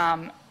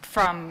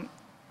from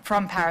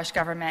parish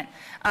government.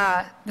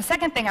 The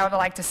second thing I would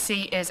like to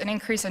see is an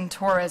increase in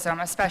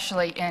tourism,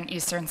 especially in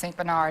eastern St.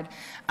 Bernard.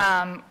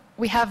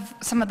 We have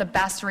some of the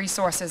best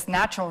resources,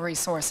 natural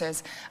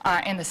resources,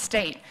 in the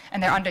state,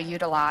 and they're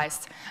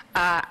underutilized.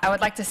 I would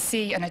like to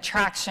see an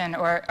attraction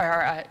or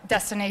a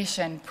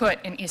destination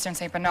put in eastern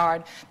St.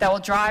 Bernard that will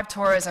drive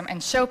tourism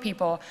and show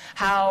people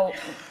how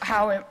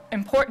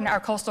important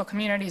our coastal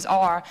communities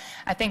are.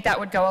 I think that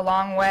would go a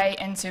long way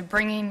into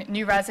bringing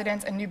new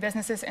residents and new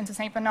businesses into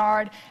St.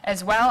 Bernard,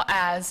 as well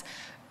as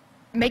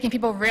making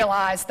people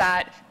realize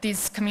that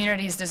these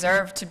communities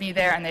deserve to be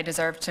there and they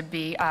deserve to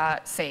be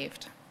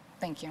saved.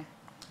 Thank you.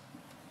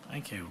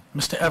 Thank you.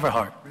 Mr.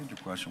 Everhart. Read your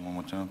question one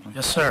more time, please.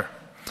 Yes, sir.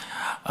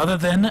 Other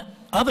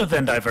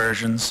than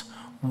diversions,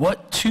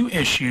 what 2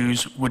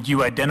 issues would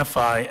you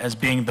identify as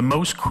being the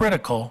most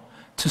critical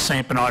to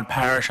St. Bernard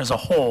Parish as a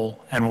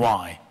whole, and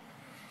why?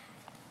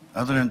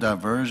 Other than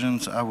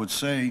diversions, I would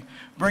say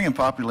bringing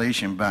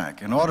population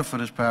back. In order for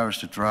this parish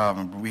to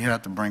thrive, we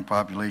have to bring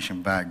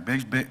population back.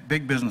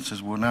 Big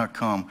businesses will not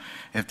come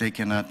if they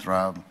cannot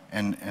thrive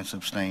and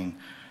sustain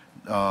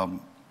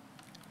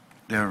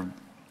their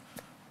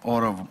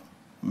order of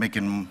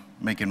making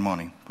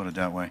money, put it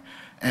that way.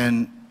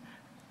 And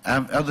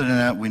other than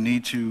that, we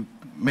need to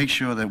make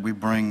sure that we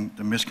bring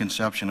the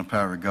misconception of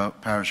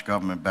parish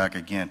government back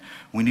again.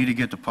 We need to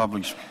get the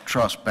public's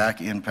trust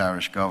back in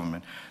parish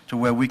government to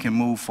where we can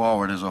move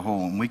forward as a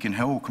whole, and we can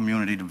hold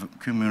community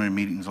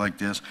meetings like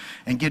this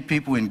and get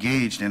people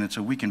engaged in it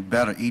so we can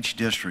better each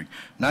district,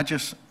 not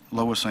just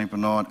Lower St.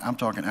 Bernard. I'm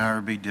talking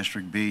IRB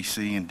District B,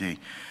 C, and D.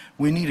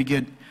 We need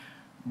to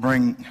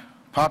bring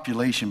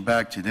population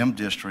back to them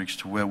districts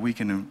to where we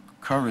can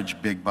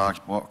encourage big box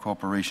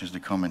corporations to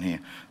come in here.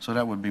 So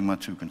that would be my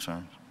two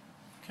concerns.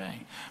 Okay.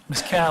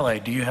 Ms. Calais,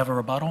 do you have a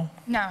rebuttal?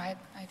 No, I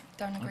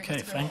don't agree. Okay,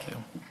 thank you.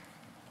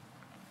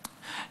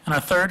 And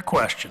our third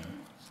question.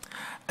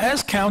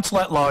 As Council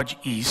at Large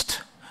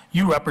East,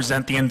 you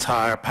represent the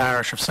entire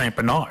parish of St.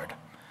 Bernard.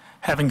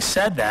 Having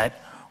said that,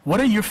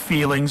 what are your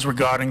feelings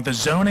regarding the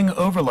zoning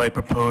overlay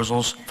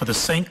proposals for the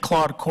St.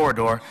 Claude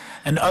Corridor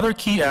and other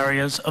key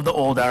areas of the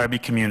Old Araby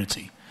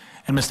community?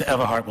 And Mr.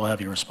 Everhart will have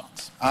your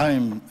response. I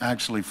am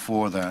actually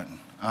for that.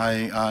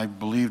 I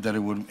believe that it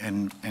would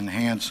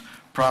enhance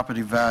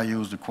property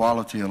values, the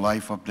quality of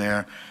life up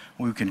there.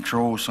 We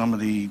control some of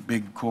the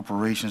big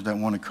corporations that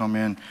want to come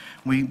in.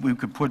 We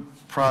could put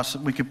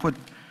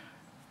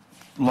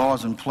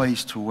laws in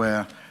place to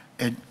where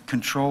it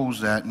controls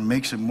that and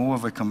makes it more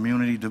of a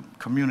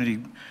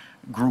community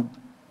group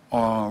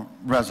or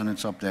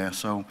residents up there.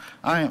 So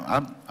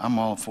I'm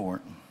all for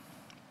it.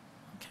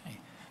 Okay,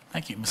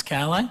 thank you. Ms.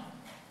 Calais?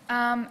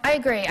 I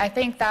agree. I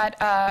think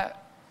that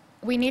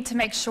we need to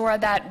make sure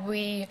that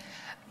we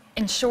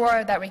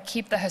ensure that we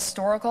keep the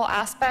historical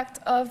aspect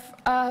of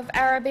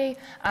Araby.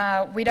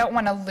 We don't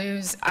want to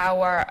lose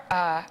our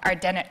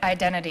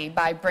identity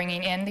by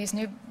bringing in these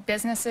new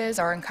businesses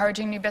or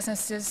encouraging new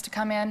businesses to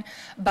come in,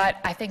 but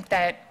I think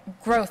that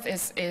growth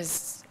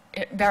is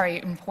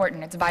very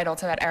important. It's vital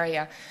to that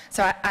area.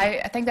 So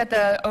I think that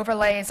the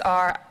overlays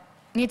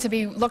need to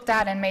be looked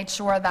at and made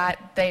sure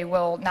that they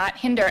will not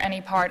hinder any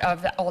part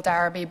of the Old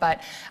Araby,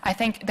 but I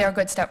think they're a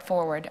good step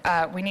forward.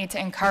 We need to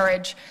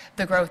encourage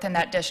the growth in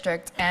that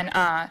district, and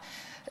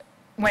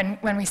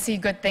when we see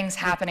good things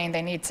happening,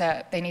 they need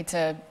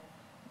to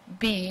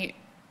be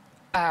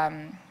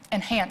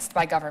enhanced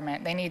by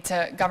government.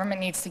 Government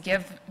needs to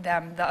give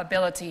them the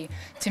ability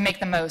to make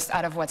the most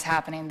out of what's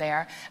happening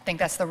there. I think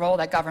that's the role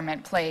that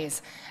government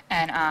plays.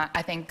 And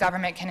I think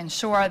government can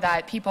ensure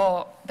that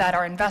people that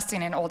are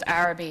investing in Old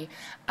Araby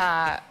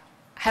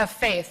have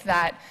faith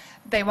that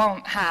they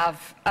won't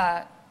have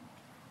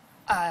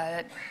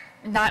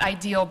not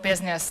ideal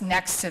business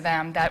next to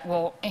them that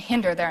will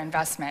hinder their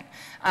investment.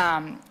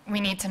 We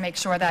need to make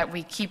sure that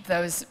we keep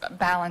those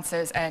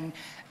balances and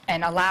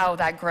allow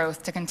that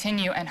growth to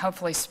continue and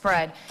hopefully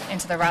spread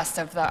into the rest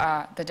of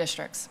the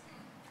districts.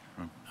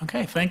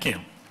 Okay, thank you.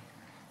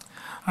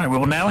 All right, we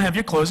will now have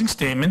your closing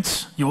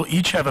statements. You will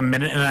each have 1.5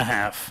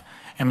 minutes,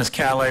 and Ms.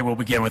 Calais will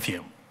begin with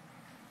you.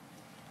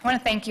 I want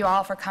to thank you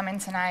all for coming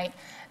tonight,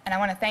 and I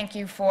want to thank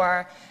you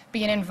for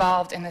being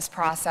involved in this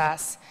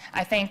process.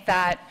 I think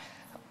that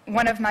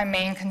one of my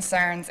main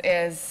concerns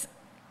is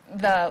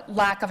the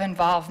lack of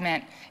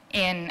involvement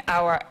in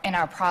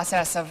our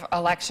process of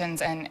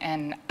elections,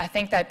 and I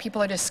think that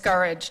people are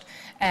discouraged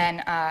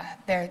and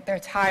they're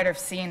tired of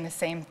seeing the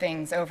same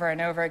things over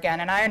and over again,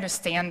 and I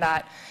understand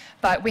that,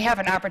 but we have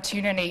an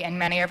opportunity in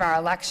many of our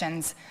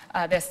elections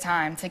this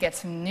time to get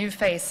some new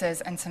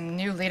faces and some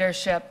new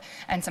leadership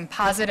and some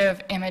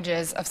positive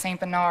images of St.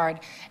 Bernard,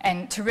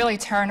 and to really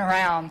turn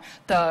around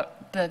the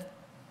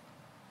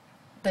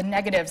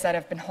negatives that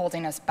have been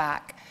holding us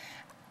back.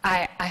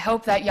 I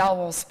hope that y'all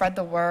will spread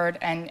the word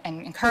and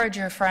encourage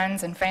your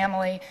friends and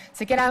family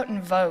to get out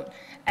and vote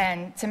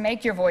and to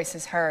make your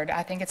voices heard.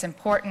 I think it's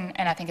important,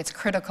 and I think it's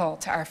critical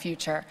to our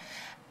future.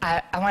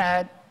 I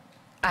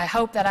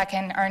hope that I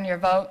can earn your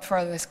vote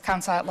for this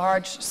Council at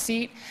Large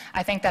seat.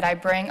 I think that I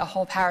bring a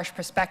whole parish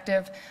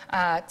perspective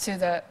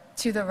to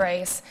the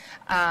race.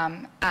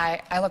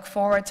 I look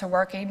forward to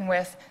working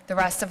with the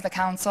rest of the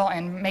council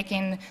and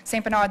making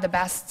St. Bernard the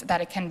best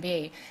that it can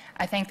be.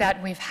 I think that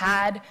we've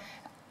had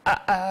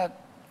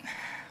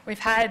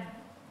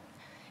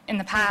in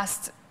the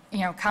past,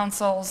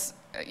 councils,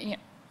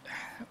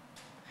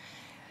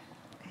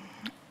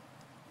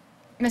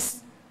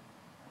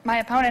 my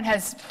opponent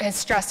has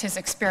stressed his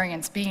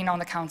experience being on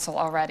the council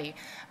already.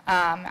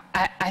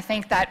 I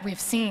think that we've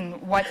seen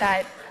what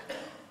that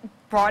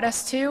brought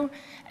us to,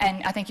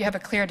 and I think you have a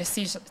clear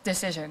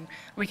decision.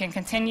 We can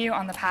continue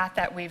on the path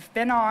that we've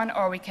been on,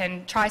 or we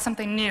can try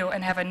something new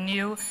and have a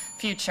new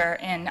future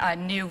and a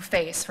new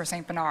face for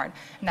St. Bernard,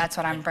 and that's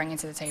what I'm bringing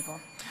to the table.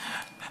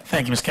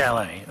 Thank you, Ms.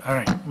 Calais. All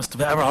right, Mr.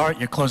 Everhart,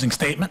 your closing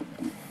statement.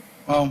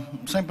 Well,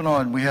 St.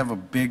 Bernard, we have a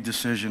big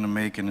decision to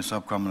make in this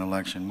upcoming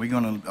election. We're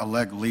going to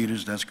elect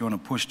leaders that's going to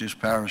push this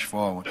parish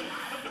forward.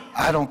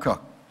 I don't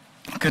cook.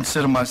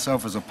 consider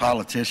myself as a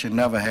politician,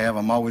 never have.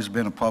 I've always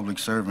been a public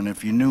servant.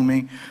 If you knew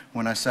me,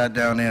 when I sat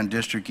down there in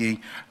District E,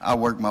 I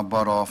worked my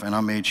butt off and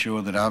I made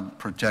sure that I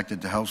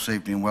protected the health,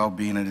 safety, and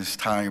well-being of this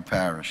entire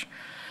parish.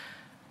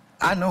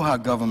 I know how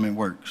government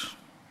works.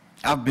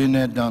 I've been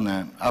there, done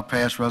that. I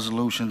passed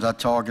resolutions. I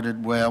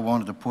targeted where I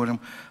wanted to put them.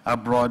 I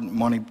brought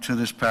money to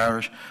this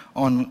parish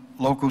on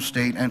local,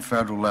 state, and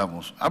federal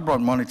levels. I brought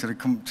money to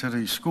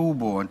the school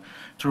board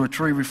through a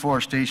tree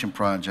reforestation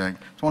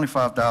project,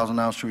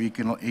 $25,000 through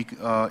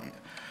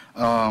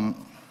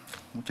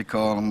what they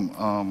call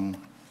them,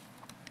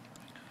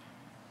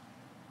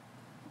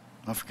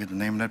 I forget the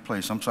name of that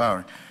place, I'm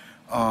sorry.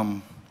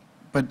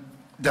 But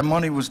that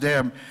money was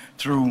there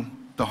through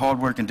the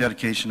hard work and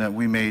dedication that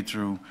we made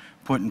through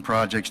putting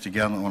projects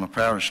together on a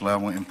parish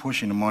level and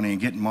pushing the money and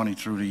getting money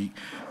through the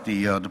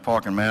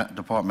Department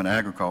of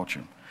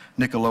Agriculture.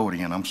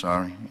 Nickelodeon, I'm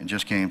sorry, it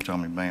just came to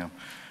me, bam.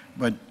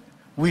 But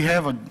we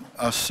have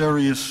a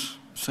serious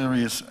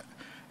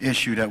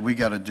issue that we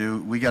got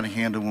to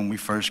handle when we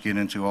first get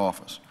into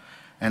office.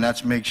 And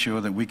that's make sure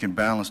that we can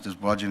balance this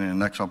budget in the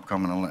next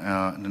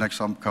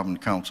upcoming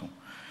council.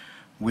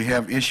 We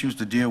have issues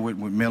to deal with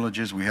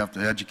millages. We have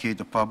to educate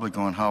the public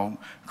on how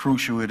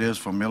crucial it is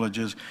for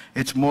millages.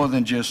 It's more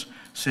than just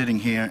sitting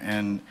here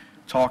and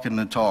talking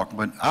the talk,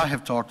 but I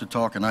have talked the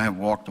talk and I have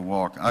walked the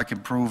walk. I can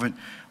prove it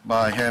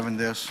by having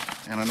this,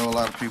 and I know a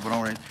lot of people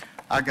don't read.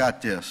 I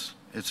got this.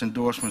 It's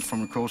endorsements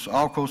from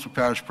all coastal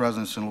parish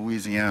presidents in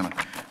Louisiana.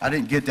 I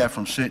didn't get that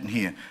from sitting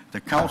here. The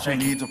council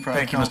needs a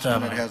parish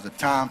councilman that has the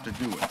time to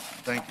do it.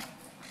 Thank you.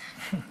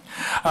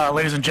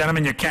 Ladies and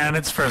gentlemen, your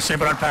candidates for St.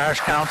 Bernard Parish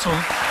Council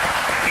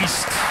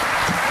East.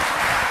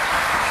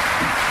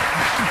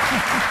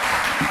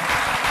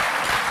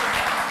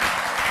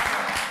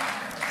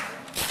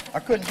 I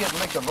couldn't get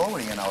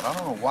Nickelodeon out. I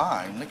don't know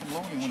why.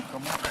 Nickelodeon wouldn't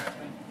come up.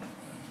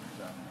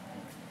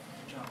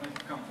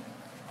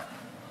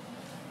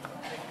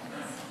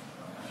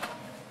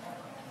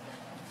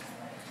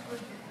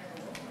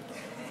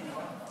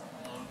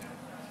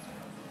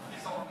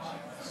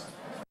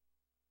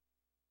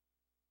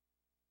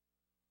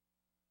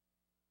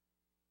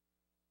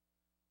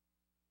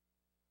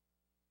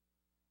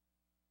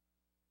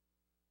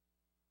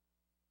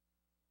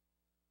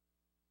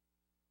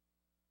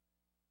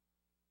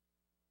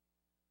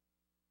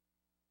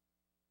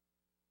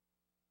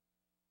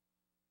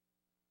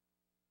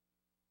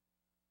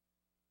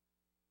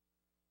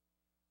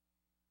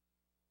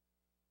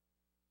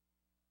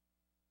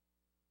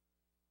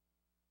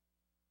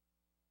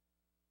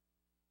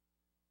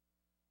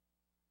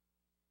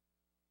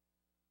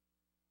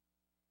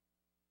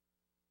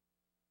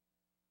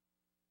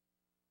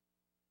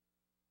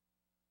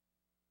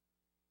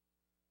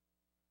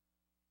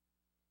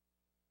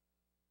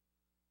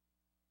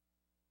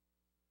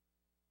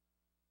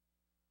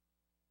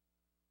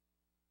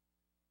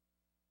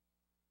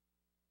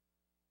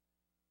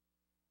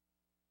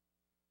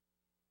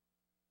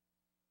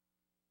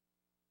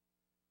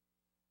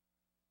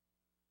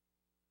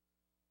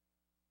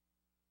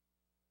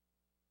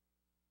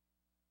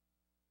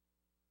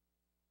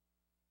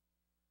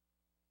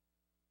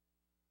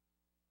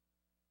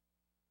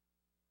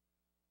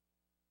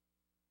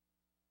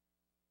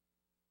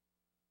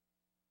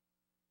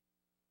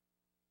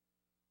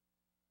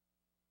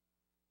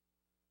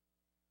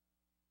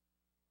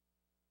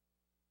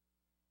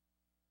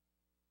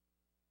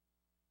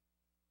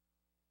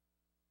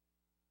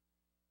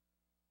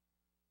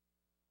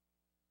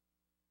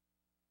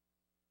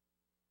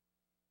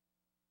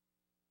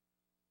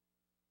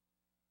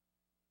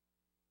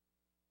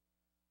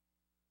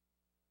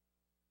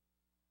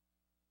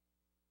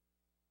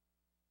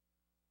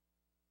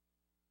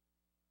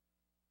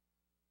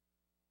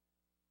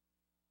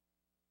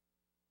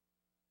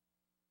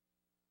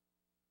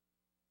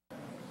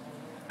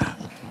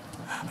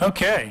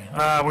 Okay,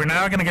 we're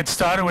now going to get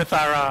started with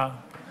our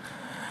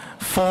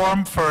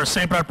forum for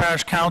St. Bernard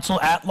Parish Council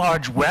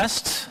at-large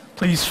West.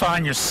 Please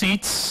find your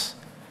seats.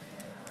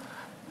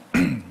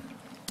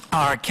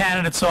 Our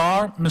candidates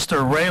are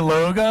Mr. Ray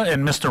Loga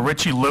and Mr.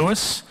 Richie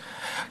Lewis.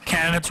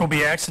 Candidates will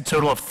be asked a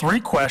total of 3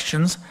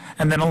 questions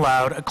and then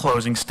allowed a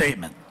closing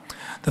statement.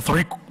 The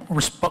 3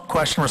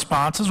 question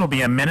responses will be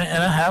 1.5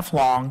 minutes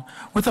long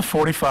with a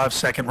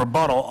 45-second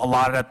rebuttal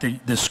allotted at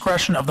the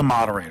discretion of the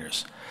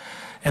moderators.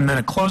 And then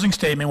a closing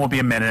statement will be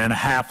 1.5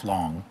 minutes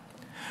long.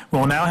 We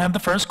will now have the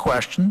first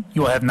question.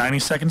 You will have 90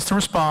 seconds to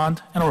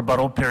respond, and a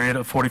rebuttal period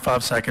of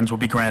 45 seconds will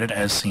be granted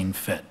as seen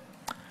fit.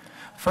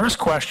 First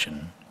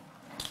question.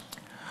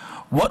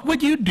 What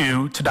would you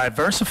do to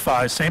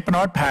diversify St.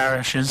 Bernard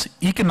Parish's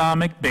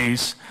economic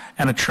base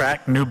and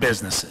attract new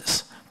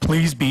businesses?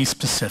 Please be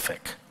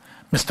specific.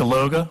 Mr.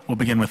 Loga, we'll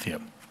begin with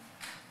you.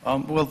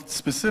 Well,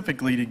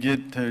 specifically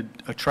to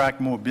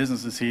attract more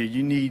businesses here,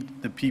 you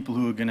need the people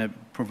who are going to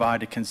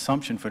provide a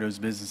consumption for those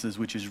businesses,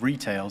 which is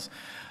retails.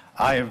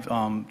 I have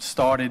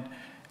started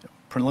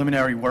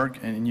preliminary work,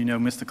 and you know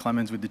Mr.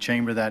 Clemens with the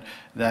Chamber, that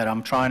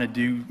I'm trying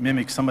to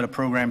mimic some of the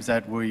programs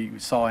that we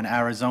saw in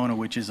Arizona,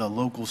 which is a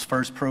Locals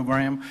First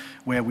program,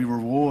 where we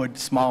reward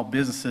small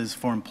businesses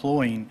for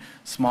employing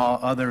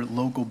other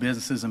local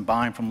businesses and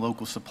buying from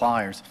local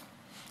suppliers.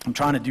 I'm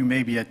trying to do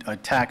maybe a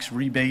tax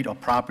rebate or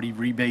property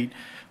rebate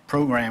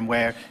program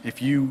where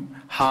if you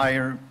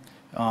hire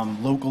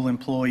local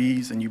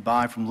employees and you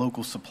buy from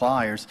local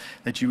suppliers,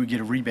 that you would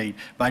get a rebate.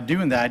 By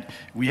doing that,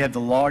 we have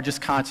the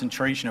largest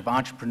concentration of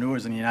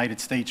entrepreneurs in the United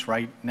States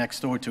right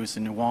next door to us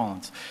in New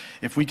Orleans.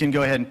 If we can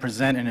go ahead and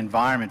present an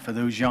environment for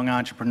those young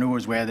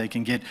entrepreneurs where they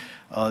can get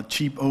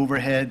cheap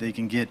overhead, they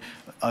can get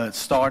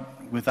start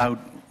with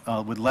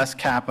less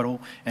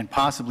capital, and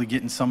possibly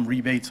getting some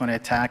rebates on their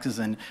taxes,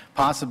 and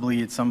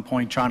possibly at some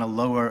point trying to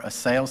lower a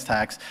sales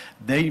tax,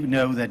 they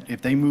know that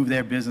if they move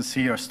their business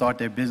here or start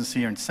their business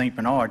here in St.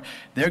 Bernard,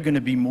 they're going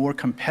to be more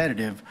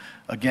competitive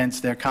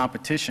against their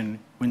competition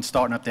when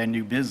starting up their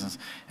new business.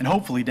 And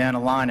hopefully down the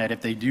line, that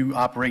if they do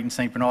operate in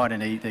St. Bernard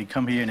and they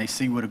come here and they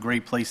see what a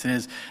great place it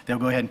is, they'll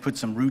go ahead and put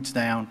some roots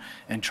down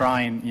and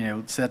try and, you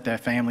know, set their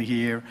family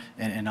here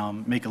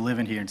and make a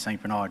living here in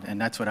St. Bernard.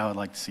 And that's what I would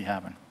like to see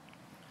happen.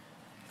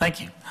 Thank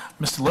you.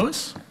 Mr.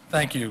 Lewis?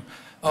 Thank you.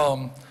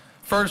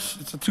 First,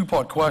 it's a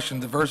two-part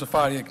question,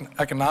 diversify the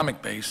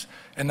economic base,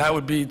 and that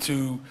would be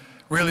to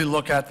really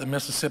look at the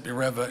Mississippi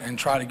River and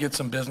try to get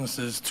some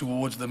businesses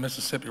towards the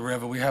Mississippi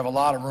River. We have a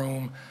lot of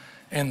room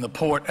in the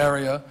port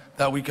area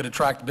that we could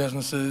attract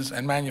businesses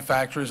and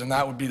manufacturers, and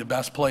that would be the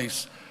best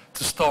place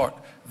to start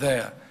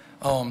there.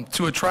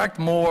 To attract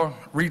more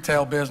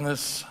retail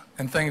business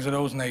and things of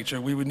those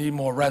nature, we would need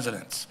more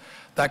residents.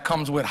 That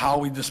comes with how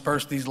we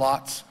disperse these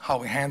lots, how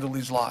we handle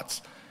these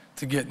lots,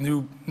 to get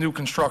new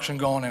construction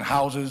going in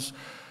houses.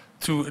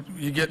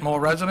 You get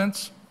more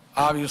residents,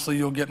 obviously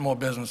you'll get more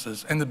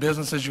businesses, and the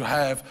businesses you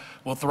have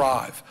will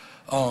thrive.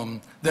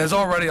 There's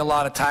already a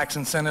lot of tax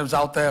incentives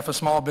out there for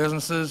small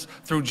businesses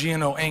through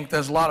G&O Inc.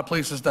 There's a lot of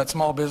places that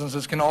small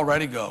businesses can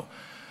already go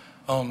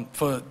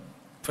for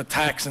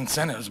tax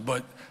incentives,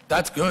 but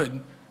that's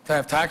good to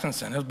have tax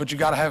incentives, but you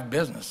got to have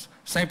business.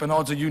 St.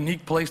 Bernard's a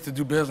unique place to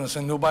do business,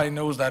 and nobody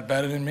knows that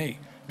better than me,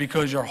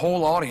 because your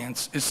whole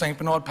audience is St.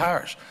 Bernard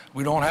Parish.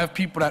 We don't have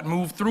people that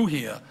move through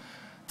here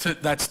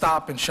that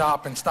stop and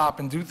shop and stop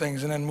and do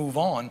things and then move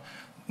on.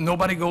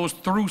 Nobody goes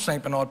through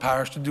St. Bernard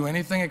Parish to do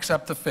anything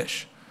except to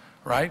fish,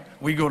 right?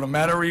 We go to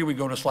Metairie, we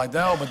go to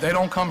Slidell, but they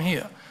don't come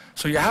here.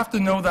 So you have to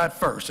know that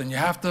first, and you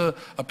have to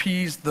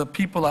appease the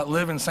people that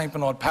live in St.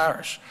 Bernard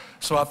Parish.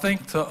 So I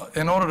think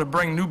in order to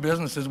bring new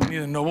businesses, we need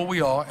to know what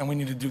we are, and we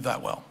need to do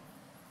that well.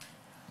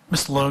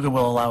 Mr. Logan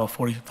will allow a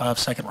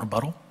 45-second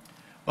rebuttal.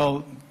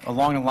 Well,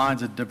 along the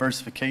lines of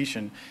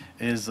diversification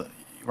is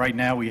right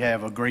now we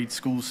have a great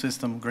school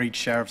system, great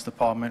sheriff's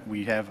department.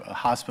 We have a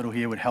hospital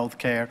here with health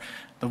care.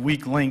 The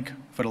weak link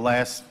for the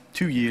last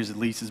 2 years at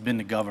least has been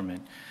the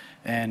government.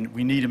 And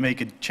we need to make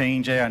a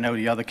change there. I know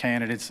the other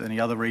candidates and the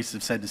other races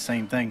have said the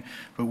same thing,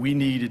 but we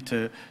needed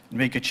to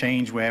make a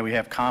change where we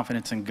have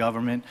confidence in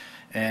government.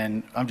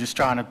 And I'm just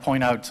trying to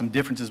point out some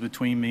differences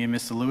between me and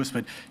Mr. Lewis,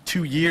 but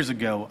 2 years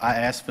ago, I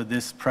asked for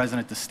this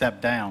president to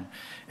step down.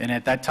 And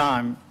at that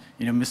time,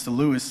 you know, Mr.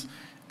 Lewis,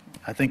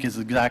 I think his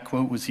exact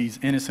quote was, he's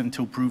innocent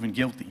until proven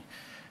guilty.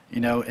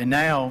 You know, and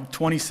now,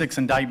 26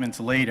 indictments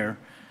later,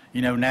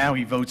 you know, now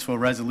he votes for a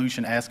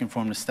resolution asking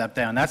for him to step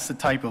down. That's the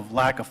type of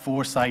lack of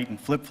foresight and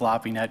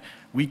flip-flopping that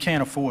we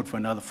can't afford for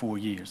another 4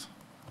 years.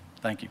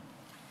 Thank you.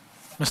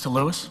 Mr.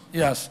 Lewis?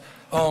 Yes.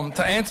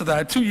 To answer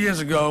that, 2 years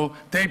ago,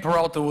 Dave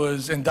Peralta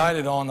was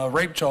indicted on a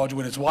rape charge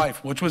with his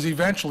wife, which was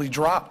eventually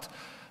dropped.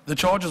 The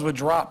charges were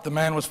dropped. The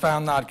man was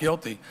found not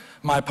guilty.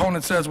 My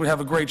opponent says we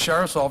have a great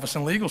sheriff's office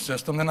and legal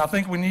system, and I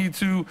think we need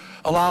to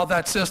allow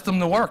that system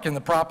to work in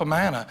the proper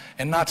manner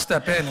and not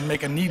step in and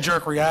make a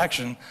knee-jerk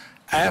reaction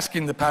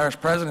asking the parish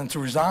president to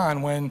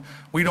resign when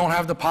we don't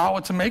have the power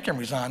to make him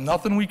resign.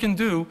 Nothing we can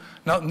do,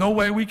 no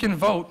way we can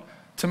vote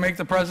to make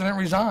the president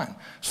resign.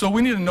 So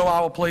we need to know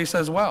our place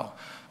as well.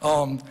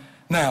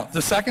 Now,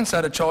 the second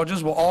set of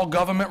charges were all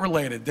government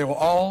related. They were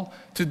all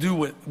to do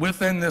with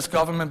within this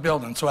government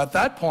building. So at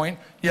that point,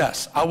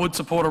 yes, I would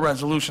support a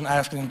resolution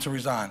asking him to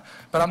resign.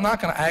 But I'm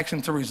not going to ask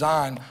him to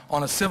resign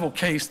on a civil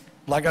case,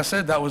 like I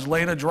said, that was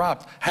later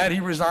dropped. Had he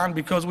resigned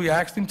because we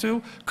asked him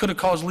to, could have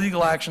caused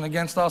legal action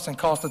against us and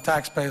cost the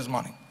taxpayers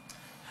money.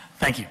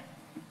 Thank you.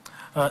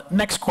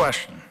 Next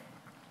question.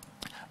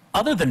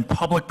 Other than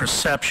public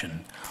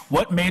perception,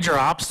 what major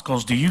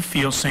obstacles do you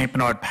feel St.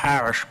 Bernard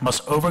Parish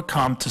must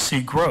overcome to see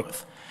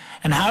growth?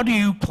 And how do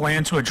you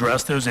plan to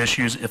address those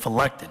issues if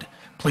elected?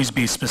 Please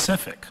be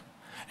specific.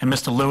 And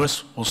Mr.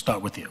 Lewis, we'll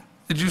start with you.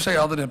 Did you say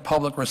other than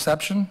public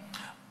reception?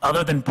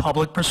 Other than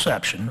public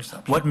perception,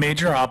 what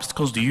major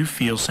obstacles do you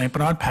feel St.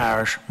 Bernard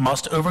Parish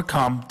must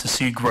overcome to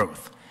see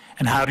growth?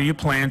 And how do you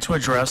plan to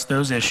address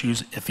those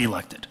issues if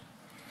elected?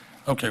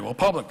 Okay, well,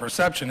 public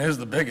perception is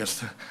the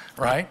biggest,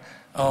 right?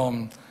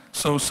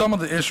 So some of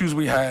the issues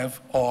we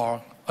have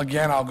are,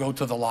 again, I'll go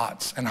to the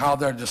lots and how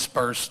they're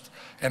dispersed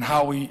and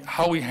how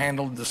we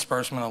handle the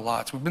disbursement of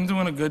lots. We've been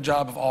doing a good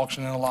job of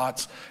auctioning the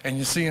lots, and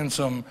you're seeing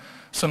some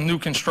some new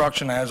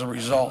construction as a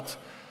result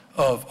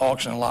of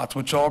auction lots,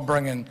 which are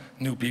bringing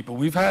new people.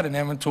 We've had an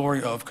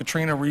inventory of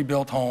Katrina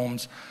rebuilt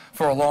homes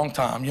for a long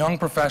time. Young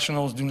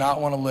professionals do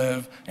not want to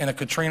live in a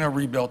Katrina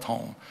rebuilt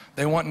home.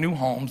 They want new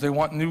homes, they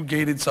want new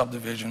gated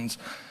subdivisions,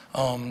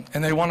 and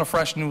they want a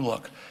fresh new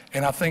look.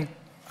 And I think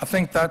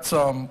that's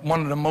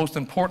one of the most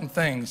important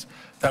things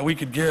that we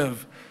could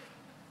give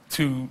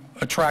to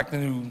attract the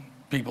new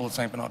people at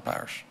St. Bernard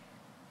Parish.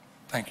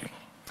 Thank you.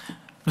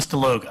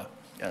 Mr. Loga.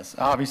 Yes,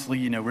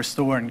 obviously,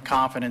 restoring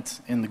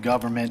confidence in the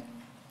government.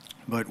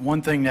 But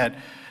one thing that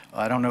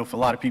I don't know if a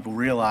lot of people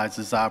realize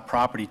is our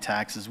property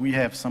taxes. We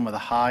have some of the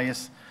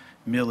highest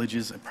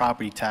millages and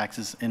property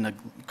taxes in the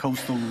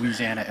coastal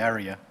Louisiana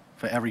area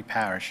for every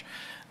parish.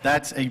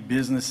 That's a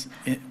business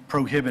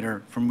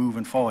prohibitor from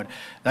moving forward.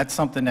 That's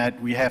something that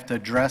we have to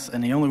address,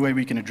 and the only way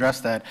we can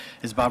address that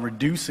is by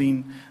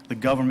reducing the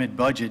government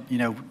budget,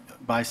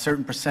 by a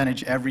certain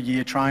percentage every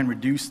year, try and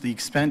reduce the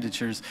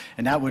expenditures,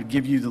 and that would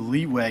give you the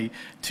leeway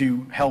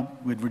to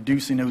help with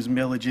reducing those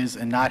millages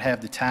and not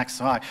have the tax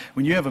so high.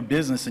 When you have a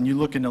business and you're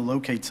looking to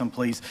locate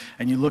someplace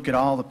and you look at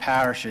all the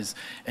parishes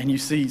and you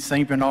see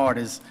St. Bernard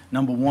is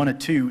number 1 or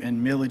 2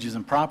 in millages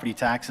and property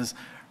taxes,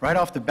 right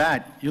off the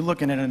bat, you're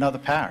looking at another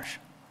parish.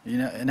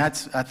 And I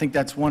think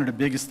that's one of the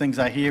biggest things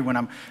I hear when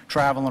I'm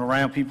traveling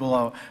around.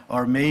 People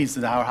are amazed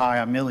at how high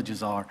our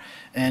millages are.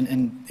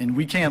 And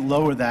we can't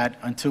lower that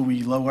until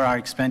we lower our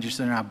expenditures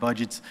and our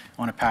budgets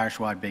on a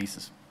parish-wide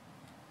basis.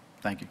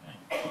 Thank you.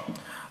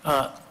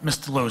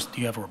 Mr. Lewis, do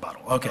you have a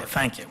rebuttal? Okay,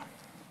 thank you.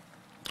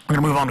 I'm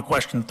going to move on to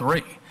question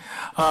 3.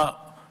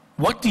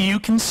 What do you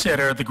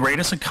consider the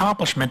greatest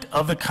accomplishment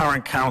of the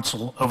current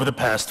council over the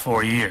past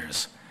 4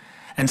 years?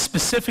 And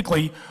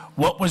specifically,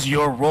 what was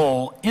your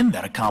role in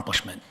that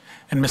accomplishment?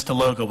 And Mr.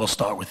 Loga, we'll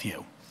start with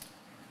you.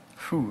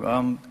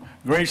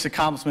 Greatest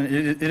accomplishment,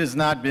 it has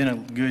not been a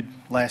good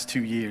last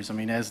 2 years. I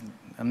mean,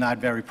 I'm not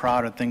very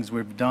proud of things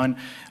we've done.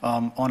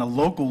 On a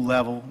local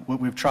level, what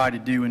we've tried to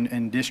do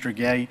in District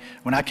A,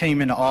 when I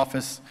came into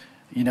office,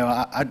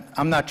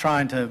 I'm not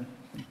trying to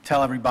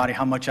tell everybody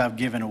how much I've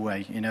given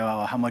away,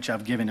 or how much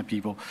I've given to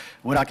people.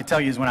 What I can tell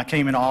you is when I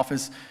came into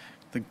office,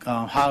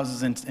 the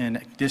houses in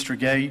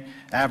District A,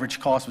 average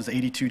cost was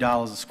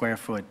 $82 a square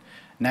foot.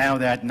 Now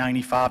they're at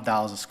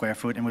 $95 a square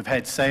foot, and we've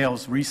had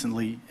sales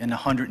recently in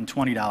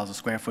 $120 a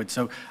square foot.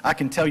 So I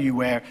can tell you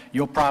where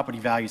your property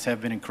values have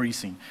been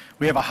increasing.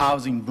 We have a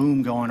housing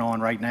boom going on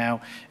right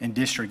now in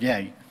District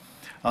A.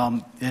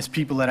 There's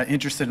people that are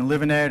interested in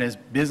living there. There's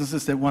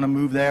businesses that want to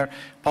move there.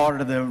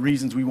 Part of the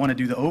reasons we want to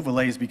do the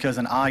overlay is because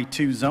in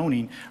I-2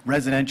 zoning,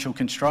 residential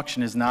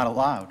construction is not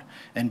allowed.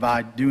 And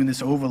by doing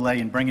this overlay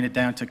and bringing it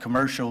down to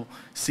commercial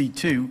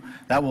C2,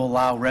 that will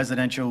allow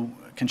residential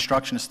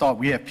construction to start.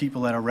 We have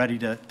people that are ready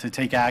to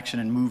take action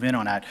and move in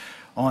on that.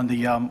 On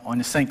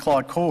the St.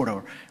 Claude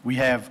corridor, we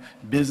have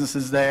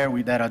businesses there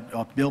that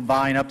are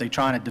buying up. They're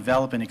trying to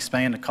develop and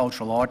expand the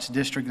cultural arts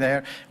district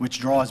there, which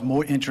draws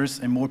more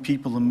interest and more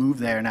people to move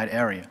there in that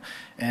area.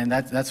 And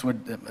that's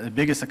what the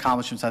biggest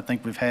accomplishments I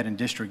think we've had in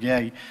District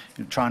A,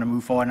 trying to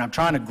move forward. And I'm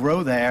trying to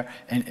grow there,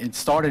 and it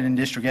started in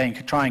District A,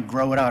 and try and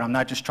grow it out. I'm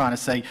not just trying to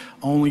say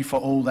only for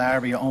Old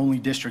Abbey or only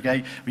District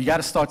A. We got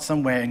to start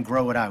somewhere and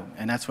grow it out,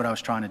 and that's what I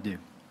was trying to do.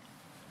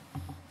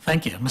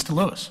 Thank you. Mr.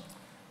 Lewis.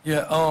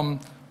 Yeah,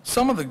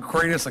 some of the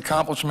greatest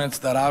accomplishments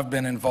that I've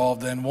been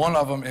involved in, one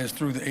of them is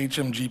through the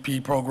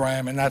HMGP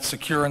program, and that's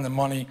securing the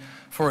money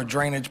for a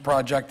drainage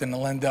project in the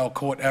Lindell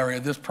Court area.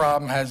 This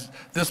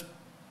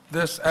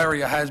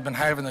area has been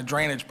having a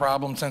drainage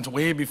problem since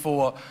way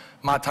before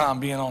my time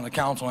being on the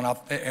council,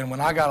 and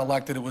when I got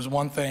elected, it was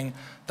one thing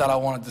that I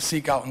wanted to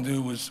seek out and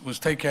do was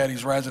take care of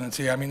these residents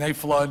here. I mean, they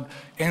flood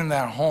in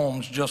their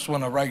homes just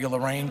when a regular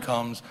rain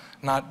comes.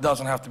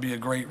 Doesn't have to be a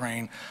great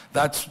rain.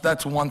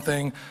 That's one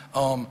thing.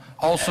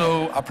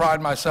 Also, I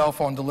pride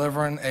myself on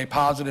delivering a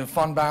positive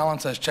fund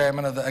balance as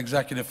chairman of the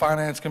Executive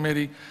Finance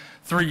Committee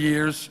 3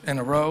 years in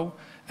a row,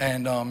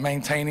 and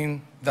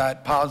maintaining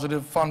that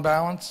positive fund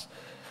balance.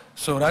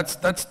 So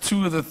that's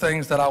 2 of the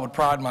things that I would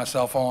pride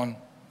myself on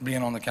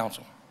being on the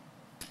council.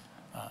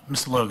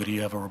 Mr. Logan, do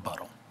you have a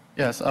rebuttal?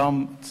 Yes,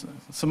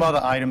 some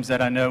other items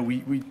that I know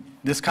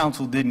this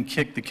council didn't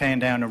kick the can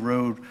down the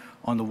road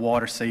on the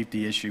water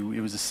safety issue.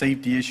 It was a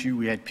safety issue.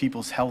 We had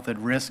people's health at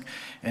risk,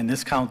 and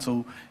this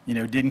council,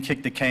 didn't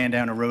kick the can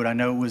down the road. I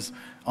know it was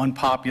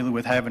unpopular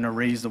with having to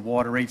raise the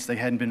water rates. They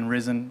hadn't been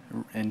risen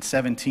in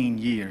 17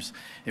 years.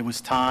 It was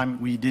time.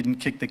 We didn't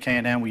kick the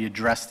can down. We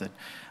addressed it.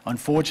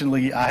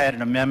 Unfortunately, I had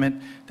an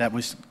amendment that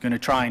was going to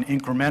try and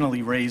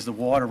incrementally raise the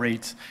water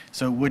rates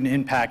so it wouldn't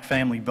impact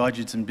family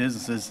budgets and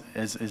businesses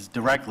as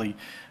directly.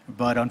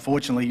 But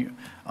unfortunately,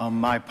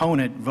 my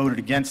opponent voted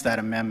against that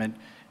amendment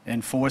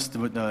and forced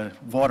the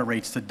water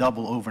rates to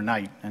double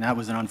overnight. And that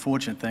was an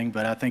unfortunate thing,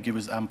 but I think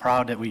I'm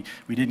proud that we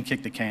didn't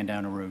kick the can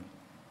down the road.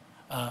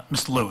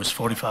 Mr. Lewis,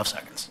 45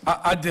 seconds.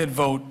 I did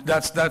vote,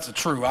 that's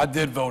true, I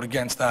did vote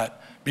against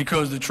that,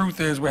 because the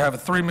truth is we have a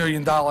 $3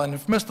 million, and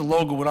if Mr.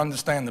 Logan would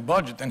understand the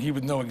budget, then he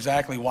would know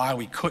exactly why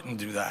we couldn't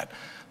do that.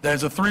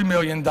 There's a $3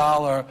 million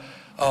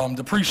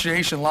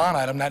depreciation line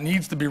item that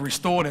needs to be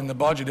restored in the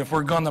budget if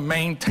we're going to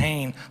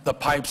maintain the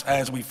pipes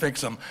as we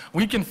fix them.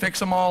 We can fix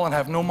them all and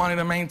have no money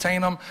to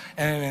maintain them,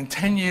 and in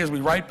 10 years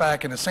we right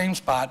back in the same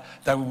spot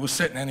that we were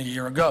sitting in a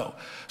year ago.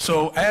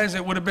 So as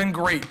it would have been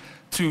great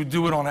to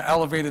do it on an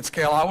elevated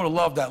scale, I would have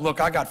loved that.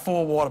 Look, I got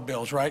 4 water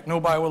bills, right?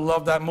 Nobody would have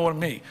loved that more than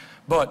me.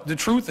 But the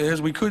truth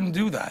is, we couldn't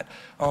do that.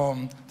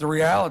 The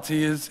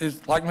reality is,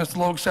 like Mr.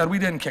 Logue said, we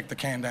didn't kick the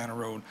can down the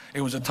road.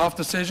 It was a tough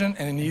decision,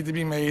 and it needed to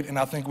be made, and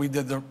I think we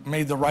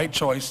made the right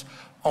choice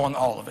on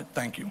all of it.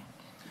 Thank you.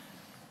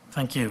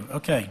 Thank you.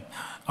 Okay.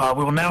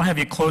 We will now have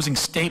your closing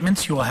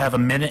statements. You will have 1.5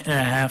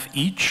 minutes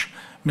each.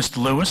 Mr.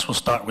 Lewis, we'll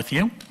start with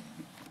you.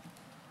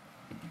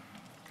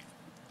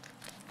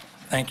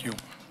 Thank you.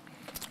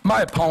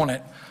 My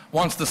opponent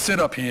wants to sit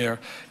up here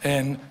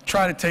and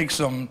try to take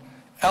some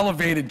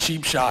elevated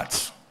cheap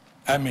shots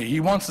at me.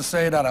 He wants to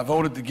say that I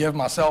voted to give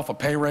myself a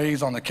pay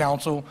raise on the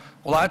council.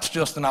 Well, that's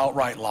just an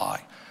outright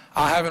lie.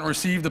 I haven't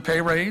received a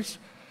pay raise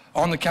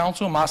on the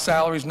council. My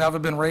salary's never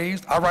been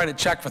raised. I write a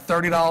check for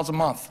 $30 a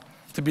month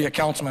to be a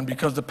councilman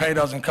because the pay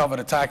doesn't cover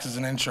the taxes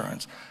and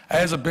insurance.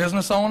 As a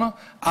business owner,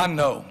 I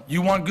know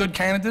you want good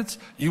candidates,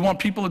 you want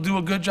people to do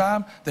a good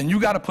job, then you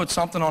got to put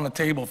something on the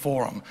table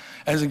for them.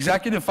 As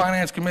Executive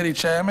Finance Committee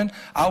Chairman,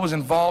 I was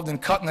involved in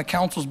cutting the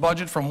council's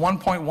budget from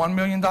 $1.1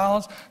 million to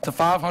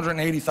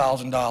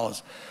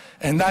 $580,000.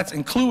 And that's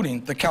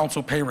including the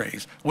council pay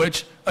raise,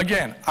 which,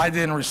 again, I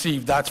didn't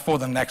receive. That's for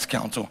the next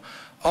council.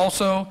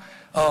 Also,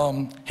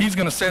 he's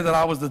going to say that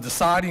I was the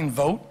deciding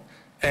vote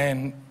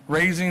and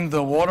raising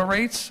the water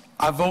rates.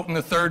 I vote in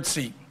the 3rd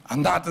seat.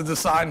 I'm not the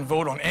deciding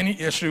vote on any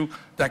issue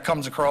that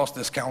comes across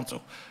this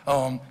council.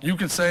 You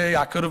could say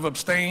I could have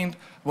abstained.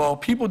 Well,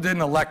 people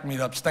didn't elect me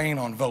to abstain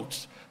on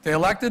votes. They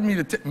elected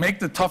me to make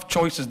the tough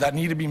choices that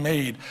need to be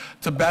made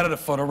to better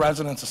for the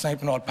residents of St.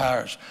 Bernard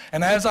Parish.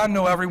 And as I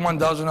know, everyone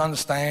doesn't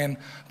understand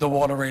the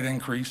water rate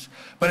increase,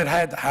 but it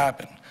had to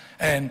happen.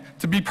 And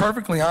to be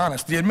perfectly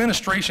honest, the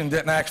administration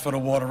didn't ask for the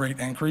water rate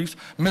increase.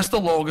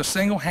 Mr. Logue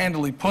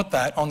single-handedly put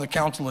that on the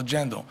council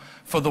agenda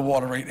for the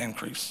water rate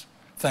increase.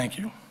 Thank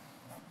you.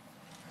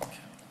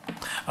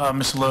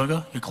 Mr.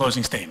 Logue, your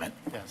closing statement.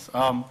 Yes.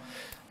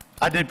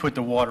 I did put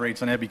the water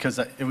rates on there because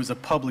it was a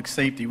public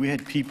safety. We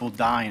had people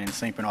dying in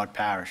St. Bernard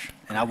Parish,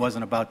 and I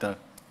wasn't about to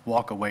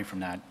walk away from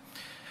that.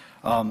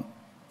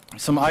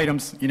 Some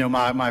items, you know,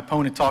 my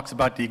opponent talks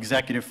about the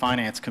Executive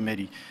Finance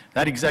Committee.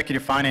 That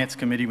Executive Finance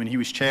Committee, when he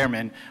was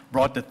chairman,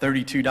 brought the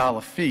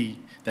 $32 fee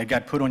that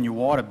got put on your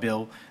water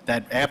bill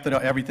that after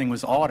everything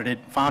was audited,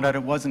 found out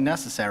it wasn't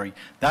necessary.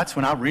 That's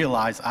when I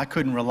realized I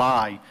couldn't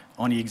rely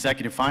on the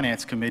Executive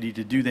Finance Committee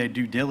to do their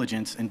due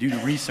diligence and do the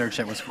research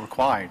that was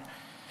required.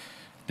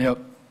 Now,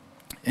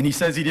 and he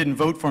says he didn't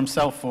vote for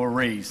himself for a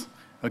raise.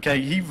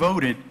 Okay, he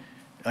voted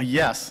a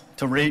yes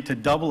to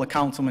double a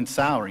councilman's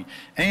salary.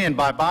 And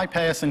by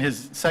bypassing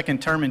his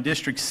second term in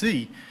District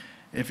C,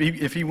 if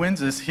he wins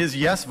this, his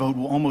yes vote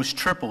will almost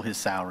triple his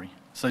salary.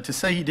 So to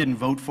say he didn't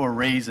vote for a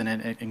raise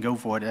and go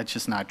for it, that's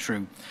just not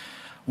true.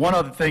 One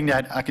other thing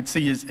that I could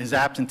see is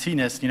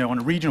absenteeism. You know, on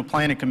the Regional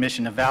Planning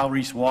Commission, the Val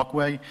Reese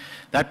Walkway,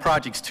 that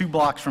project's 2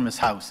 blocks from his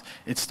house.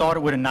 It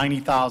started with a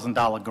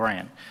 $90,000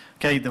 grant.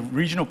 Okay, the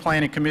Regional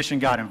Planning Commission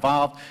got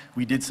involved.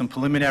 We did some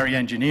preliminary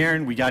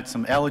engineering. We got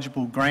some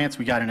eligible grants.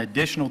 We got an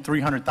additional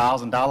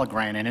 $300,000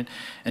 grant in it.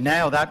 And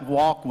now that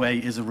walkway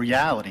is a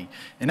reality.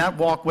 And that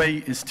walkway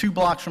is 2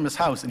 blocks from his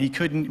house, and he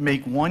couldn't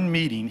make one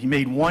meeting. He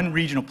made one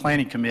Regional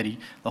Planning Committee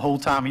the whole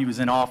time he was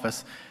in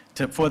office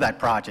for that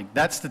project.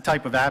 That's the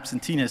type of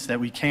absenteeism that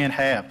we can't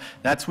have.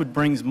 That's what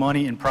brings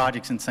money and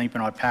projects in St.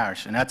 Bernard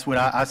Parish, and that's what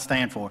I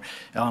stand for.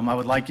 I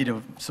would like you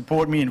to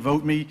support me and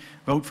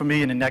vote for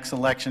me in the next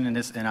election,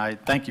 and I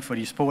thank you for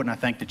your support, and I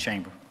thank the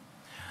Chamber.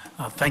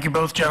 Thank you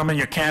both, gentlemen.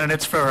 Your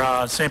candidates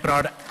for St.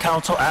 Bernard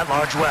Council at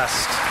Large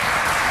West.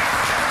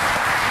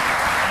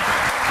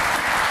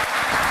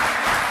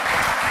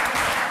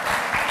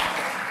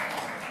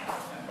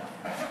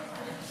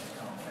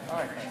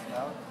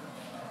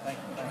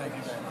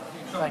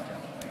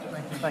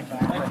 Thank you.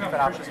 Thank you for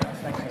the opportunity.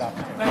 Thank you for the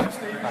opportunity. Thank you,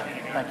 Steve.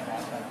 Thank you.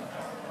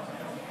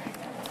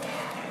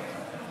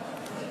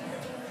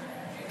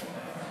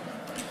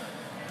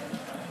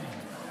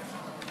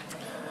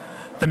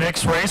 The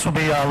next race will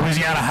be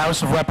Louisiana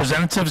House of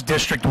Representatives,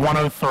 District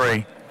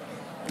 103.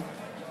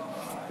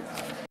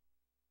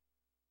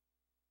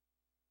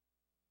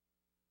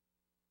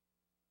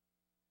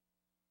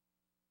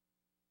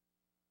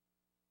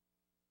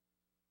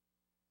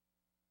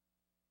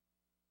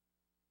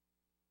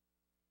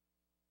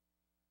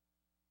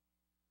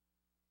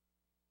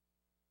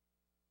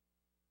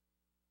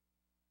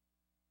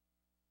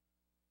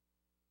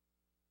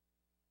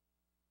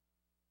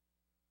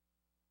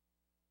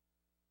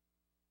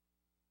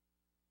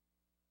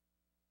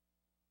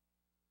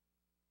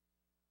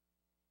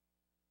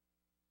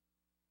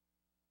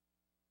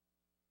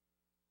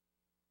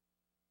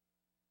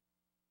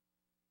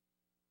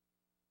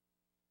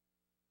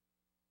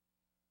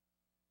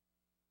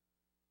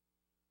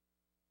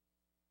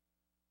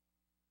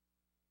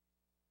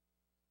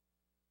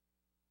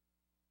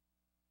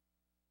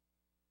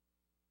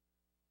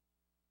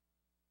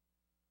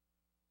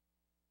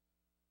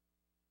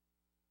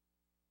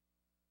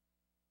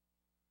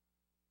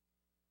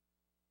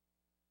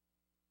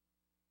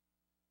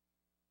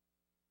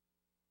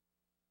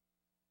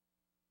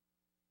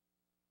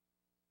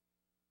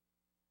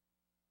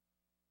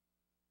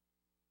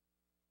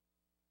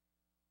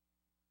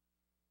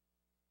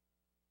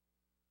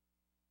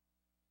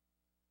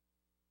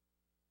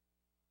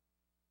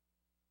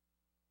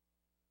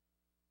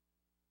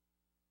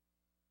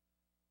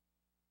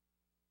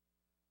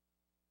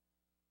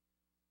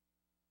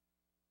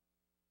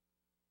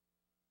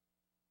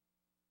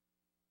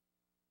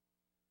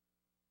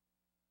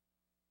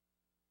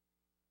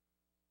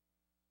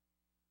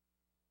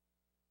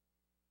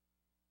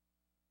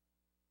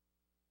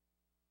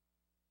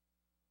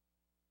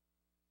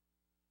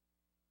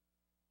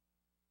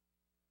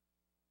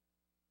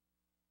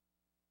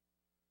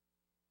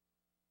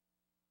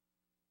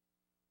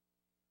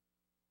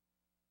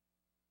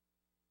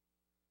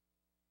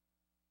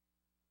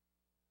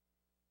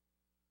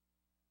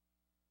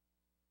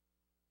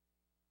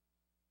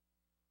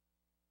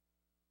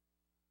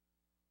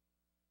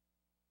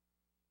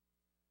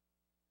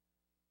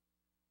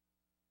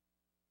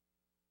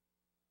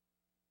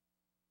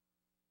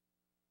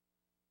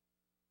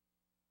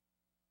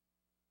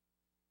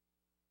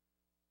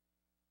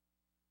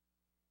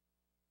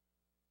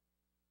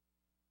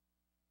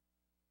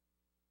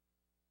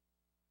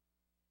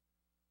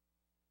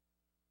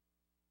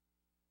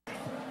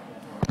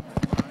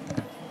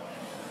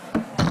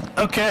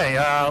 Okay,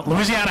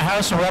 Louisiana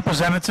House of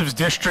Representatives,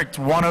 District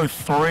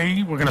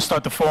 103. We're going to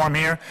start the forum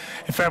here.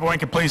 If everyone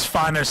could please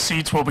find their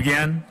seats, we'll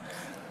begin.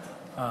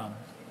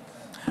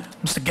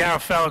 Mr.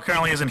 Garofalo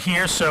currently isn't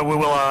here, so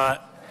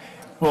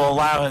we'll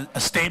allow a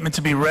statement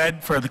to be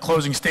read for the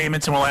closing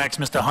statements, and we'll ask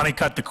Mr.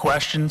 Honeycutt the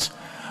questions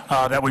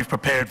that we've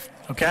prepared.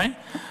 Okay?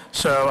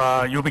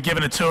 So you'll be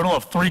given a total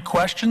of 3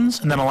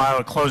 questions, and then allow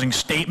a closing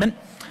statement.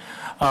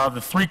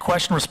 The 3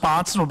 question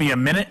responses will be 1.5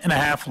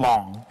 minutes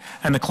long,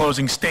 and the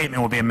closing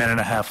statement will be 1.5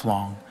 minutes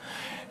long.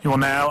 You will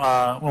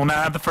now, we'll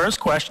now have the first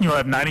question. You'll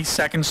have 90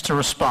 seconds to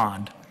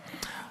respond.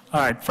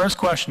 All right, first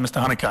question, Mr.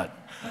 Honeycutt.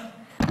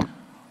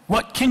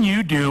 What can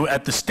you do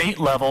at the state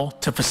level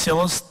to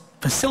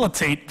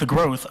facilitate the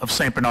growth of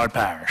St. Bernard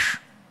Parish?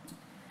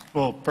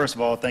 Well, first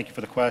of all, thank you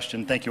for the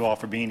question. Thank you all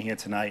for being here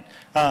tonight.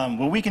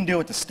 What we can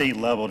do at the state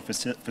level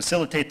to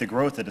facilitate the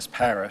growth of this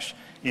parish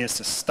is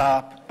to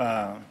stop,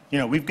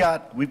 we've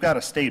got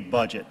a state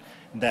budget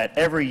that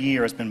every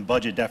year has been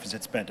budget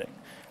deficit spending.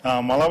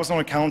 While I was on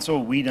the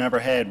council, we never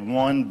had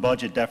one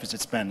budget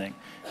deficit spending.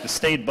 The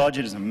state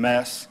budget is a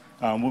mess.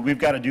 What we've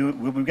got to do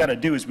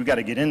is we've got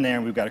to get in there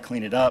and we've got to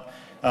clean it up.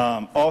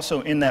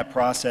 Also in that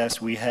process,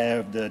 we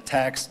have the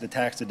tax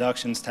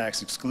deductions,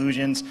 tax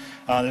exclusions.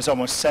 There's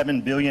almost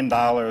 $7 billion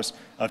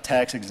of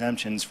tax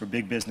exemptions for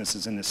big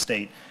businesses in the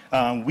state.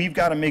 We've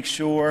got to make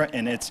sure,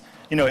 and it's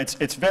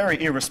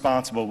very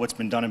irresponsible what's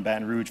been done in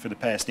Baton Rouge for the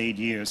past 8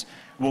 years.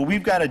 What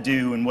we've got to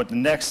do, and what the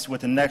next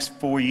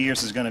 4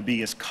 years is going to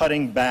be, is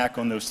cutting back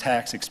on those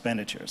tax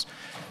expenditures.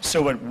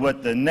 So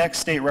what the next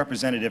state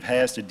representative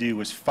has to do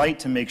is fight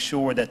to make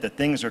sure that the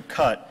things are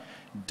cut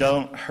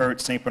don't hurt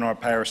St. Bernard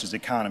Parish's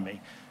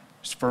economy.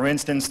 For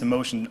instance, the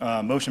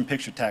motion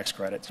picture tax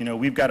credits.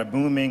 We've got a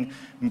booming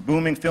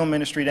film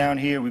industry down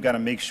here. We've got to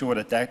make sure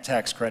that that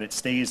tax credit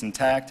stays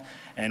intact,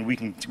 and we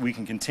can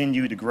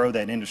continue to grow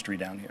that industry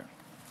down here.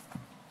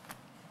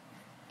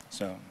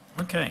 So.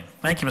 Okay,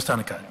 thank you, Mr.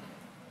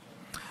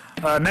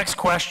 Honeycutt. Next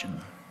question.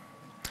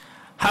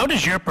 How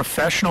does your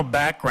professional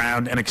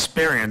background and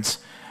experience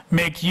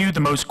make you the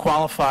most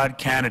qualified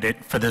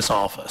candidate for this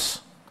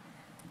office?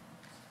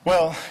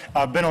 Well,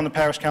 I've been on the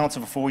parish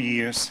council for 4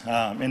 years.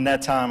 In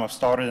that time, I've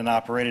started and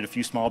operated a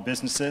few small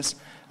businesses.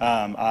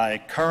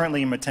 I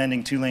currently am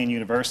attending Tulane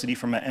University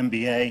for my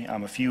MBA.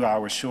 I'm a few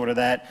hours short of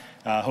that.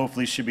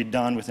 Hopefully should be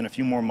done within a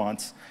few more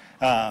months.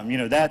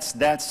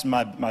 That's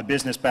my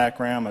business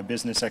background, my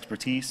business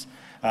expertise.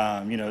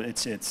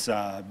 It's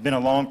been a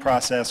long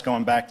process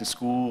going back to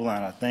school,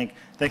 and I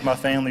thank my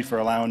family for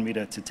allowing me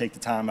to take the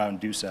time out and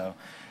do so.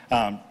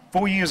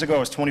 4 years ago, I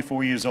was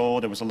 24 years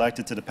old. I was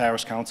elected to the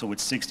parish council with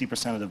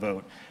 60% of the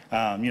vote.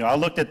 I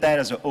looked at that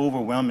as an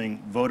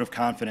overwhelming vote of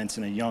confidence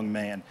in a young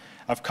man.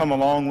 I've come a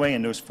long way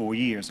in those 4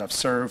 years. I've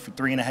served for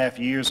 3.5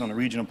 years on the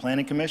Regional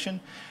Planning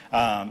Commission.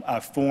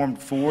 I've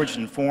forged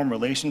and formed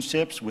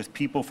relationships with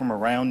people from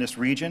around this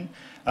region.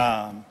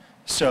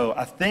 So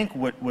I think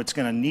what's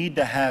going to need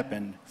to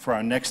happen for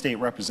our next state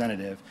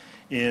representative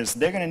is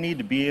they're going to need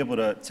to be able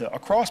to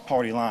across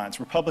party lines,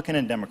 Republican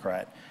and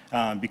Democrat,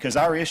 because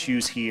our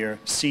issues here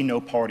see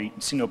no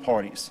parties.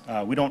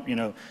 We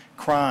don't,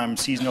 crime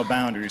sees no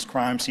boundaries,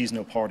 crime sees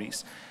no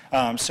parties.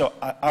 So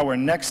our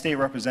next state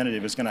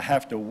representative is going to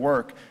have to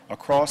work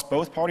across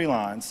both party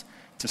lines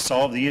to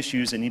solve the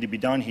issues that need to be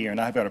done here. And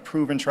I've got a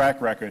proven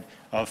track record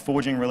of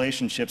forging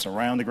relationships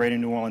around the greater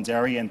New Orleans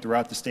area and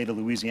throughout the state of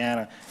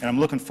Louisiana. And I'm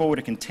looking forward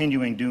to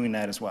continuing doing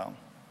that as well.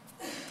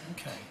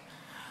 Okay.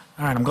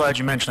 All right, I'm glad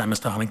you mentioned that,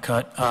 Mr.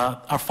 Honeycutt.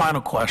 Our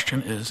final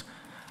question is,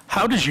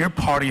 how does your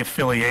party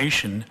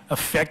affiliation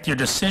affect your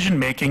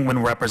decision-making when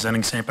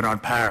representing St.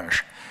 Bernard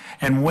Parish?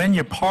 And when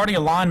your party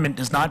alignment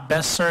does not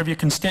best serve your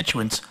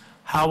constituents,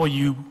 how will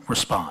you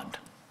respond?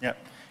 Yeah,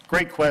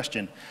 great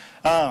question.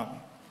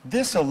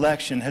 This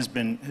election has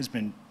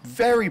been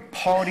very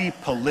party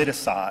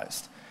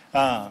politicized.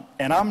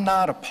 And I'm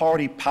not a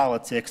party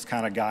politics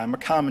kind of guy. I'm a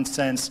common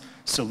sense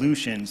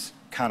solutions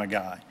kind of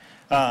guy.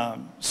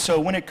 So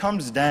when it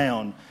comes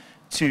down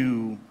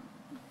to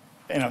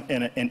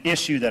an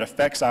issue that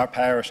affects our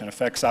parish and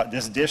affects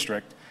this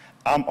district,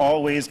 I'm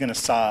always going to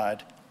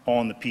side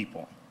on the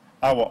people.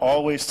 I will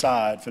always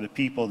side for the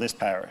people of this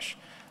parish.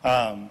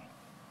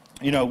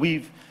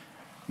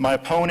 My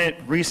opponent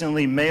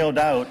recently mailed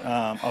out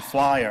a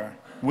flyer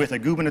with a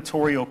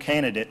gubernatorial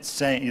candidate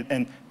saying,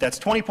 and that's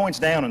 20 points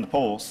down in the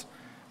polls,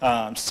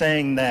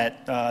 saying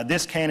that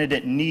this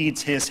candidate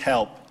needs his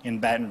help in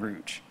Baton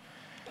Rouge.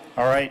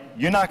 All right?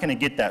 You're not going to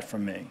get that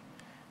from me.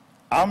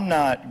 I'm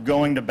not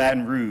going to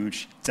Baton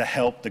Rouge to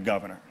help the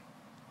governor.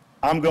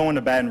 I'm going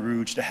to Baton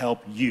Rouge to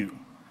help you.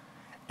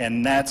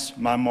 And that's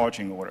my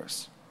marching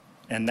orders.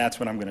 And that's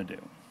what I'm going to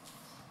do.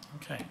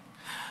 Okay.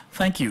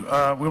 Thank you.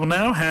 We will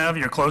now have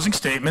your closing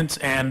statements,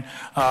 and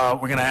we're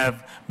going to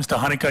have Mr.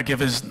 Honeycutt give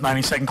his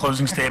 90-second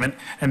closing statement,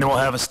 and then we'll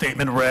have a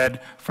statement read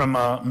from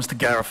Mr.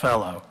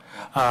 Garofalo.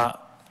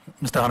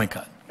 Mr.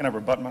 Honeycutt. Can I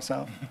rebut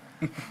myself?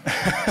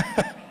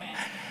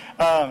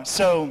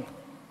 So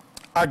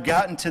I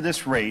got into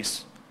this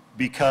race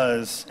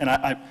because, and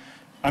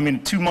I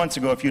mean, 2 months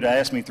ago, if you'd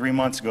asked me, 3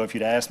 months ago, if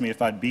you'd asked me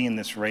if I'd be in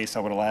this race, I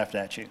would have laughed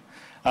at you.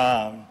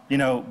 You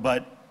know,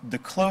 but the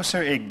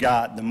closer it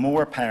got, the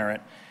more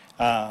apparent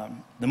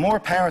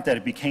that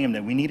it became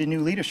that we needed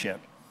new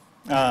leadership.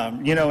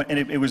 You know, and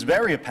it was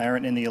very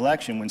apparent in the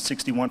election when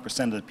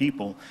 61% of the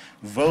people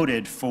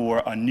voted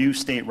for a new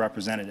state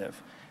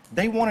representative.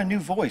 They want a new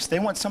voice. They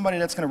want somebody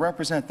that's going to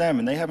represent them,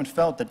 and they haven't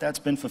felt that that's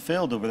been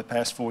fulfilled over the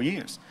past 4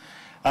 years.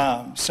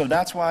 So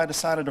that's why I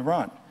decided to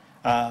run.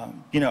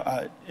 You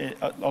know,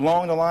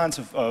 along the lines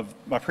of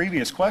my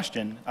previous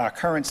question, our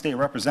current state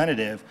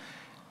representative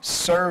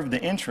served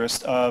the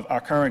interest of our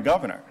current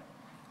governor,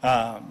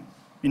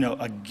 you know,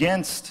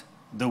 against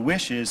the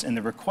wishes and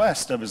the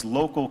request of his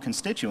local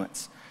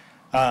constituents.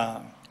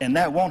 And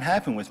that won't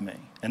happen with me,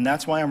 and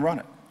that's why I'm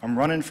running. I'm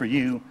running for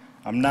you.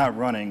 I'm not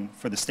running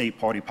for the state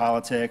party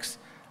politics.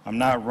 I'm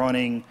not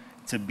running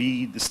to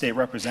be the state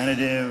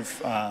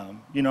representative.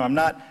 You know, I'm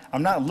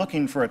not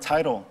looking for a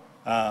title.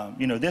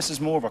 You know, this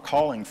is more of a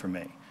calling for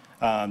me.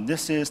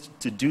 This is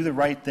to do the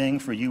right thing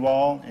for you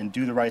all and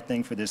do the right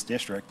thing for this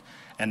district,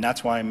 and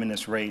that's why I'm in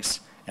this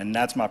race. And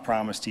that's my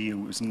promise to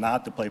you, is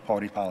not to play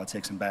party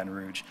politics in Baton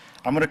Rouge.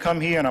 I'm going to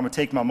come here and I'm going to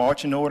take my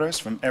marching orders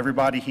from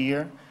everybody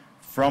here,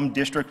 from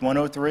District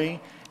 103,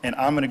 and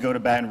I'm going to go to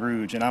Baton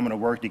Rouge and I'm going to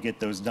work to get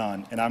those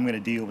done, and I'm going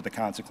to deal with the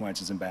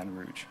consequences in Baton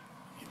Rouge.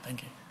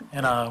 Thank you.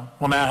 And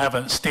we'll now have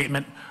a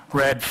statement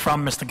read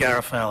from Mr.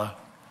 Garofalo.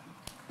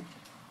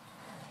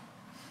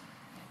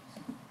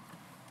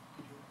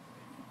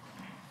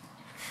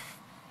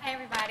 Hi,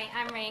 everybody.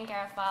 I'm Rain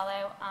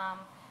Garofalo.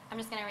 I'm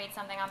just going to read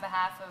something on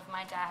behalf of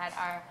my dad,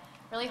 our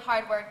really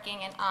hardworking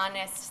and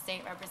honest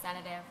state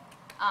representative.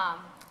 I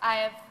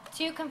have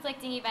 2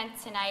 conflicting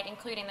events tonight,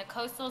 including the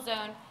Coastal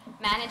Zone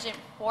Management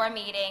Board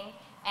meeting,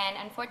 and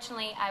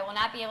unfortunately, I will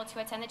not be able to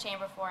attend the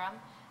Chamber Forum.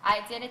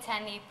 I did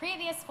attend the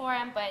previous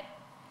forum, but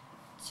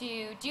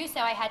to do so,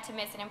 I had to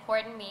miss an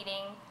important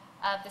meeting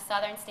of the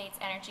Southern States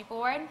Energy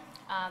Board.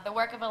 The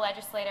work of a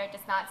legislator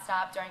does not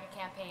stop during a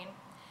campaign.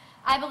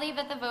 I believe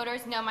that the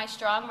voters know my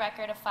strong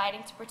record of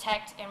fighting to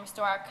protect and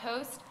restore our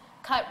coast,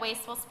 cut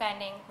wasteful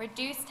spending,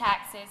 reduce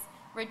taxes,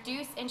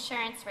 reduce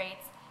insurance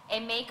rates,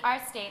 and make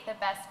our state the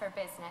best for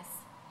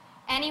business.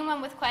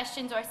 Anyone with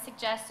questions or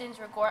suggestions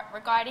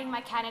regarding my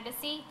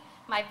candidacy,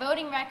 my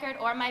voting record,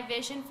 or my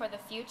vision for the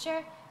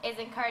future is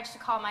encouraged to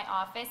call my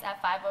office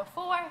at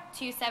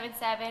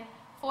 504-277-4729,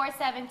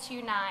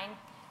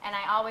 and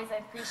I always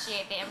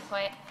appreciate the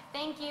input.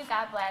 Thank you,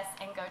 God bless,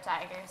 and go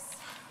Tigers.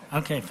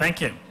 Okay, thank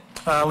you.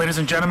 Ladies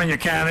and gentlemen, your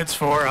candidates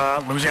for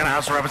Louisiana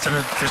House of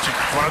Representatives, District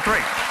 103.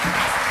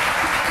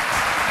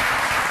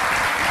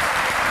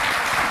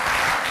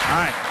 All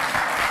right.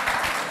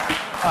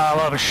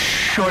 We'll have a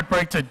short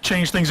break to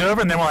change things over,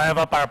 and then we'll have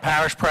up our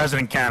parish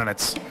president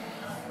candidates.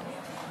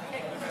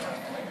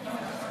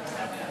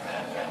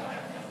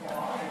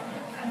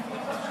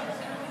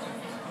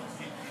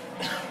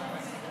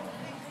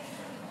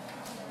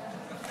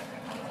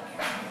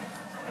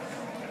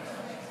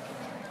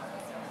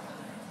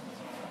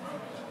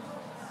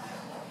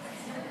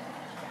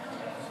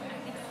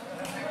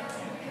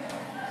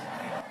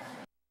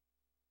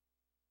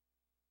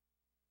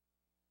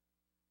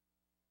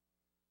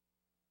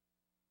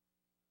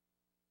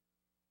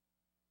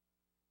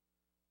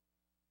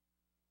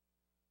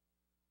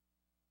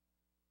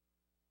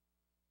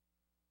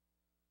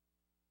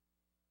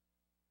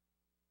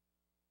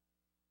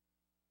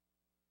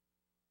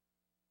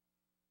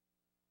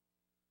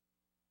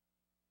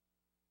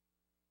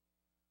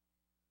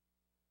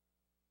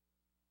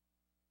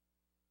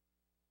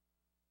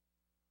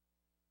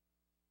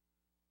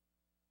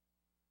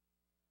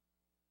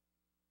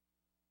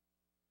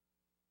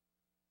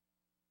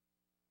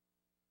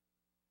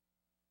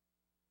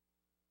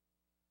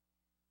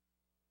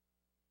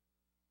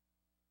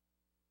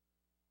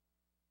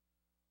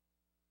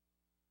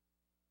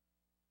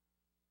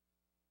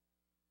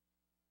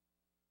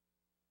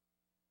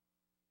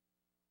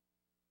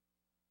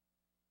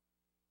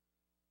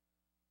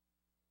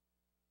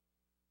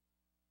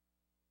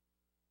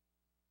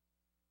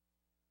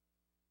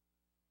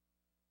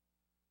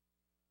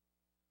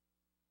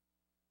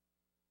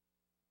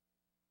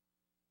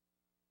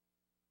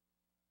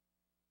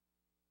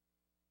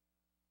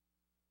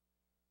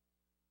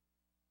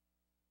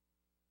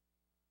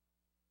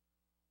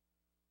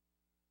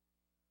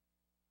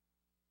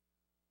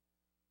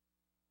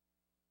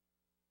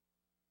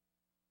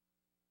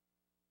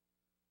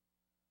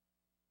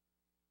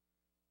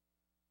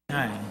 All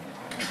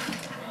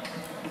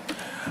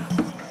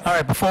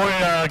right, before we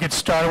get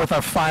started with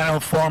our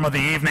final forum of the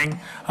evening,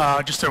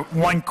 just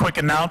one quick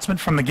announcement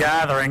from the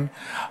gathering.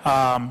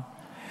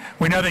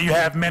 We know that you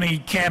have many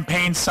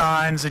campaign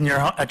signs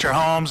at your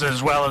homes,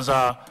 as well as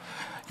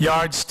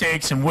yard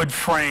stakes and wood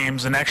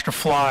frames and extra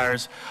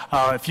flyers.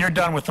 If you're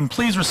done with them,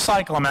 please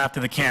recycle them after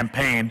the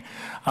campaign.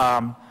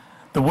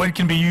 The wood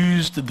can be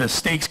used, the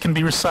stakes can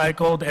be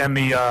recycled, and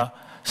the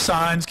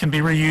signs can be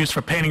reused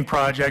for painting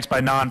projects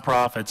by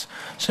nonprofits.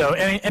 So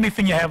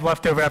anything you have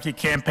left over after your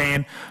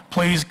campaign,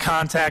 please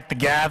contact the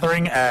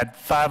gathering at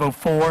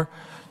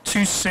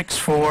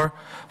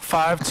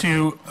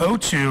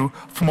 264-5202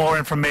 for more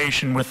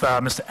information with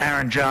Mr.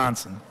 Aaron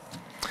Johnson.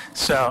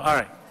 So, all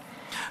right.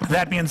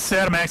 That being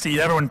said, I'm asking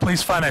everyone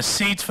please find their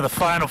seats for the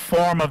final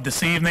forum of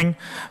this evening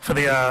for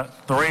the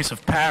race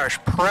of parish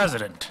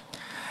president.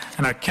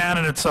 And our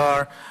candidates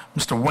are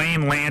Mr.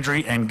 Wayne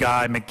Landry and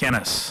Guy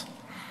McGinnis.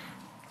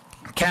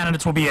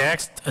 Candidates will be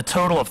asked a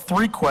total of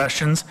 3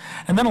 questions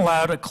and then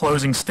allowed a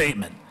closing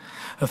statement.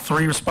 The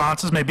 3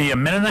 responses may be a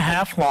minute and a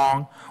half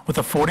long with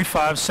a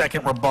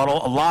 45-second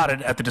rebuttal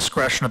allotted at the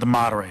discretion of the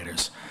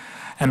moderators.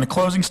 And the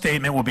closing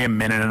statement will be a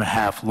minute and a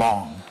half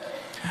long.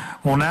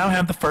 We'll now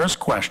have the first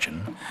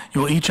question.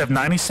 You will each have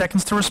 90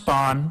 seconds to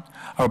respond.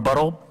 A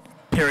rebuttal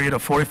period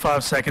of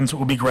 45 seconds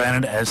will be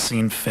granted as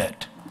seen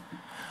fit.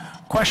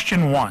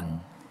 Question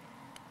 1.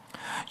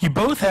 You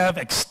both have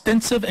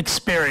extensive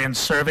experience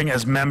serving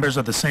as members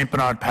of the St.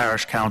 Bernard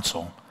Parish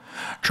Council.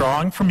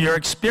 Drawing from your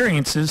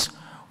experiences,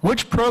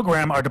 which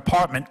program or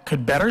department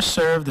could better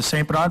serve the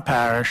St. Bernard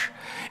Parish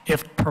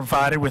if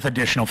provided with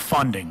additional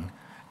funding?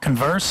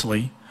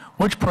 Conversely,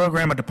 which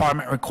program or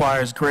department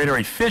requires greater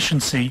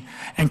efficiency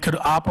and could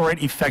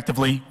operate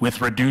effectively with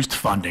reduced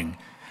funding?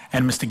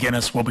 And Mr.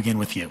 Guinness, we'll begin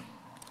with you.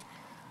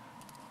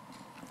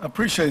 I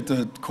appreciate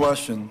the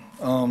question.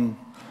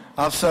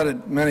 I've said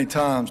it many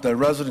times that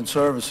resident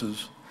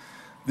services,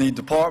 the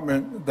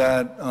department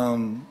that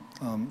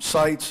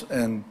cites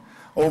and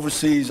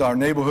oversees our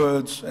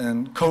neighborhoods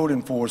and code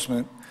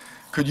enforcement,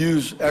 could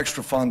use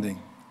extra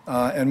funding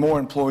and more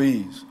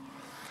employees.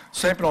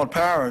 St. Bernard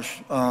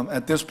Parish,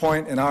 at this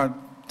point in our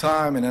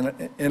time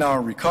and in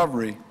our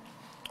recovery,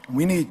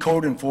 we need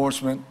code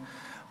enforcement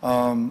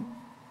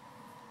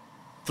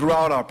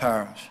throughout our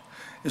parish,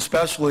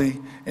 especially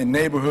in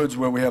neighborhoods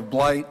where we have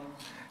blight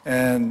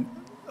and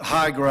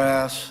high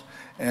grass,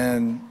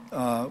 and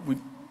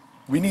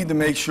we need to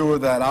make sure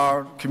that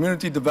our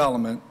community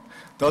development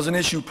doesn't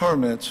issue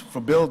permits for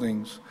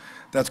buildings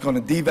that's going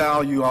to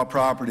devalue our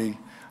property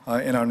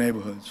in our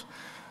neighborhoods.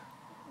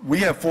 We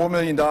have $4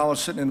 million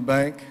sitting in the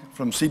bank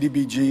from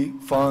CDBG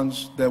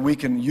funds that we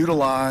can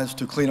utilize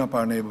to clean up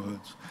our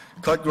neighborhoods,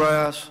 cut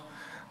grass,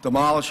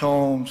 demolish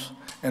homes,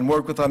 and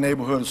work with our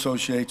neighborhood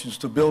associations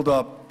to build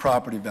up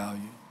property value.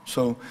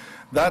 So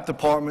that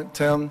department,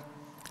 Tim,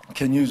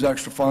 can use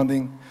extra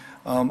funding.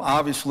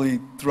 Obviously,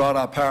 throughout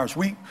our parish,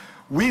 we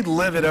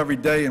live it every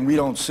day and we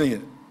don't see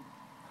it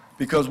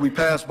because we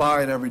pass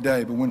by it every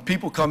day. But when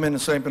people come into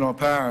St. Bernard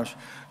Parish,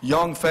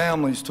 young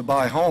families to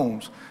buy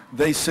homes,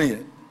 they see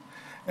it.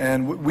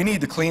 And we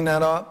need to clean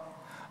that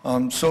up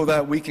so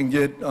that we can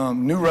get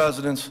new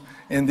residents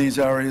in these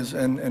areas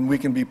and we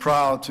can be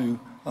proud to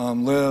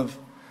live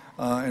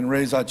and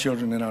raise our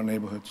children in our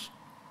neighborhoods.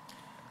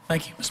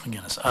 Thank you, Ms.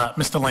 McGinnis.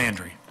 Mr.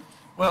 Landry.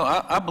 Well,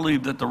 I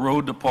believe that the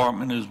road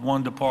department is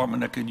one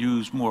department that could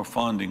use more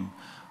funding.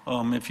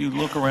 If you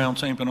look around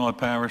St. Bernard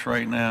Parish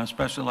right now,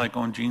 especially like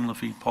on Jean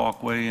Lafitte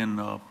Parkway and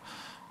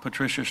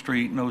Patricia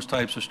Street and those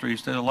types of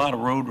streets, there's a lot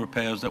of road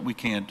repairs that we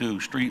can't do.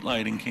 Street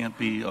lighting can't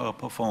be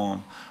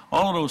performed.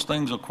 All of those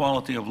things are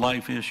quality of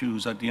life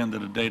issues at the end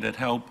of the day that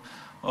help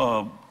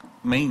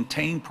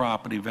maintain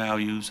property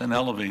values and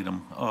elevate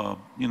them.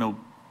 You know,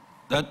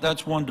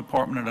 that's one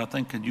department that I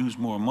think could use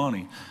more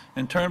money.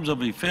 In terms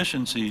of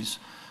efficiencies,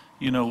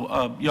 you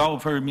know, y'all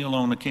have heard me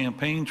along the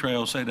campaign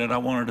trail say that I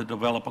wanted to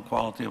develop a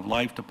quality of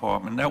life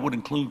department. That would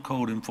include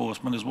code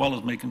enforcement as well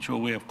as making sure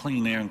we have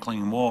clean air and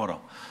clean water.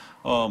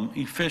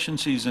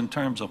 Efficiencies in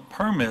terms of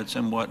permits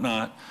and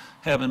whatnot,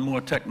 having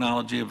more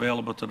technology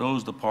available to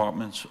those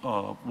departments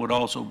would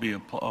also be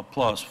a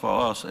plus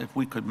for us if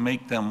we could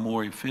make them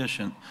more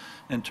efficient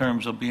in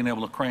terms of being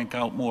able to crank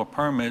out more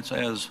permits.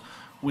 As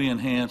we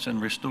enhance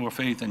and restore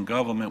faith in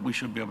government, we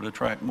should be able to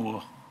attract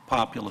more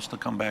populace to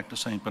come back to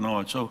St.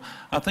 Bernard. So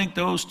I think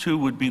those two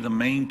would be the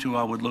main two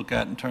I would look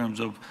at in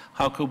terms of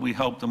how could we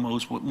help the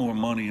most with more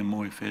money and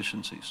more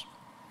efficiencies.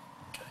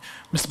 Okay.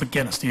 Mr.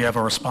 McGinnis, do you have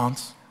a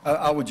response?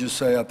 I would just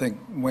say I think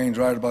Wayne's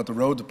right about the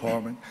road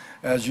department.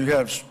 As you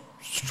have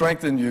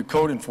strengthened your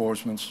code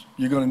enforcements,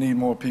 you're going to need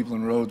more people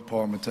in the road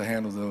department to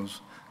handle those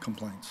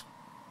complaints.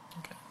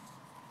 Okay.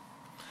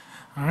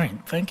 All right,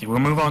 thank you. We'll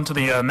move on to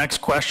the next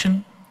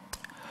question.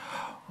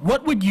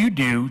 What would you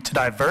do to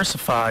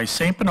diversify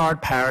St.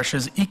 Bernard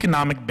Parish's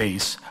economic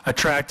base,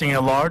 attracting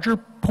a larger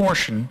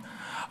portion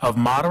of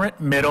moderate,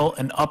 middle,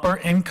 and upper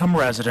income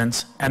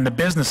residents and the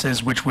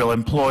businesses which will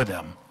employ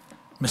them?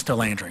 Mr.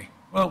 Landry.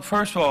 Well,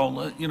 first of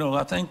all, you know,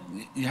 I think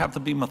you have to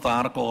be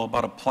methodical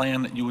about a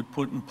plan that you would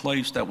put in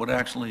place that would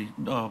actually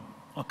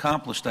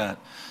accomplish that.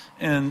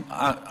 And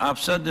I've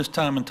said this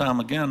time and time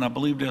again, I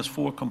believe there's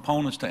 4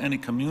 components to any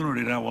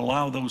community that will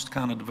allow those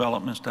kind of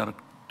developments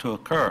to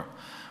occur.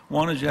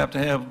 One is you have to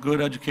have a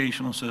good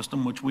educational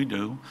system, which we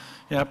do.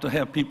 You have to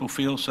have people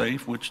feel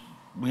safe, which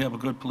we have a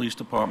good police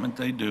department,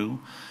 they do.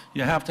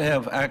 You have to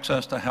have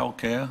access to health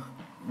care,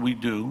 we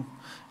do.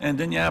 And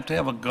then you have to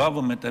have a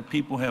government that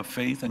people have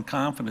faith and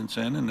confidence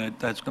in, and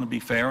that's going to be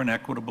fair and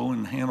equitable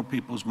and handle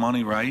people's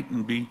money right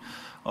and be,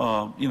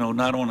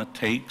 not on a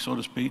take, so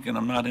to speak. And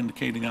I'm not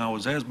indicating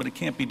ours is, but it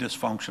can't be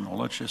dysfunctional.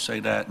 Let's just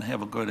say that and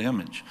have a good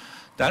image.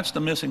 That's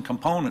the missing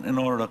component in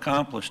order to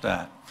accomplish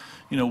that.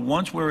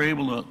 Once we're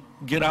able to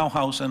get our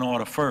house in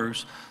order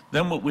first,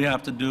 then what we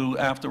have to do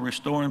after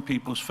restoring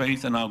people's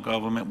faith in our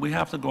government, we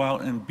have to go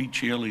out and be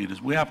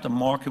cheerleaders. We have to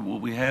market what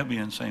we have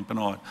here in St.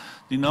 Bernard.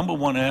 The number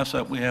one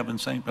asset we have in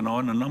St.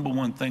 Bernard, and the number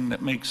one thing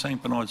that makes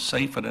St. Bernard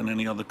safer than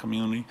any other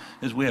community,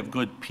 is we have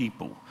good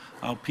people.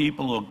 Our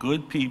people are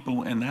good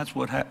people, and that's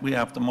what we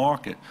have to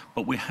market.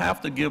 But we have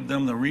to give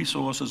them the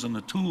resources and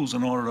the tools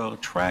in order to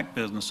attract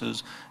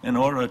businesses, in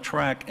order to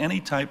attract any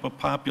type of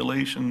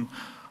population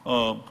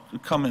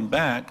coming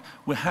back.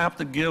 We have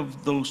to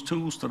give those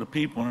tools to the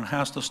people, and it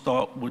has to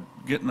start with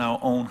getting our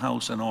own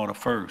house in order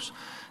first.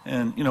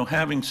 And,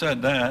 having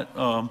said that,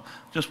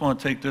 just want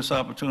to take this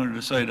opportunity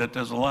to say that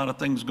there's a lot of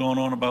things going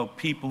on about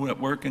people that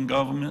work in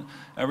government.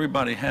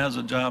 Everybody has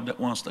a job that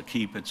wants to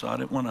keep it. So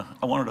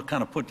I wanted to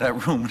kind of put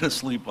that room to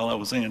sleep while I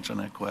was answering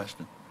that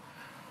question.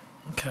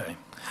 Okay.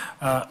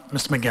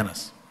 Mr.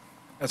 McGinnis.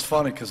 That's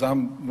funny, because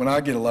when I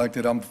get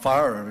elected, I'm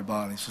fire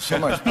everybody, so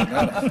somebody's putting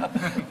that up.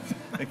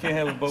 They can't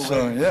have a both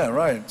So, ways. yeah,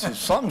 right. So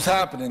something's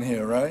happening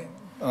here, right?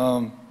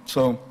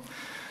 So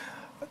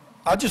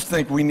I just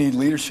think we need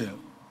leadership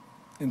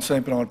in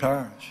St. Bernard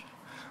Parish.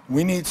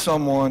 We need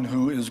someone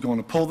who is going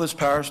to pull this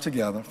parish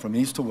together from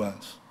east to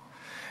west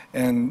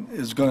and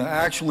is going to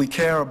actually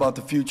care about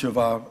the future of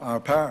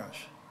our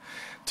parish,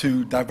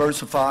 to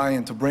diversify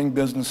and to bring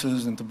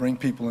businesses and to bring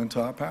people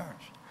into our parish.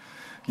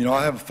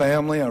 I have a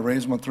family. I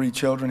raised my 3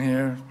 children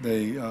here.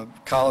 They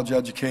college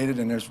educated,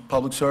 and there's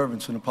public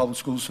servants in the public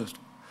school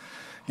system.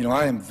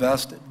 I am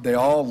vested. They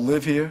all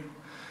live here.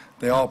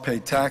 They all pay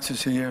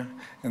taxes here,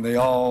 and they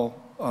all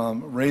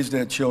raise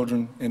their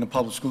children in the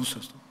public school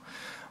system.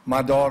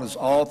 My daughters,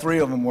 all 3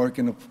 of them work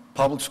in the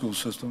public school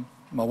system.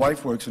 My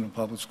wife works in the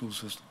public school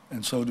system,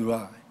 and so do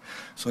I.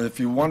 So if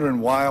you're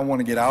wondering why I want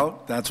to get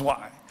out, that's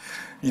why.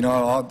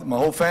 My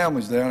whole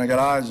family's there, and I got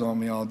eyes on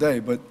me all day.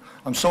 But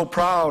I'm so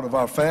proud of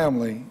our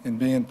family in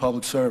being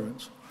public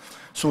servants.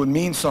 So it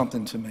means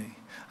something to me.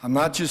 I'm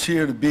not just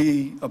here to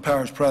be a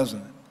parish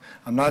president.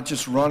 I'm not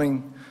just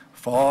running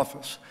for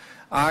office.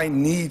 I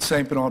need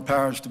St. Bernard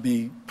Parish to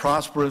be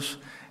prosperous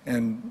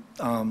and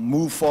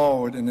move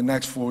forward in the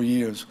next 4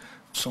 years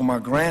so my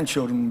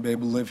grandchildren will be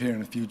able to live here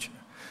in the future.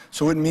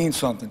 So it means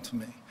something to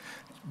me.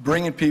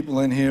 Bringing people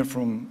in here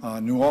from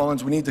New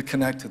Orleans, we need to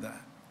connect to that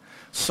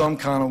some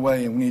kind of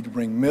way, and we need to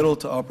bring middle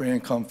to upper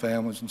income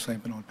families in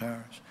St. Bernard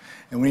Parish.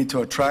 And we need to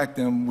attract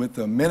them with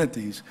the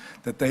amenities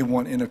that they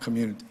want in a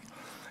community.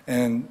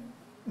 And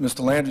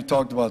Mr. Landry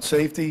talked about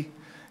safety,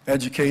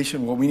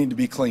 education. Well, we need to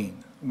be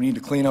clean. We need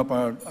to clean up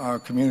our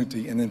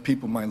community, and then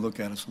people might look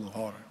at us a little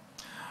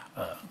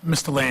harder.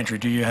 Mr. Landry,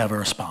 do you have a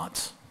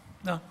response?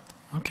 No.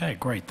 Okay,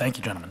 great. Thank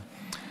you, gentlemen.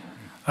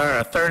 All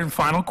right, third and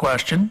final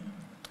question.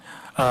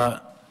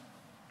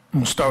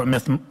 We'll start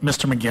with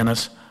Mr.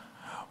 McGinnis.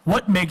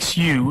 What makes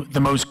you the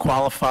most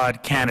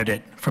qualified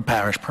candidate for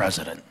parish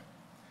president?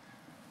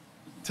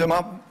 Tim,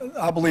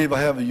 I believe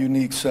I have a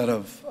unique set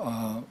of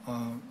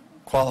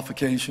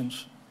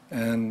qualifications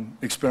and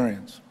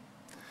experience.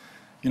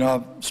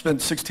 I've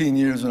spent 16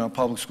 years in our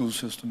public school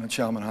system at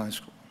Chalmers High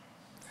School,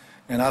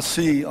 and I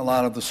see a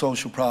lot of the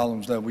social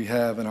problems that we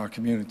have in our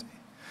community.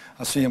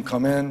 I see them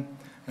come in,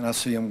 and I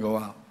see them go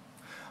out.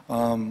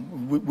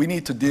 We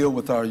need to deal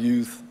with our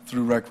youth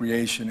through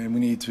recreation, and we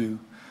need to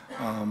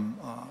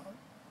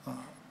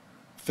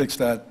fix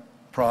that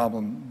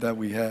problem that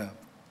we have.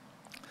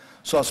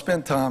 So I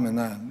spent time in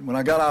that. When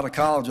I got out of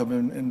college, I've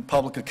been in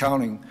public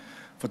accounting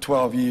for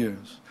 12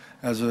 years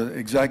as an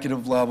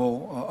executive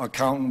level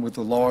accountant with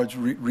a large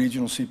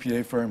regional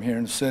CPA firm here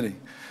in the city.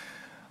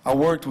 I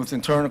worked with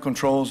internal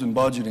controls and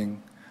budgeting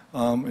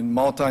in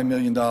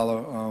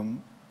multi-million-dollar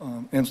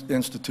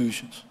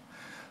institutions.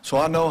 So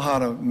I know how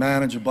to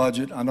manage a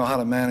budget. I know how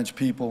to manage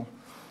people.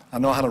 I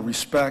know how to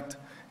respect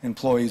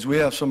employees. We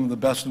have some of the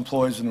best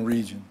employees in the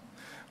region.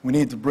 We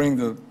need to bring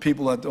the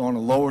people that are on a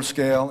lower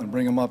scale and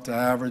bring them up to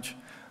average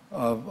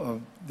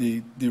of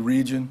the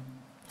region.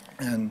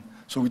 And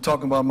so we're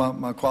talking about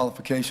my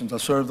qualifications. I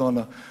served on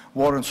the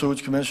Water and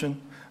Sewage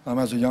Commission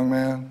as a young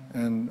man,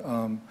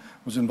 and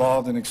was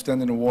involved in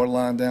extending the water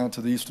line down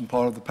to the eastern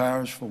part of the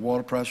parish for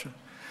water pressure.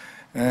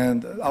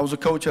 And I was a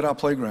coach at our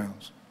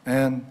playgrounds,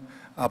 and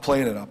I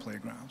played at our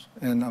playgrounds.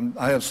 And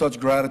I have such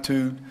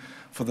gratitude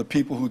for the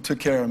people who took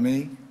care of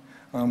me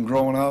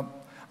growing up.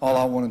 All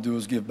I want to do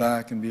is give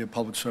back and be a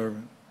public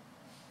servant.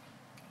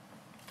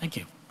 Thank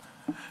you.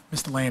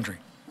 Mr. Landry.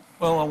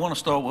 Well, I want to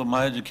start with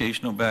my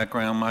educational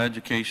background. My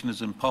education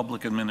is in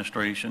public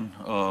administration.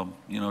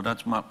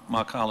 That's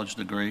my college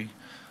degree.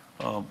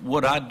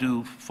 What I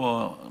do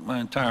for my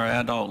entire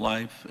adult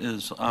life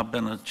is I've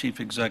been a chief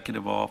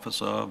executive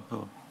officer,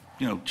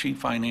 chief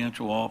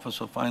financial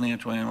officer,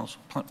 financial analyst,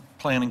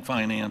 planning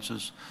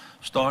finances,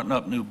 starting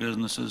up new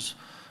businesses.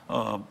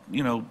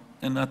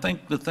 And I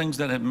think the things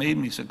that have made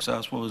me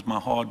successful is my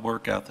hard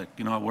work ethic.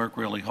 You know, I work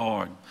really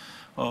hard.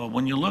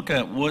 When you look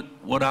at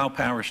what our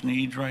parish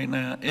needs right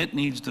now, it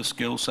needs the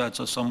skill sets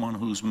of someone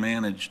who's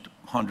managed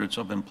hundreds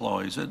of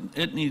employees.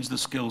 It needs the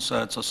skill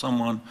sets of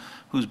someone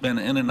who's been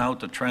in and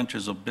out the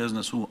trenches of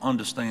business, who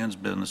understands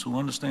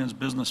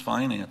business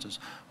finances,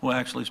 who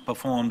actually has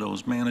performed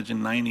those, managing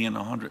 $90 and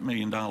 $100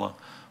 million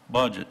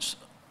budgets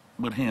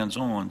with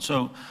hands-on.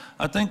 So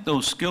I think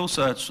those skill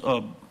sets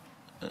are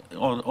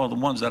the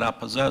ones that I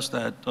possess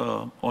that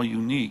are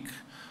unique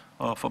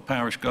for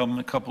parish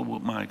government, coupled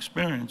with my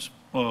experience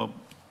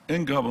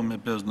in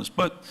government business.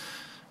 But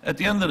at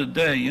the end of the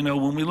day, you know,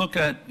 when we look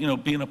at, you know,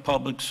 being a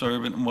public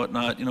servant and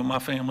whatnot, you know, my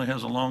family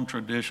has a long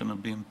tradition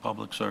of being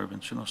public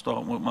servants, you know,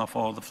 starting with my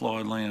father,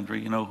 Floyd Landry,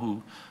 you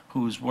know,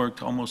 who's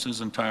worked almost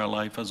his entire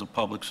life as a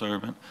public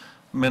servant.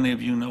 Many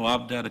of you know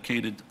I've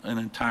dedicated an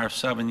entire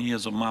 7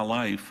 years of my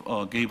life,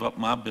 gave up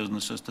my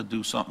businesses to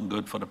do something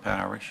good for the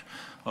parish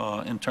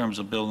in terms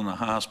of building a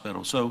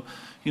hospital. So,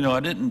 you know,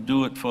 I didn't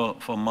do it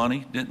for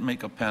money, didn't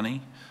make a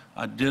penny.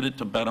 I did it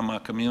to better my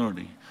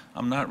community.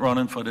 I'm not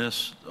running for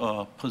this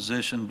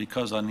position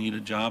because I need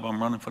a job.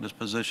 I'm running for this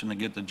position to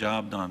get the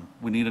job done.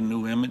 We need a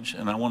new image,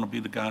 and I want to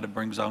be the guy that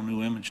brings our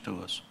new image to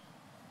us.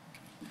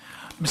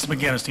 Mr.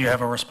 McGinnis, do you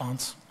have a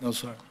response? No,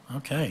 sir.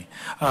 Okay.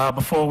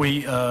 Before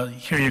we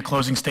hear your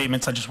closing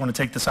statements, I just want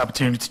to take this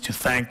opportunity to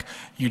thank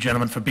you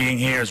gentlemen for being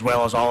here, as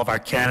well as all of our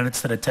candidates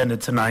that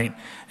attended tonight,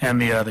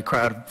 and the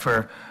crowd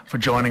for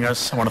joining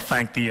us. I want to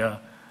thank the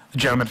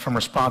gentleman from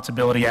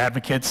Responsibility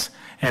Advocates,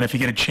 and if you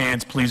get a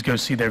chance, please go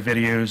see their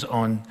videos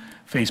on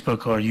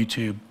Facebook or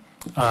YouTube.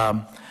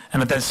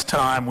 And at this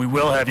time, we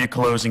will have your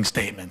closing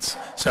statements.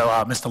 So,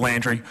 Mr.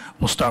 Landry,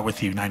 we'll start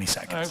with you, 90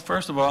 seconds. All right,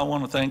 first of all, I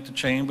want to thank the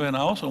Chamber, and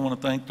I also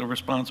want to thank the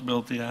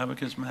Responsibility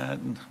Advocates, Matt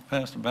and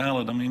Pastor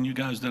Ballard. I mean, you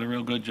guys did a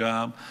real good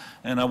job,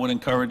 and I would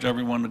encourage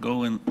everyone to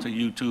go into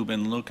YouTube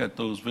and look at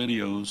those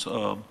videos.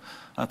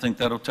 I think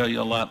that'll tell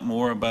you a lot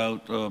more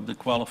about the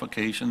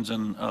qualifications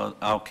and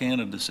our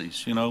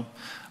candidacies, you know.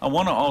 I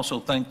want to also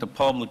thank the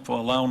public for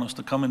allowing us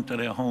to come into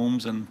their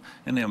homes and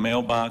in their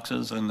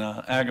mailboxes and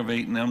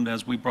aggravating them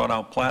as we brought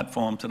our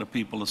platform to the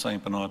people of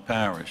St. Bernard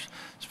Parish.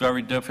 It's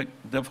very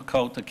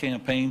difficult to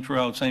campaign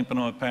throughout St.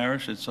 Bernard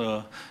Parish. It's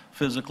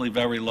physically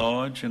very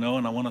large, you know,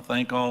 and I want to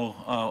thank all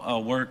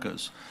our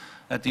workers.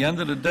 At the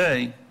end of the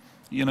day,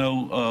 you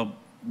know,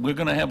 we're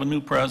going to have a new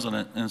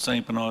president in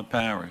St. Bernard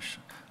Parish.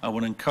 I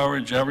would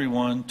encourage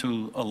everyone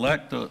to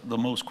elect the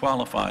most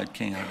qualified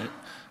candidate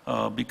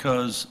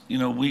because, you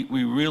know,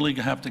 we really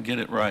have to get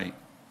it right.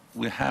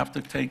 We have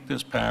to take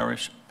this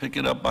parish, pick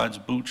it up by its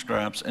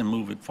bootstraps, and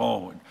move it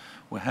forward.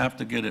 We have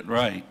to get it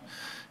right.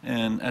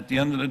 And at the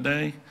end of the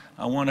day,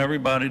 I want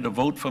everybody to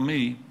vote for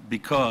me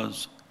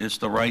because it's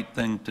the right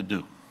thing to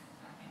do.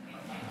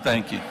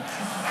 Thank you.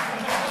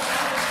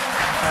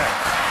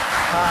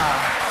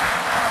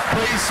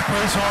 Please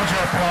hold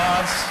your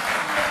applause.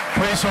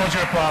 Please hold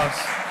your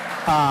applause.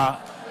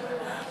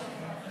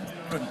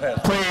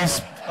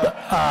 Please, go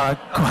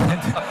ahead.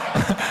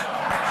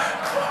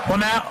 Well,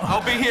 now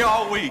I'll be here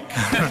all week.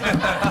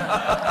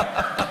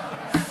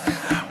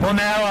 We'll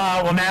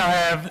now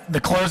have the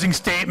closing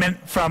statement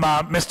from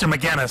Mr.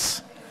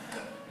 McGinnis.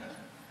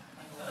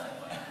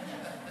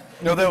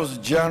 You know, there was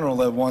a general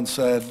that once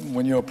said,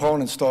 when your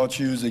opponent starts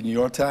using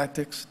your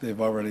tactics, they've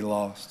already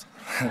lost.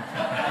 So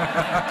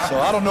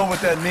I don't know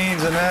what that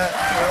means in that.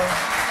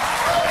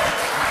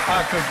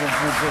 I could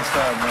just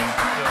that,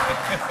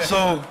 man.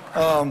 So,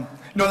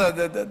 you know,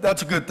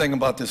 that's a good thing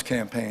about this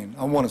campaign.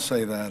 I want to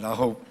say that. I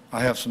hope I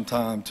have some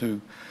time to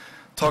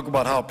talk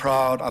about how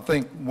proud I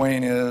think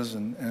Wayne is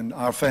and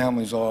our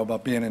families are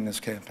about being in this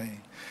campaign.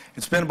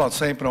 It's been about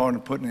St. Bernard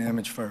and putting the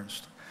image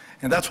first.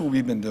 And that's what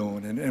we've been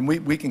doing. And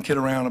we can kid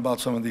around about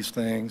some of these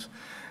things.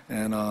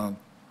 And,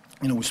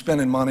 you know, we're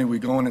spending money. We're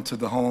going into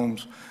the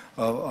homes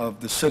of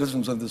the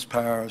citizens of this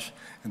parish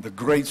and the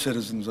great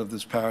citizens of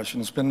this parish.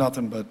 And it's been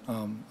nothing but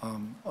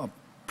a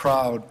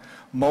proud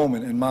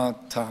moment in my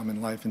time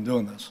in life in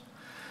doing this.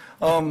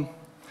 You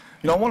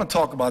know, I want to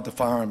talk about the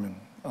firemen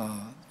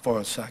for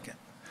a second.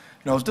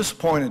 You know, I was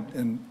disappointed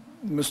in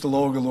Mr.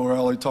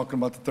 Lorelli talking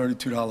about the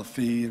 $32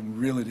 fee, and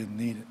we really didn't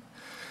need it.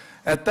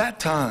 At that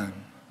time,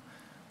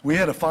 we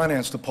had a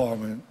finance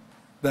department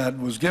that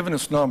was giving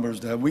us numbers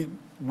that we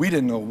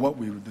didn't know what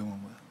we were doing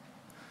with.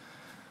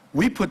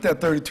 We put that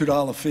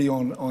 $32 fee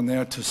on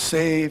there to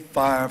save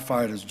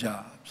firefighters'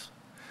 jobs.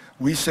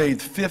 We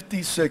saved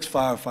 56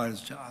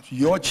 firefighters' jobs.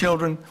 Your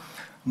children,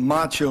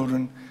 my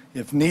children,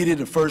 if needed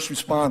a first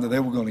responder, they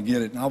were going to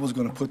get it, and I was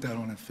going to put that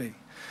on a fee.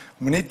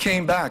 When it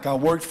came back, I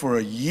worked for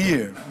a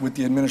year with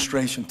the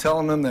administration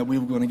telling them that we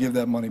were going to give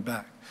that money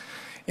back.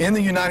 In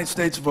the United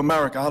States of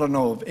America, I don't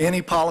know of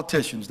any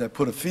politicians that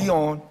put a fee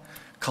on,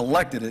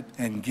 collected it,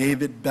 and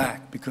gave it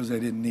back because they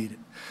didn't need it.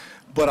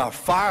 But our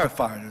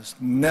firefighters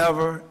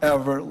never,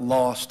 ever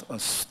lost a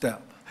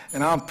step.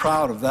 And I'm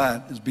proud of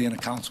that as being a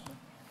councilman.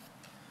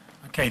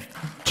 Okay,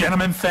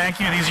 gentlemen, thank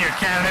you. These are your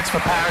candidates for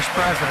parish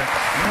president.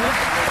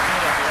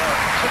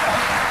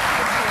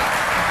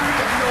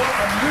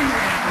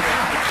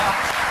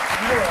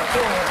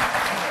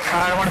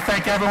 I want to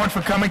thank everyone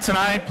for coming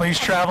tonight. Please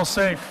travel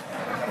safe.